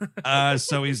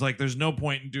 So he's like, there's no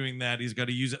point in doing that. He's got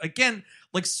to use it again.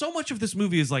 Like, so much of this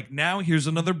movie is like, now here's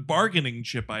another bargaining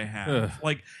chip I have. Ugh.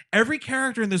 Like, every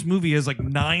character in this movie has like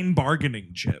 9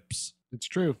 bargaining chips. It's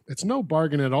true. It's no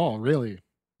bargain at all, really.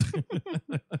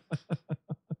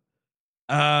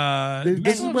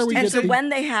 This is where we And get so when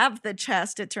they have the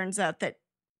chest, it turns out that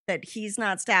he's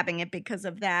not stabbing it because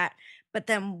of that. But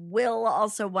then Will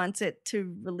also wants it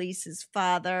to release his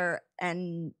father,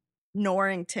 and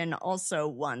Norrington also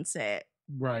wants it.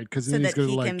 Right, because So then he's that going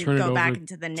to he like can turn it go over back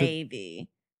into the to- Navy.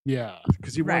 Yeah,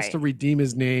 because he wants Right. to redeem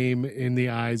his name in the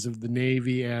eyes of the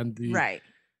Navy, and Right.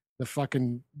 the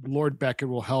fucking Lord Beckett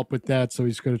will help with that. So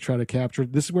he's going to try to capture.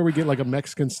 This is where we get like a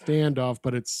Mexican standoff,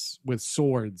 but it's with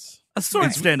swords. A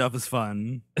sword standoff is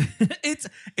fun.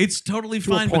 It's totally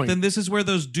To a fine, but point. then this is where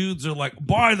those dudes are like,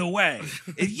 by the way,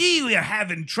 if you are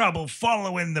having trouble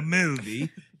following the movie,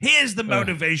 here's the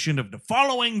motivation of the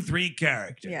following 3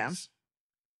 characters. Yeah.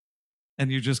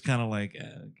 And you're just kind of like,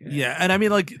 okay. Yeah, and I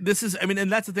mean, like, this is, I mean, and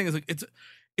that's the thing is, like,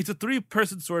 it's a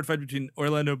 3-person sword fight between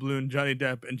Orlando Bloom, Johnny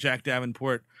Depp, and Jack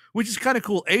Davenport, which is kind of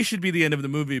cool. A, should be the end of the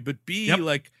movie, but B,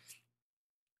 like,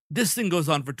 this thing goes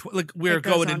on for like we're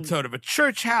going in sort of a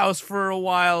church house for a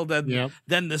while, then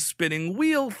the spinning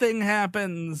wheel thing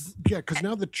happens. Yeah, because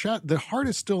now the heart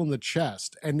is still in the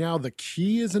chest, and now the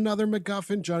key is another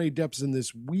MacGuffin. Johnny Depp's in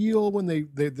this wheel when they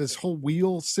this whole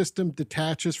wheel system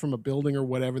detaches from a building or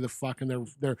whatever the fuck, and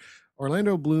they're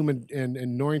Orlando Bloom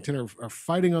and Norrington are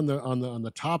fighting on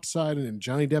the top side, and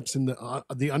Johnny Depp's in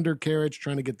the undercarriage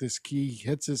trying to get this key. He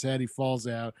hits his head, he falls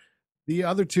out. The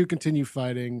other 2 continue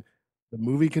fighting. The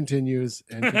movie continues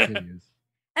and continues.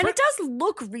 And it does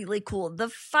look really cool. The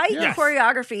fight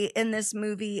choreography in this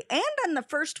movie and in the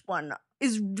first one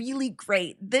is really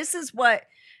great. This is what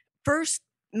first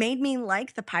made me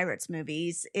like the Pirates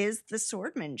movies, is the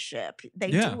swordmanship.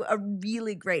 They do a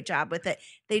really great job with it.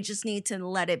 They just need to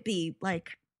let it be like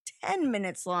 10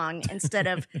 minutes long instead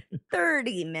of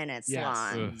 30 minutes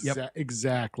long.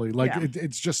 Exactly. Like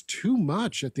it's just too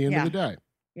much at the end of the day.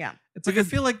 Yeah. It's like I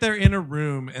feel like they're in a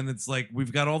room and it's like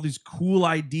we've got all these cool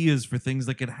ideas for things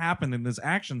that could happen in this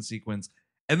action sequence,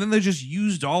 and then they just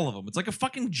used all of them. It's like a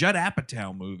fucking Judd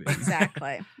Apatow movie.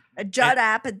 Exactly. A Judd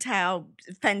Apatow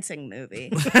fencing movie.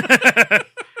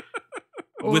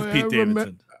 With Pete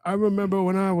Davidson. I remember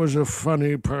when I was a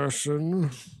funny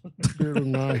person. Bill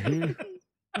Nighy.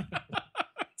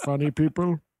 Funny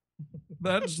people.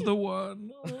 That's the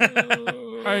one.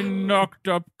 I knocked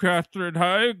up Katherine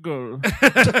Heigl.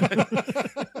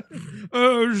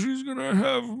 Oh, she's gonna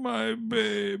have my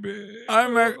baby.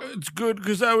 It's good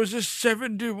because I was a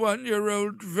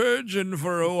 71-year-old virgin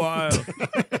for a while.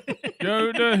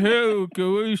 Go to hell,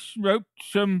 can we smoke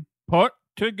some pot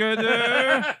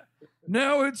together?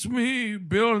 Now it's me,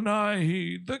 Bill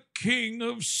Nighy, the king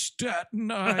of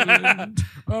Staten Island.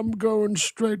 I'm going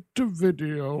straight to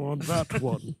video on that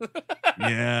one.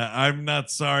 Yeah, I'm not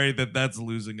sorry that that's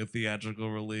losing a theatrical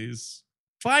release.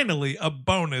 Finally, a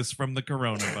bonus from the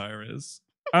coronavirus.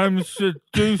 I'm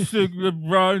seducing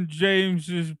LeBron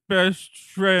James's best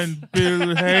friend,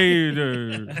 Bill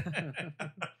Hader.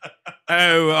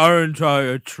 Oh, aren't I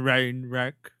a train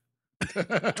wreck?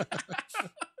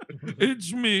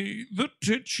 It's me, the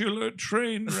titular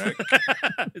train wreck.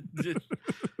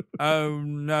 Oh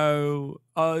no!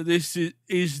 This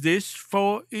is this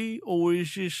 40 or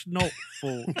is this not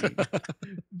 40?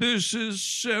 This is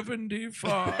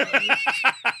 75.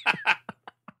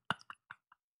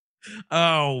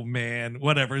 Oh man,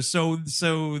 whatever. So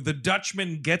the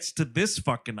Dutchman gets to this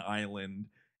fucking island,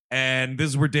 And this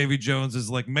is where Davy Jones is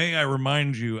like, may I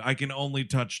remind you, I can only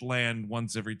touch land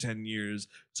once every 10 years.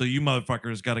 So you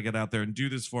motherfuckers got to get out there and do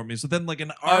this for me. So then like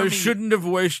an army... I shouldn't have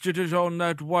wasted it on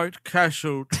that White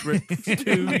Castle trip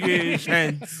 2 years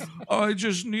hence. I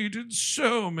just needed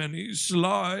so many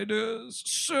sliders,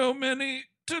 so many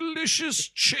delicious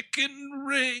chicken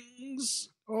rings.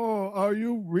 Oh, are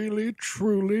you really,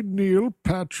 truly Neil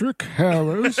Patrick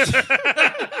Harris?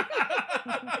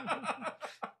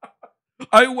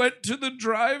 I went to the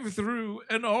drive-thru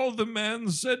and all the man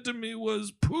said to me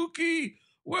was, Pookie,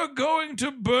 we're going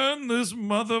to burn this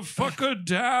motherfucker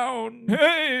down.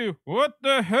 Hey, what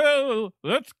the hell?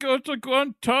 Let's go to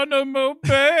Guantanamo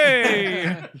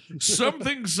Bay.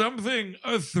 something,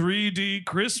 a 3D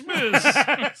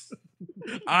Christmas.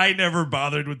 I never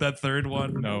bothered with that third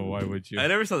one. No, why would you? I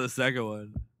never saw the second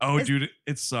one. Oh, dude,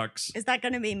 it sucks. Is that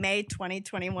going to be May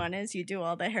 2021 as you do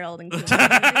all the Harold and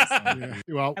Kumar movies?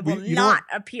 Yeah. Well, I will not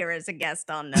appear as a guest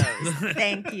on those.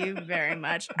 Thank you very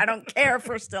much. I don't care if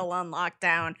we're still on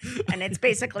lockdown, and it's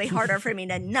basically harder for me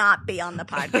to not be on the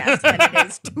podcast than it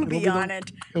is to be on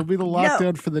it. It'll be the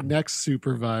lockdown for the next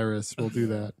super virus. We'll do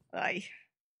that.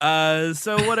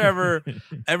 So whatever,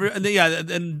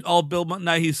 and all Bill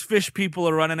Nighy's fish people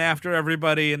are running after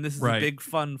everybody, and this is a big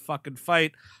fun fucking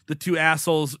fight. The two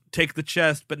assholes take the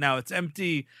chest, but now it's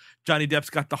empty. Johnny Depp's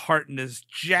got the heart in his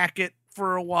jacket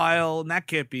for a while, and that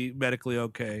can't be medically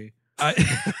okay. I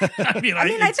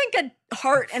think a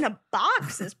heart in a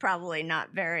box is probably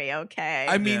not very okay.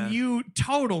 I mean, you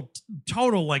total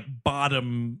like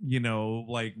bottom,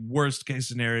 like worst case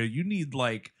scenario. You need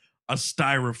like a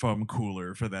styrofoam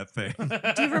cooler for that thing.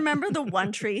 Do you remember the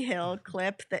One Tree Hill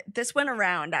clip? This went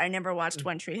around. I never watched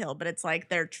One Tree Hill, but it's like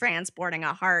they're transporting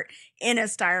a heart in a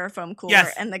styrofoam cooler,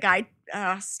 yes. And the guy,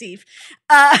 Steve,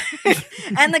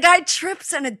 and the guy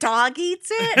trips and a dog eats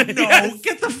it. No, yes.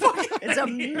 Get the fuck. It's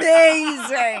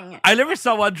amazing. I never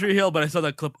saw One Tree Hill, but I saw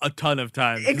that clip a ton of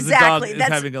times. Exactly, the dog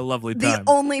is having a lovely time. The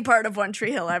only part of One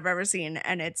Tree Hill I've ever seen,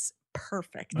 and it's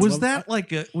perfect. Was that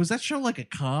show like a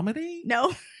comedy?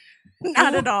 No.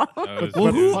 Not at all. But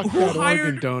who hired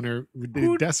organ donor?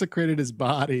 Who desecrated his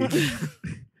body?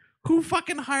 Who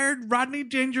fucking hired Rodney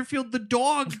Dangerfield the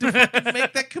dog to fucking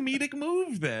make that comedic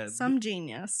move then? Some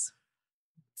genius.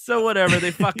 So whatever, they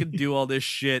fucking do all this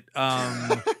shit.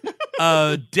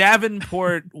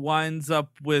 Davenport winds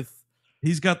up with...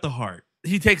 He's got the heart.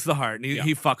 He takes the heart and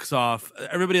he fucks off.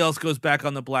 Everybody else goes back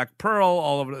on the Black Pearl,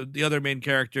 all of the other main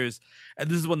characters. And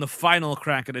this is when the final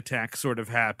Kraken attack sort of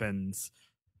happens.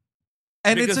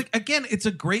 And it's like, again, it's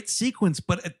a great sequence,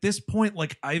 but at this point,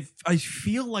 like I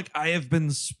feel like I have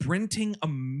been sprinting a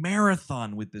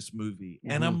marathon with this movie,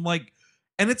 and I'm like,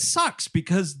 and it sucks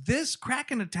because this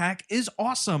Kraken attack is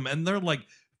awesome, and they're like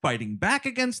fighting back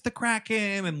against the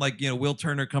Kraken, and like Will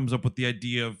Turner comes up with the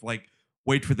idea of like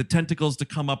wait for the tentacles to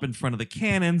come up in front of the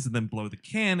cannons and then blow the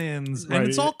cannons, and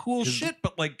it's all cool shit,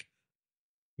 but like.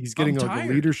 He's getting like a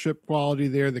leadership quality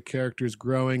there. The character's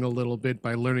growing a little bit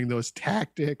by learning those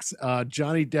tactics.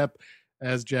 Johnny Depp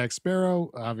as Jack Sparrow,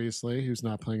 obviously, who's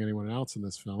not playing anyone else in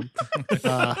this film.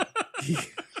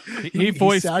 He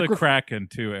voiced the Kraken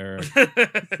too, Eric.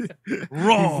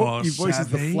 He voices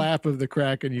the flap of the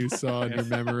Kraken you saw in your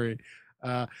memory.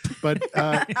 But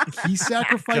he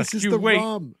sacrifices the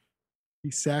rum. He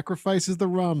sacrifices the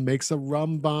rum, makes a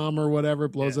rum bomb or whatever,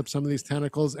 blows up some of these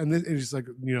tentacles. And it's just like,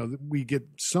 we get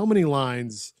so many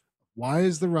lines. Why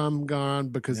is the rum gone?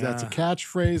 Because that's a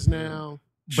catchphrase now.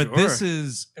 But this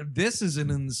is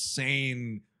an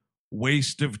insane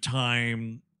waste of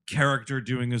time character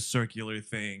doing a circular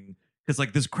thing. Because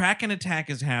like this Kraken attack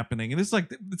is happening, and it's like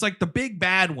the big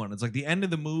bad one. It's like the end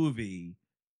of the movie.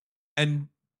 And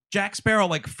Jack Sparrow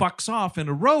like fucks off in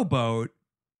a rowboat.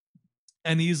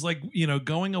 And he's like,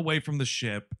 going away from the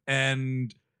ship.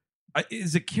 And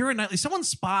is it Keira Knightley? Someone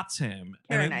spots him.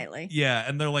 Keira Knightley. Yeah.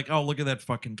 And they're like, oh, look at that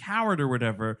fucking coward or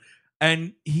whatever.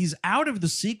 And he's out of the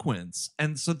sequence.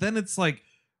 And so then it's like,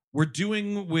 we're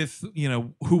doing with,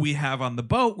 who we have on the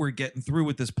boat. We're getting through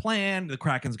with this plan. The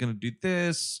Kraken's going to do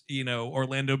this.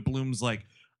 Orlando Bloom's like,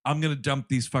 I'm going to dump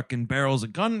these fucking barrels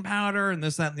of gunpowder and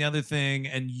this, that, and the other thing.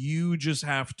 And you just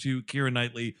have to, Keira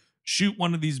Knightley, shoot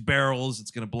one of these barrels.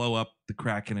 It's going to blow up the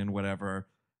Kraken and whatever.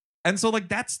 And so like,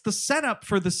 that's the setup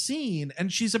for the scene.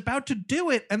 And she's about to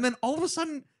do it. And then all of a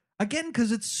sudden, again,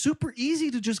 because it's super easy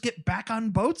to just get back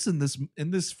on boats in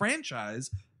this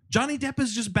franchise, Johnny Depp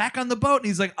is just back on the boat. And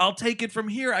he's like, I'll take it from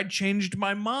here. I changed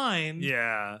my mind.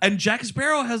 Yeah. And Jack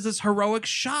Sparrow has this heroic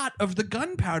shot of the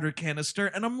gunpowder canister.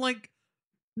 And I'm like,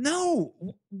 no,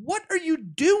 what are you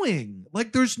doing?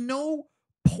 Like, there's no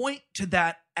point to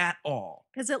that at all.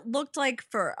 Because it looked like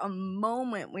for a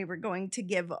moment we were going to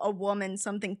give a woman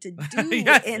something to do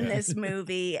Yes. in this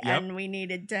movie, and we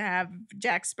needed to have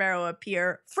Jack Sparrow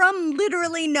appear from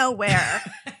literally nowhere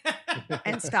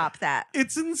and stop that.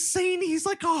 It's insane. He's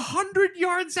like 100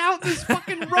 yards out in this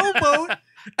fucking rowboat.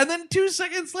 And then 2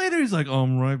 seconds later, he's like,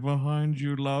 I'm right behind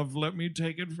you, love. Let me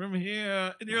take it from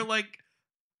here. And you're like,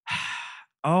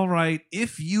 all right,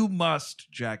 if you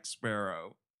must, Jack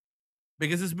Sparrow.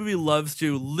 Because this movie loves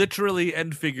to literally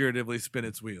and figuratively spin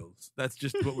its wheels. That's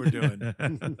just what we're doing.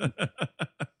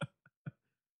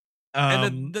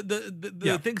 And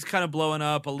the thing's kind of blowing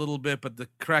up a little bit, but the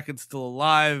Kraken's still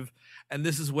alive. And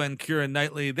this is when Keira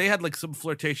Knightley, they had like some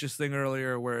flirtatious thing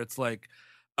earlier where it's like,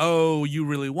 oh, you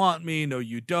really want me? No,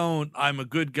 you don't. I'm a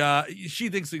good guy. She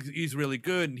thinks he's really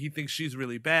good, and he thinks she's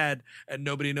really bad, and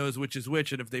nobody knows which is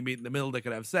which. And if they meet in the middle, they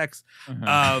could have sex.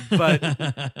 But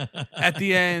at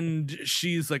the end,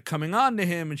 she's like coming on to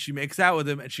him, and she makes out with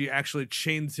him, and she actually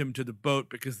chains him to the boat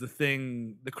because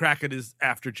the Kraken is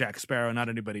after Jack Sparrow, not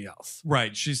anybody else.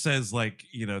 Right. She says, like,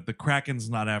 the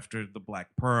Kraken's not after the Black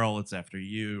Pearl, it's after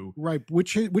you. Right,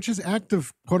 which is act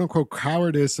of quote unquote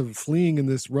cowardice of fleeing in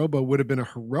this rowboat would have been a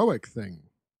heroic thing.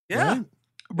 Yeah.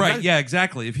 Right. Yeah,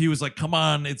 exactly. If he was like, come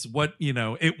on, it's what,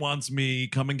 it wants me,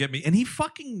 come and get me. And he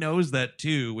fucking knows that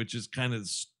too, which is kind of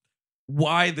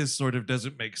why this sort of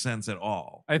doesn't make sense at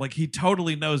all. Like, he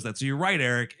totally knows that. So you're right,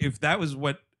 Eric. If that was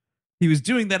what he was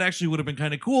doing, that actually would have been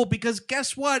kind of cool, because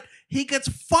guess what? He gets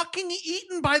fucking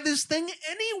eaten by this thing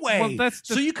anyway. Well,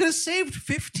 so you could have saved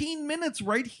 15 minutes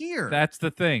right here. That's the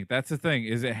thing.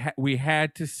 Is we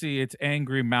had to see its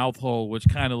angry mouth hole, which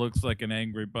kind of looks like an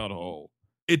angry butthole.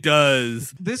 It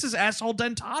does. This is asshole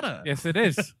dentata. Yes, it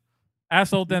is.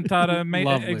 Asshole dentata.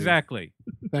 Lovely. Exactly.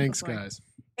 Thanks, guys.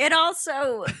 It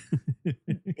also,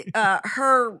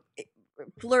 her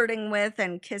flirting with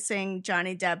and kissing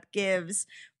Johnny Depp gives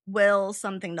Will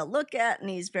something to look at, and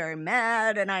he's very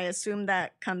mad, and I assume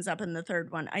that comes up in the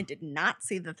third one. I did not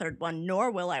see the third one,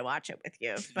 nor will I watch it with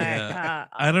you, but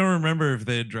I don't remember if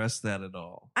they addressed that at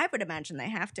all. I would imagine they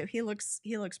have to. He looks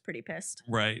pretty pissed.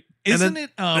 Right. And Isn't then,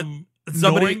 it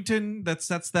somebody- Norrington that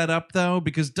sets that up, though?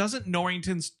 Because doesn't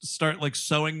Norrington start like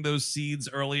sowing those seeds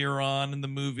earlier on in the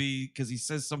movie? Because he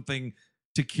says something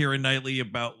to Keira Knightley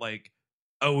about like,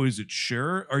 oh, is it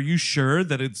sure? Are you sure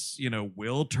that it's,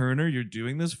 Will Turner you're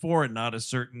doing this for, and not a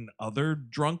certain other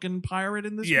drunken pirate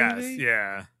in this movie?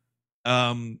 Yeah.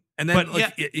 And then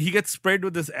he gets sprayed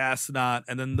with this ass knot,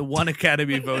 and then the one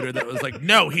Academy voter that was like,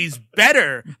 no, he's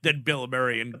better than Bill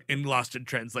Murray in Lost in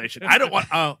Translation. I don't want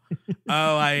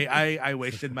I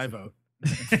wasted my vote.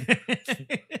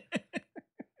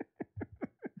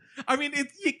 I mean,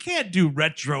 you can't do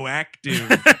retroactive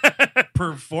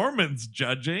performance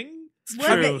judging.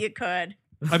 Would that you could.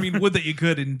 I mean, would that you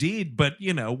could indeed, but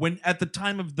when at the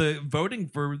time of the voting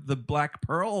for the Black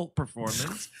Pearl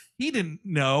performance, he didn't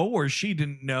know, or she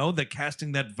didn't know, that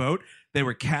casting that vote, they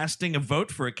were casting a vote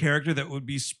for a character that would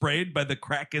be sprayed by the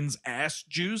Kraken's ass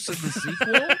juice in the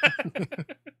sequel.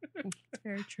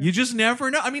 Very true. You just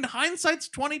never know. I mean, hindsight's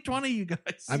 2020, you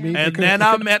guys. I mean, And then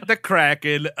I met the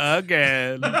Kraken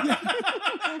again.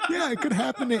 Yeah, it could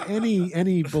happen to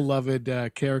any beloved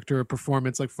character or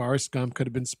performance. Like Forrest Gump could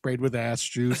have been sprayed with ass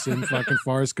juice in fucking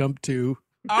Forrest Gump 2.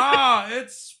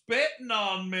 It's spitting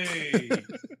on me,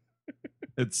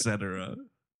 etc.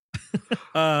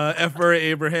 F.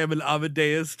 Abraham and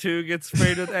Amadeus 2 get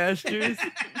sprayed with ass juice.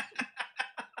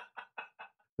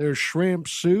 There's shrimp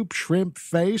soup, shrimp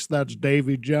face. That's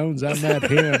Davy Jones. I met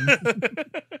him.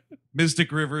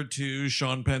 Mystic River 2,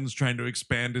 Sean Penn's trying to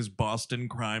expand his Boston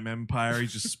crime empire.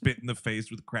 He's just spit in the face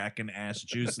with Kraken ass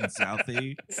juice in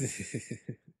Southie.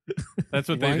 That's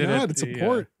what Why they did. not? It's a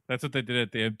port. That's what they did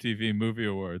at the MTV Movie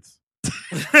Awards.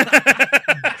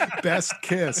 Best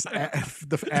kiss,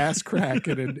 the ass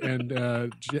Kraken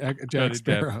and Jack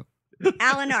Sparrow.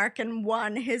 Alan Arkin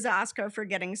won his Oscar for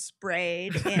getting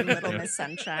sprayed in Little Miss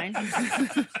Sunshine.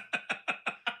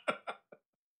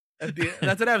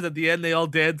 That's what happens at the end. They all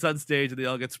dance on stage and they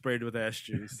all get sprayed with ash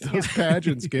juice. Those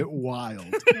pageants get wild.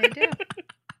 They do.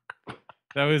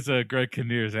 That was Greg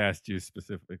Kinnear's ass juice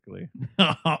specifically.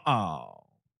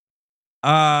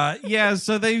 Yeah,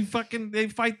 so they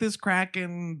fight this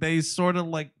Kraken. They sort of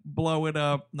like blow it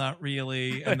up, not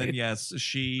really. And then yes,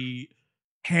 she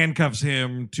handcuffs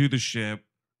him to the ship.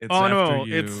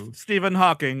 It's Stephen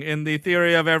Hawking in The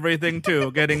Theory of Everything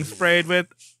 2 getting sprayed with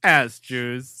ass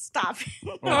juice. Stop.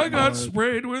 I got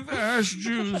sprayed with ass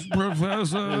juice,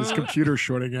 Professor. His computer's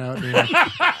shorting out. Man.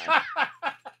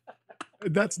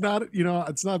 That's not,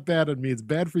 it's not bad on me. It's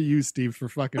bad for you, Steve, for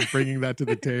fucking bringing that to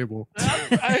the table.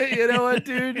 You know what,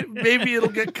 dude? Maybe it'll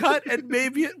get cut and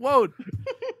maybe it won't.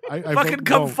 I Fucking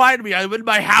come find me. I'm in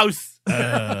my house.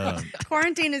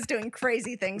 Quarantine is doing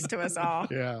crazy things to us all.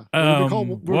 Yeah.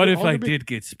 What if I did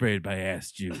get sprayed by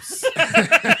ass juice?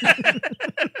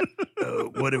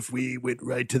 What if we went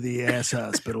right to the ass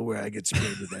hospital where I get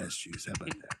sprayed with ass juice? How about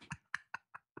that?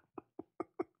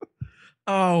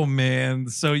 Oh man.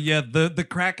 So yeah, the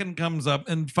Kraken comes up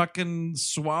and fucking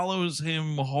swallows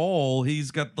him whole.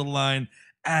 He's got the line,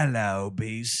 "Hello,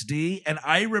 beastie." And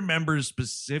I remember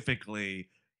specifically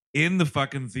in the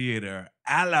fucking theater,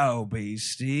 "Hello,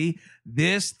 beastie."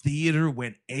 This theater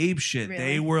went apeshit. Really?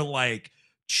 They were like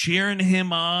cheering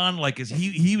him on, like as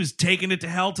he was taking it to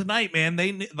hell tonight, man.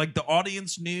 Like the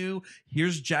audience knew,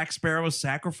 here's Jack Sparrow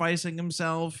sacrificing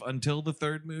himself until the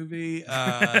third movie.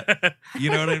 You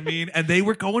know what I mean? And they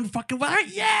were going fucking wild.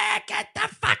 Yeah, get the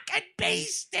fucking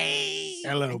beastie.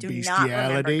 Hello, I do not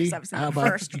remember, 'cause bestiality. I was in How the about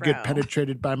first you row. get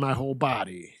penetrated by my whole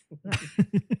body?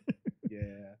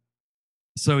 Yeah.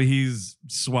 So he's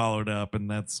swallowed up,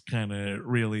 and that's kind of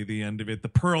really the end of it. The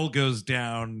pearl goes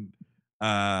down,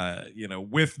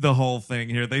 with the whole thing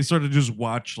here. They sort of just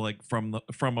watch like from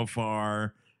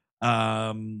afar.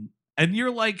 And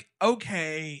you're like,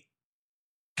 okay,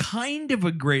 kind of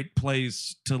a great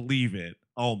place to leave it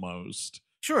almost.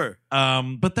 Sure.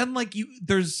 But then like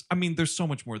there's so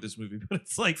much more of this movie, but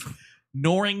it's like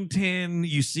Norrington,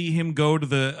 you see him go to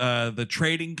the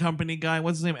trading company guy.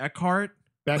 What's his name? Eckhart?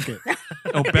 Beckett.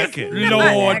 Oh, Beckett.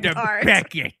 Lord Eckhart.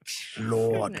 Beckett.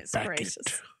 Lord Goodness Beckett.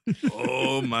 gracious.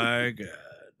 Oh my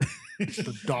God.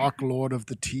 The Dark Lord of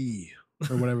the Tea.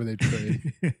 Or whatever they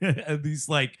trade. And he's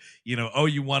like, oh,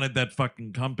 you wanted that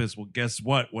fucking compass. Well, guess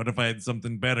what? What if I had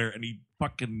something better? And he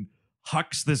fucking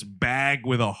hucks this bag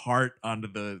with a heart onto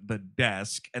the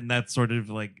desk. And that's sort of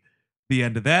like the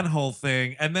end of that whole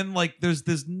thing. And then like there's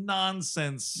this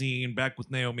nonsense scene back with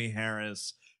Naomi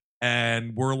Harris.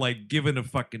 And we're like giving a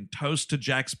fucking toast to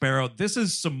Jack Sparrow. This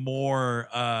is some more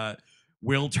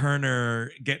Will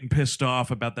Turner getting pissed off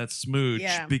about that smooch,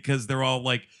 Yeah. because they're all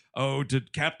like, oh, to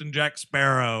Captain Jack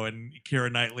Sparrow. And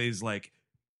Keira Knightley's like,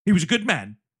 he was a good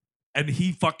man. And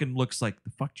he fucking looks like, the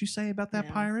fuck did you say about that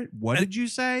Yeah. pirate? What did you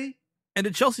say? And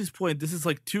to Chelsea's point, this is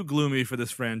like too gloomy for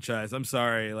this franchise. I'm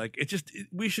sorry. Like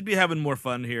we should be having more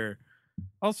fun here.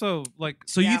 Also, like,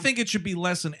 So Yeah. you think it should be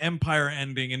less an Empire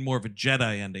ending and more of a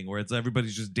Jedi ending, where it's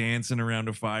everybody's just dancing around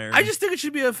a fire? I just think it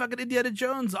should be a fucking Indiana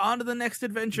Jones. On to the next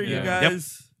adventure, you Yeah.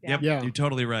 guys. Yep, Yeah. you're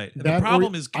totally right. That The or-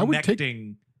 problem is I would take-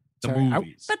 connecting the Sorry,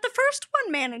 movies. But the first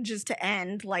one manages to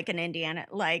end like an Indiana.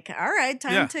 Like, all right,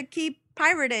 time Yeah. to keep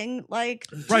pirating. Like,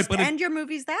 just Right, but it- end your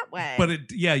movies that way. But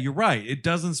you're right. It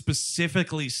doesn't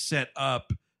specifically set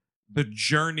up the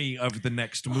journey of the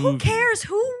next movie. who cares?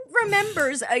 Who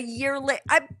remembers a year later?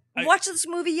 I watched this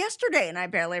movie yesterday and I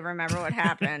barely remember what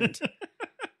happened.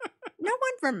 No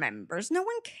one remembers. No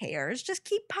one cares. Just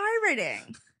keep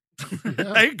pirating.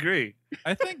 I agree.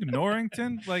 I think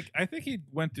Norrington, like, I think he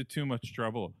went to too much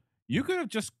trouble. You could have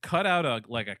just cut out a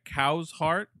cow's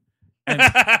heart and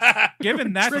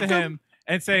given that to him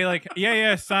and say like,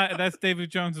 yeah, that's David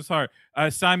Jones's heart.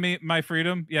 Sign me my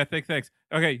freedom. Yeah, thanks.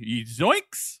 Okay,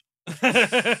 zoinks.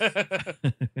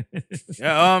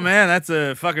 Yeah. Oh man, that's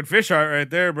a fucking fish heart right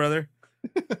there, brother.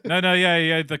 No,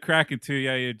 yeah, the Kraken too.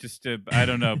 Yeah, you just, I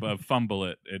don't know, fumble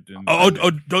it.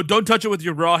 Don't touch it with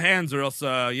your raw hands, or else,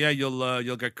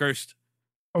 you'll get cursed.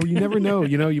 Oh, you never know.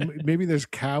 Maybe there's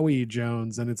Cowie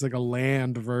Jones, and it's like a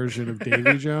land version of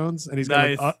Davy Jones, and he's got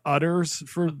like, Nice. udders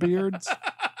for beards.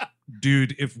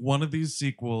 Dude, if one of these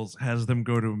sequels has them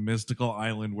go to a mystical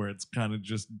island where it's kind of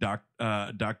just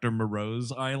Dr.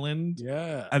 Moreau's island,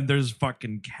 Yeah, and there's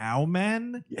fucking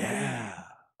cowmen, yeah.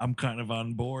 I'm kind of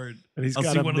on board. And he's I'll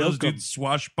got see a one of those milk 'em. dudes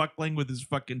swashbuckling with his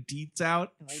fucking teats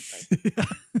out.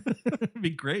 It'd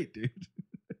be great, dude.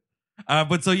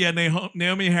 But so yeah,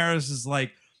 Naomi Harris is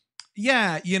like,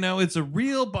 yeah, it's a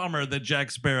real bummer that Jack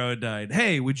Sparrow died.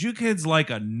 Hey, would you kids like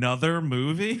another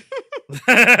movie?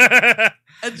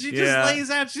 And she just Yeah. lays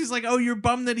out, she's like, oh, you're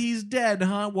bummed that he's dead,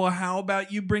 huh? Well, how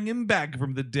about you bring him back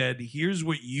from the dead? Here's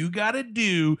what you gotta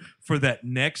do for that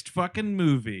next fucking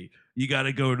movie. You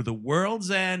gotta go to the world's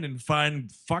end and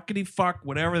find fuckity fuck,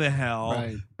 whatever the hell.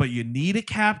 Right. But you need a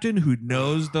captain who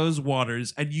knows those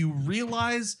waters. And you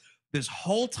realize this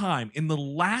whole time, in the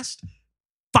last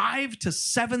 5 to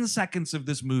 7 seconds of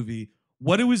this movie,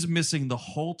 what it was missing the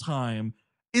whole time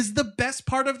is the best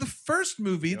part of the first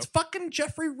movie. It's fucking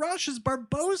Jeffrey Rush as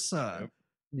Barbossa.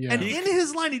 Yeah. And in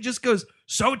his line, he just goes,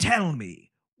 so tell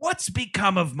me, what's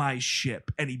become of my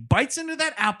ship? And he bites into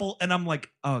that apple, and I'm like,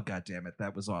 oh, God damn it.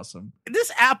 That was awesome.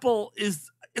 This apple it's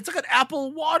like an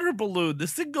apple water balloon.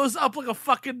 This thing goes up like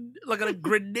a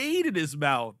grenade in his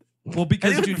mouth. Well,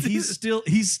 because dude, he's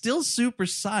still super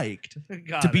psyched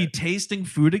to be tasting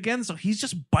food again, so he's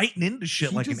just biting into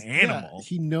shit like an animal. Yeah,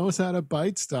 he knows how to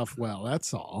bite stuff well.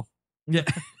 That's all. Yeah.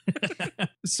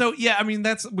 So yeah, I mean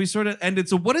we sort of ended.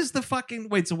 So what is the fucking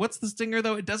wait? So what's the stinger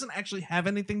though? It doesn't actually have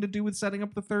anything to do with setting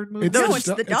up the third movie. it's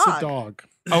the dog. It's a dog.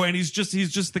 Oh, and he's just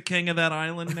the king of that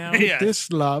island now. Get this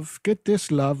love.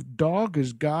 Dog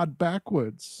is God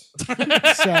backwards.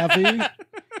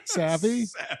 Savvy.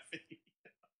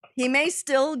 He may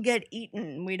still get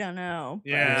eaten. We don't know.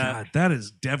 Yeah, God, that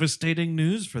is devastating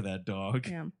news for that dog.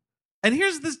 Yeah. And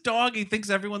here's this dog. He thinks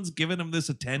everyone's giving him this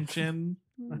attention,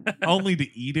 only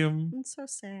to eat him. It's so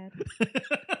sad.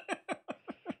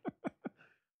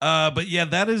 But yeah,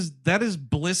 that is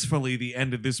blissfully the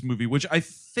end of this movie, which I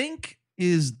think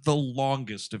is the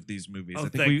longest of these movies. Oh, I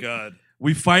think thank God.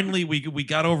 We finally we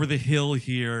got over the hill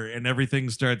here, and everything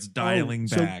starts dialing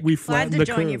back. So we Glad flattened to the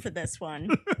join you curve. for this one.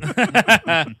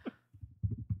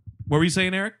 What were you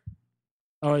saying, Eric?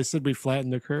 Oh, I said we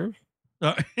flattened the curve.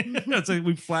 That's like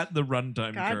we flattened the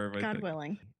runtime curve. I God think.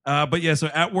 willing. But yeah, so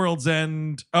at World's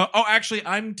End. Actually,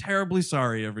 I'm terribly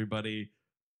sorry, everybody.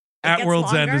 At gets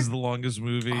World's End longer? is the longest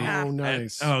movie. Oh,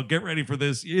 nice. And, get ready for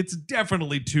this. It's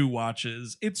definitely 2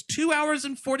 watches. It's 2 hours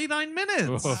and 49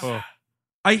 minutes. Oh.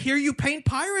 I hear you paint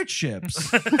pirate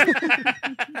ships.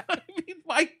 I mean,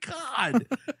 my God.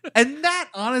 And that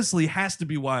honestly has to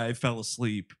be why I fell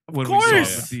asleep when we saw it in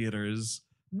course. theaters.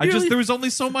 Nearly- There was only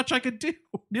so much I could do.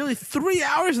 Nearly 3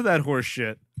 hours of that horse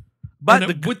shit.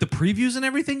 But with the previews and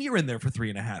everything, you're in there for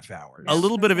 3.5 hours. a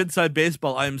little bit of inside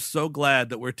baseball. I am so glad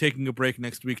that we're taking a break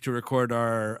next week to record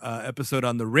our episode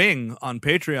on The Ring on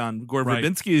Patreon. Gore Right.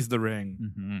 Verbinski's The Ring.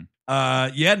 Mm-hmm.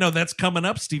 Yeah, no, that's coming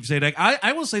up, Steve Zadek.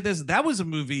 I will say this. That was a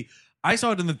movie. I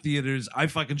saw it in the theaters. I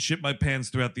fucking shit my pants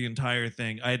throughout the entire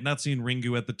thing. I had not seen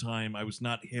Ringu at the time. I was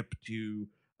not hip to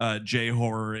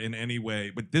J-horror in any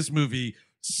way. But this movie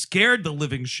scared the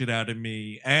living shit out of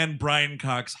me, and Brian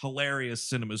Cox's hilarious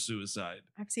cinema suicide.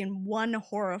 I've seen one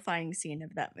horrifying scene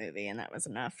of that movie, and that was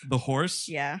enough. The horse?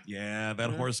 Yeah. Yeah,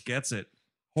 that horse gets it.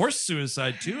 Horse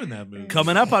suicide, too, in that movie.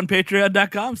 Coming up on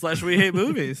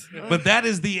patreon.com/wehatemovies. But that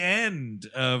is the end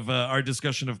of our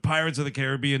discussion of Pirates of the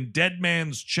Caribbean, Dead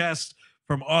Man's Chest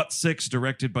from '06,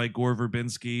 directed by Gore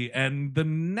Verbinski. And the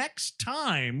next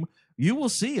time you will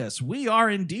see us, we are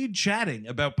indeed chatting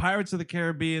about Pirates of the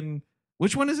Caribbean.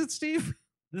 Which one is it, Steve?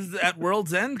 This is At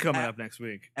World's End coming up next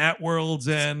week. At World's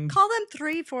End. Call them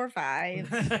 3, 4,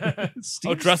 5.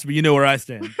 Oh, trust me, you know where I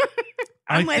stand.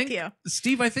 I'm with you.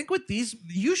 Steve, I think with these,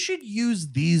 you should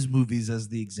use these movies as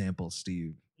the example,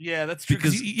 Steve. Yeah, that's true.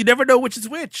 Because Because you never know which is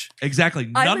which. Exactly.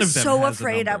 None I was of them so has a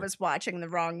afraid I number. was watching the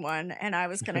wrong one, and I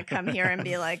was going to come here and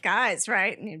be like, guys,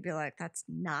 right? And you'd be like, that's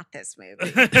not this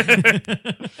movie.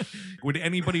 Would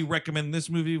anybody recommend this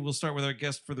movie? We'll start with our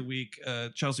guest for the week.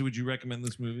 Chelsea, would you recommend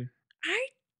this movie? I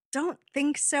don't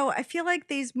think so. I feel like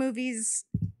these movies,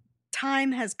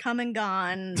 time has come and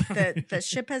gone. The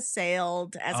ship has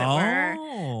sailed, as it were.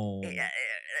 Oh.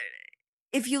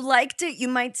 If you liked it, you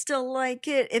might still like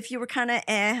it. If you were kind of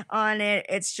on it,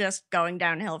 it's just going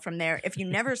downhill from there. If you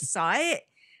never saw it,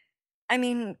 I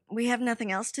mean, we have nothing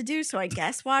else to do, so I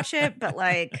guess watch it. But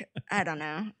like, I don't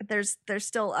know. There's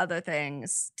still other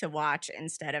things to watch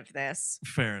instead of this.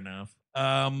 Fair enough.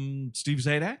 Steve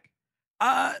Zadak?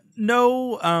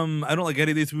 No, I don't like any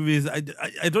of these movies. I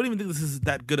don't even think this is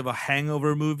that good of a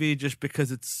hangover movie just because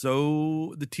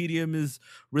the tedium is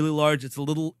really large. It's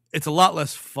a lot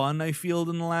less fun, I feel,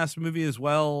 than the last movie as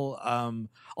well.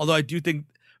 Although I do think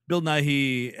Bill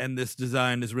Nighy and this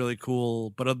design is really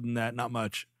cool, but other than that, not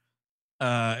much.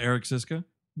 Eric Siska?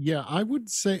 Yeah, I would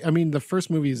say, I mean, the first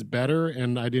movie is better,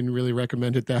 and I didn't really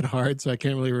recommend it that hard, so I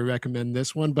can't really recommend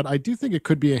this one. But I do think it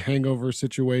could be a hangover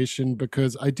situation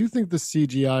because I do think the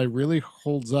CGI really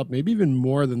holds up, maybe even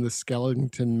more than the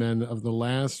Skeleton Men of the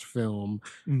last film.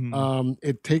 Mm-hmm.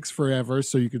 It takes forever,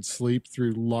 so you could sleep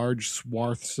through large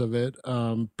swaths of it.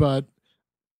 But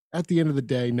at the end of the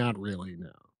day, not really,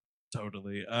 no.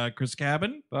 Totally. Chris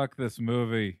Cabin? Fuck this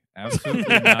movie.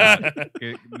 Absolutely not.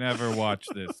 Never watch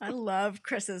this. I love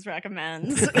Chris's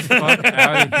recommends. Fuck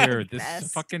out of here. This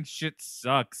Best. fucking shit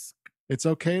sucks. It's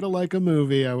okay to like a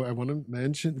movie. I want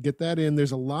to get that in.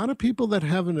 There's a lot of people that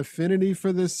have an affinity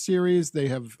for this series. They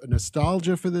have a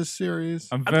nostalgia for this series.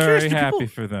 I'm curious, very do happy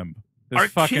people- for them. Are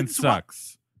This fucking kids wa-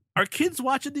 sucks. Are kids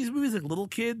watching these movies like little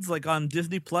kids, like on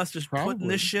Disney Plus, just putting Probably.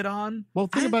 this shit on? Well,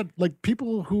 think about like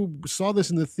people who saw this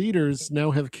in the theaters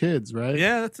now have kids, right?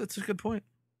 Yeah, that's a good point.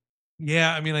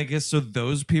 Yeah, I mean, I guess so.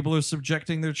 Those people are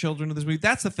subjecting their children to this movie.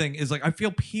 That's the thing. Is like I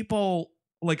feel people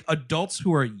like adults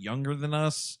who are younger than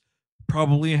us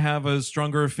probably have a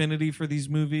stronger affinity for these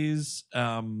movies.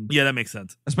 Yeah, that makes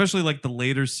sense. Especially like the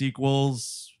later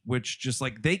sequels, which just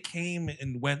like they came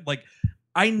and went. Like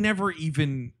I never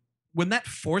even when that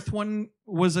fourth one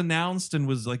was announced and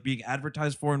was like being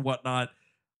advertised for and whatnot,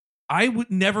 I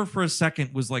would never for a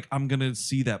second was like I'm gonna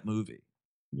see that movie.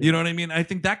 Yeah. You know what I mean? I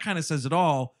think that kind of says it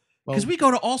all. Because we go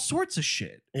to all sorts of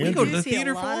shit. We go to the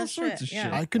theater for all sorts of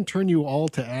shit. I can turn you all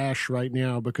to ash right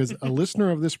now because a listener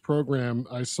of this program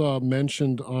I saw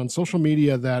mentioned on social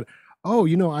media that, oh,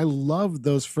 you know, I loved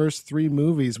those first 3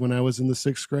 movies when I was in the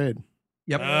 6th grade.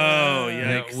 Yep. Oh,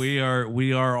 yeah. yikes.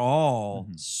 We are all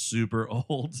super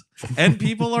old, and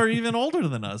people are even older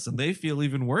than us, and they feel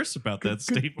even worse about that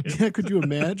statement. Yeah, could you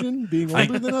imagine being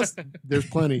older than us? There's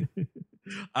plenty.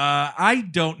 I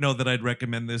don't know that I'd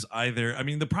recommend this either. I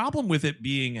mean, the problem with it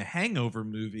being a hangover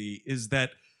movie is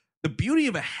that the beauty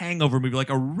of a hangover movie, like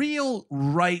a real,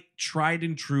 right, tried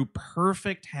and true,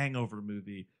 perfect hangover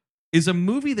movie, is a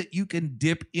movie that you can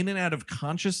dip in and out of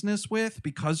consciousness with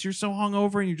because you're so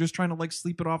hungover and you're just trying to like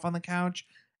sleep it off on the couch.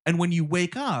 And when you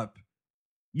wake up,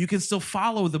 you can still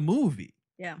follow the movie.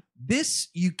 Yeah. This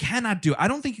you cannot do. I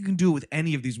don't think you can do it with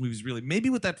any of these movies, really. Maybe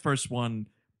with that first one.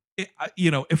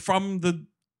 If from the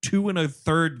 2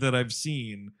 1/3 that I've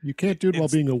seen, you can't do it while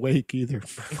being awake either.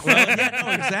 Well, yeah, no,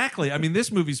 exactly. I mean,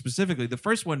 this movie specifically, the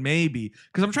first one maybe,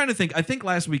 because I'm trying to think. I think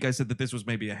last week I said that this was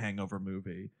maybe a hangover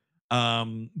movie,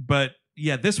 but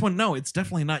yeah, this one, no, it's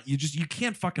definitely not. You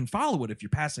can't fucking follow it if you're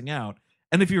passing out,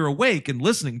 and if you're awake and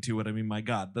listening to it, I mean, my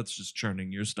God, that's just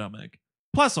churning your stomach.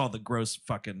 Plus all the gross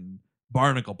fucking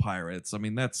barnacle pirates. I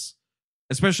mean, that's.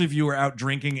 Especially if you were out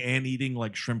drinking and eating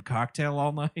like shrimp cocktail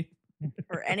all night.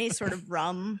 Or any sort of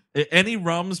rum. Any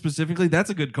rum specifically, that's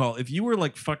a good call. If you were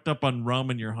like fucked up on rum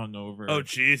and you're hungover. Oh,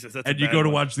 Jesus. That's and you go to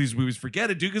watch these movies,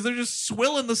 forget it, dude, because they're just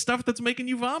swilling the stuff that's making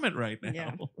you vomit right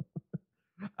now.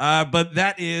 Yeah. But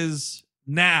that is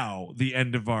now the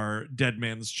end of our Dead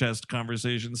Man's Chest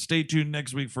conversation. Stay tuned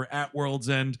next week for At World's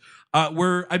End.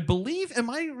 Where I believe, am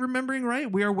I remembering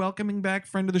right? We are welcoming back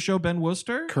friend of the show, Ben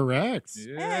Wooster. Correct.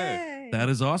 Hey. That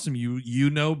is awesome. You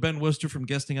know Ben Wooster from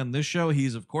guesting on this show.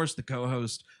 He's, of course, the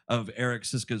co-host of Eric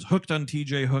Siska's Hooked on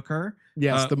TJ Hooker.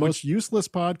 Yes, the most useless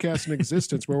podcast in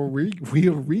existence where we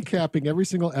are recapping every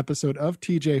single episode of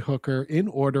TJ Hooker in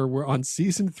order. We're on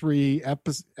season 3,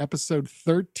 episode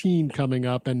 13 coming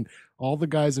up, and all the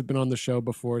guys have been on the show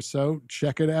before, so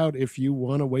check it out if you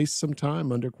want to waste some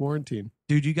time under quarantine.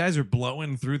 Dude, you guys are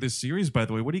blowing through this series, by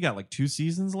the way. What do you got, like 2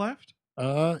 seasons left?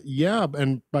 Yeah,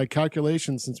 and by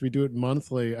calculation, since we do it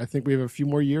monthly, I think we have a few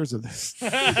more years of this.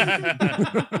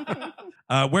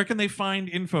 Where can they find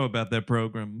info about that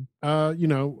program?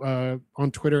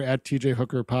 On Twitter at TJ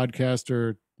Hooker Podcast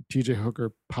or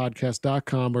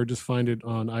tjhookerpodcast.com, or just find it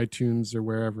on iTunes or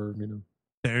wherever,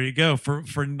 There you go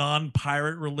for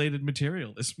non-pirate related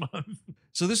material this month.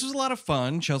 So this was a lot of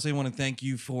fun. Chelsea, I want to thank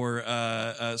you for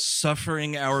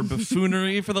suffering our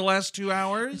buffoonery for the last 2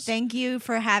 hours. Thank you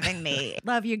for having me.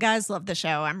 Love you guys. Love the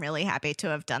show. I'm really happy to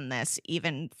have done this,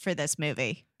 even for this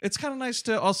movie. It's kind of nice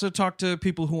to also talk to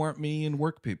people who aren't me and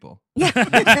work people. Yeah.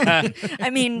 I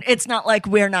mean, it's not like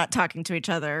we're not talking to each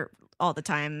other all the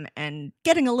time and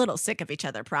getting a little sick of each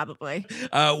other, probably.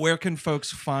 Where can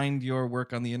folks find your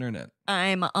work on the internet?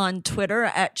 I'm on Twitter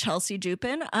at Chelsea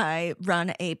Jupin. I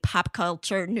run a pop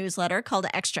culture newsletter called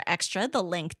Extra Extra. The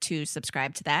link to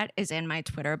subscribe to that is in my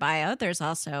Twitter bio. There's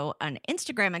also an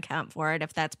Instagram account for it,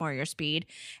 if that's more your speed,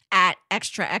 at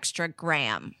Extra Extra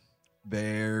Gram.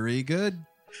 Very good.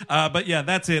 But yeah,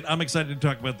 that's it. I'm excited to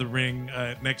talk about The Ring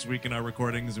next week in our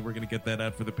recordings, and we're going to get that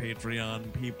out for the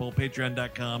Patreon people.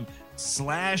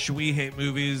 Patreon.com/We Hate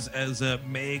Movies as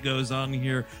May goes on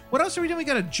here. What else are we doing? We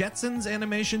got a Jetsons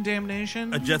Animation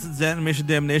Damnation. A Jetsons Animation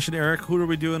Damnation, Eric. Who are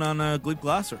we doing on Gleep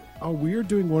Glosser? Oh, we're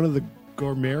doing one of the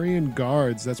Gormarian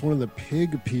guards. That's one of the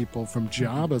pig people from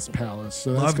Jabba's palace.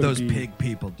 So that's Love those pig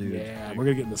people, dude. Yeah, we're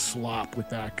gonna get in the slop with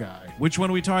that guy. Which one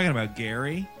are we talking about,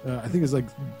 Gary? I think it's like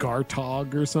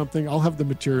Gartog or something. I'll have the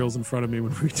materials in front of me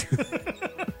when we do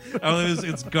that.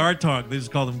 It's Gartog. They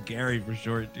just call him Gary for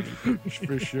short, dude.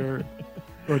 For sure.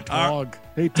 Or Tog.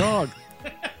 Hey, Tog.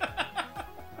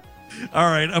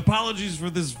 All right, apologies for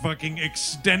this fucking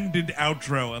extended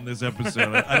outro on this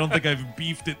episode. I don't think I've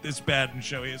beefed it this bad in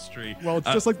show history. Well,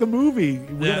 it's just like the movie.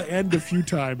 We're going to end a few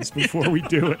times before we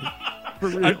do it. For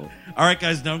real. All right,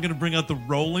 guys, now I'm going to bring out the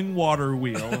rolling water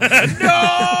wheel.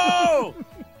 No!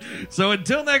 So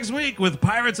until next week with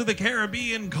Pirates of the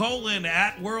Caribbean,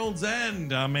 At World's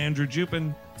End, I'm Andrew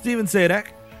Jupin. Steven Sadek.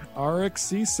 RX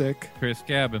Seasick. Chris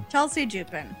Cabin. Chelsea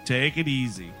Jupin. Take it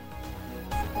easy.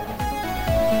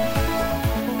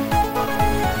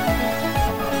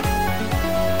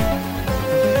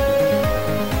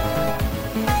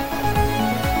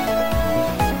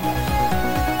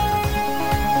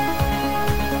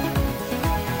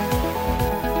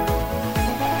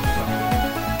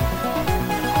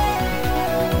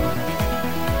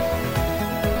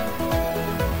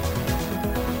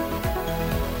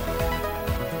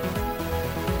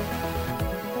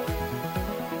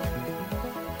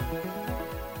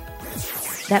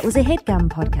 That was a HeadGum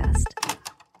podcast.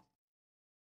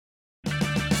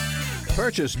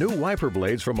 Purchase new wiper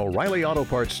blades from O'Reilly Auto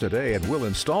Parts today and we'll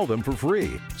install them for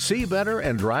free. See better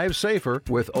and drive safer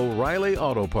with O'Reilly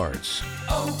Auto Parts.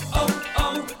 Oh,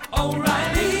 oh, oh, O'Reilly.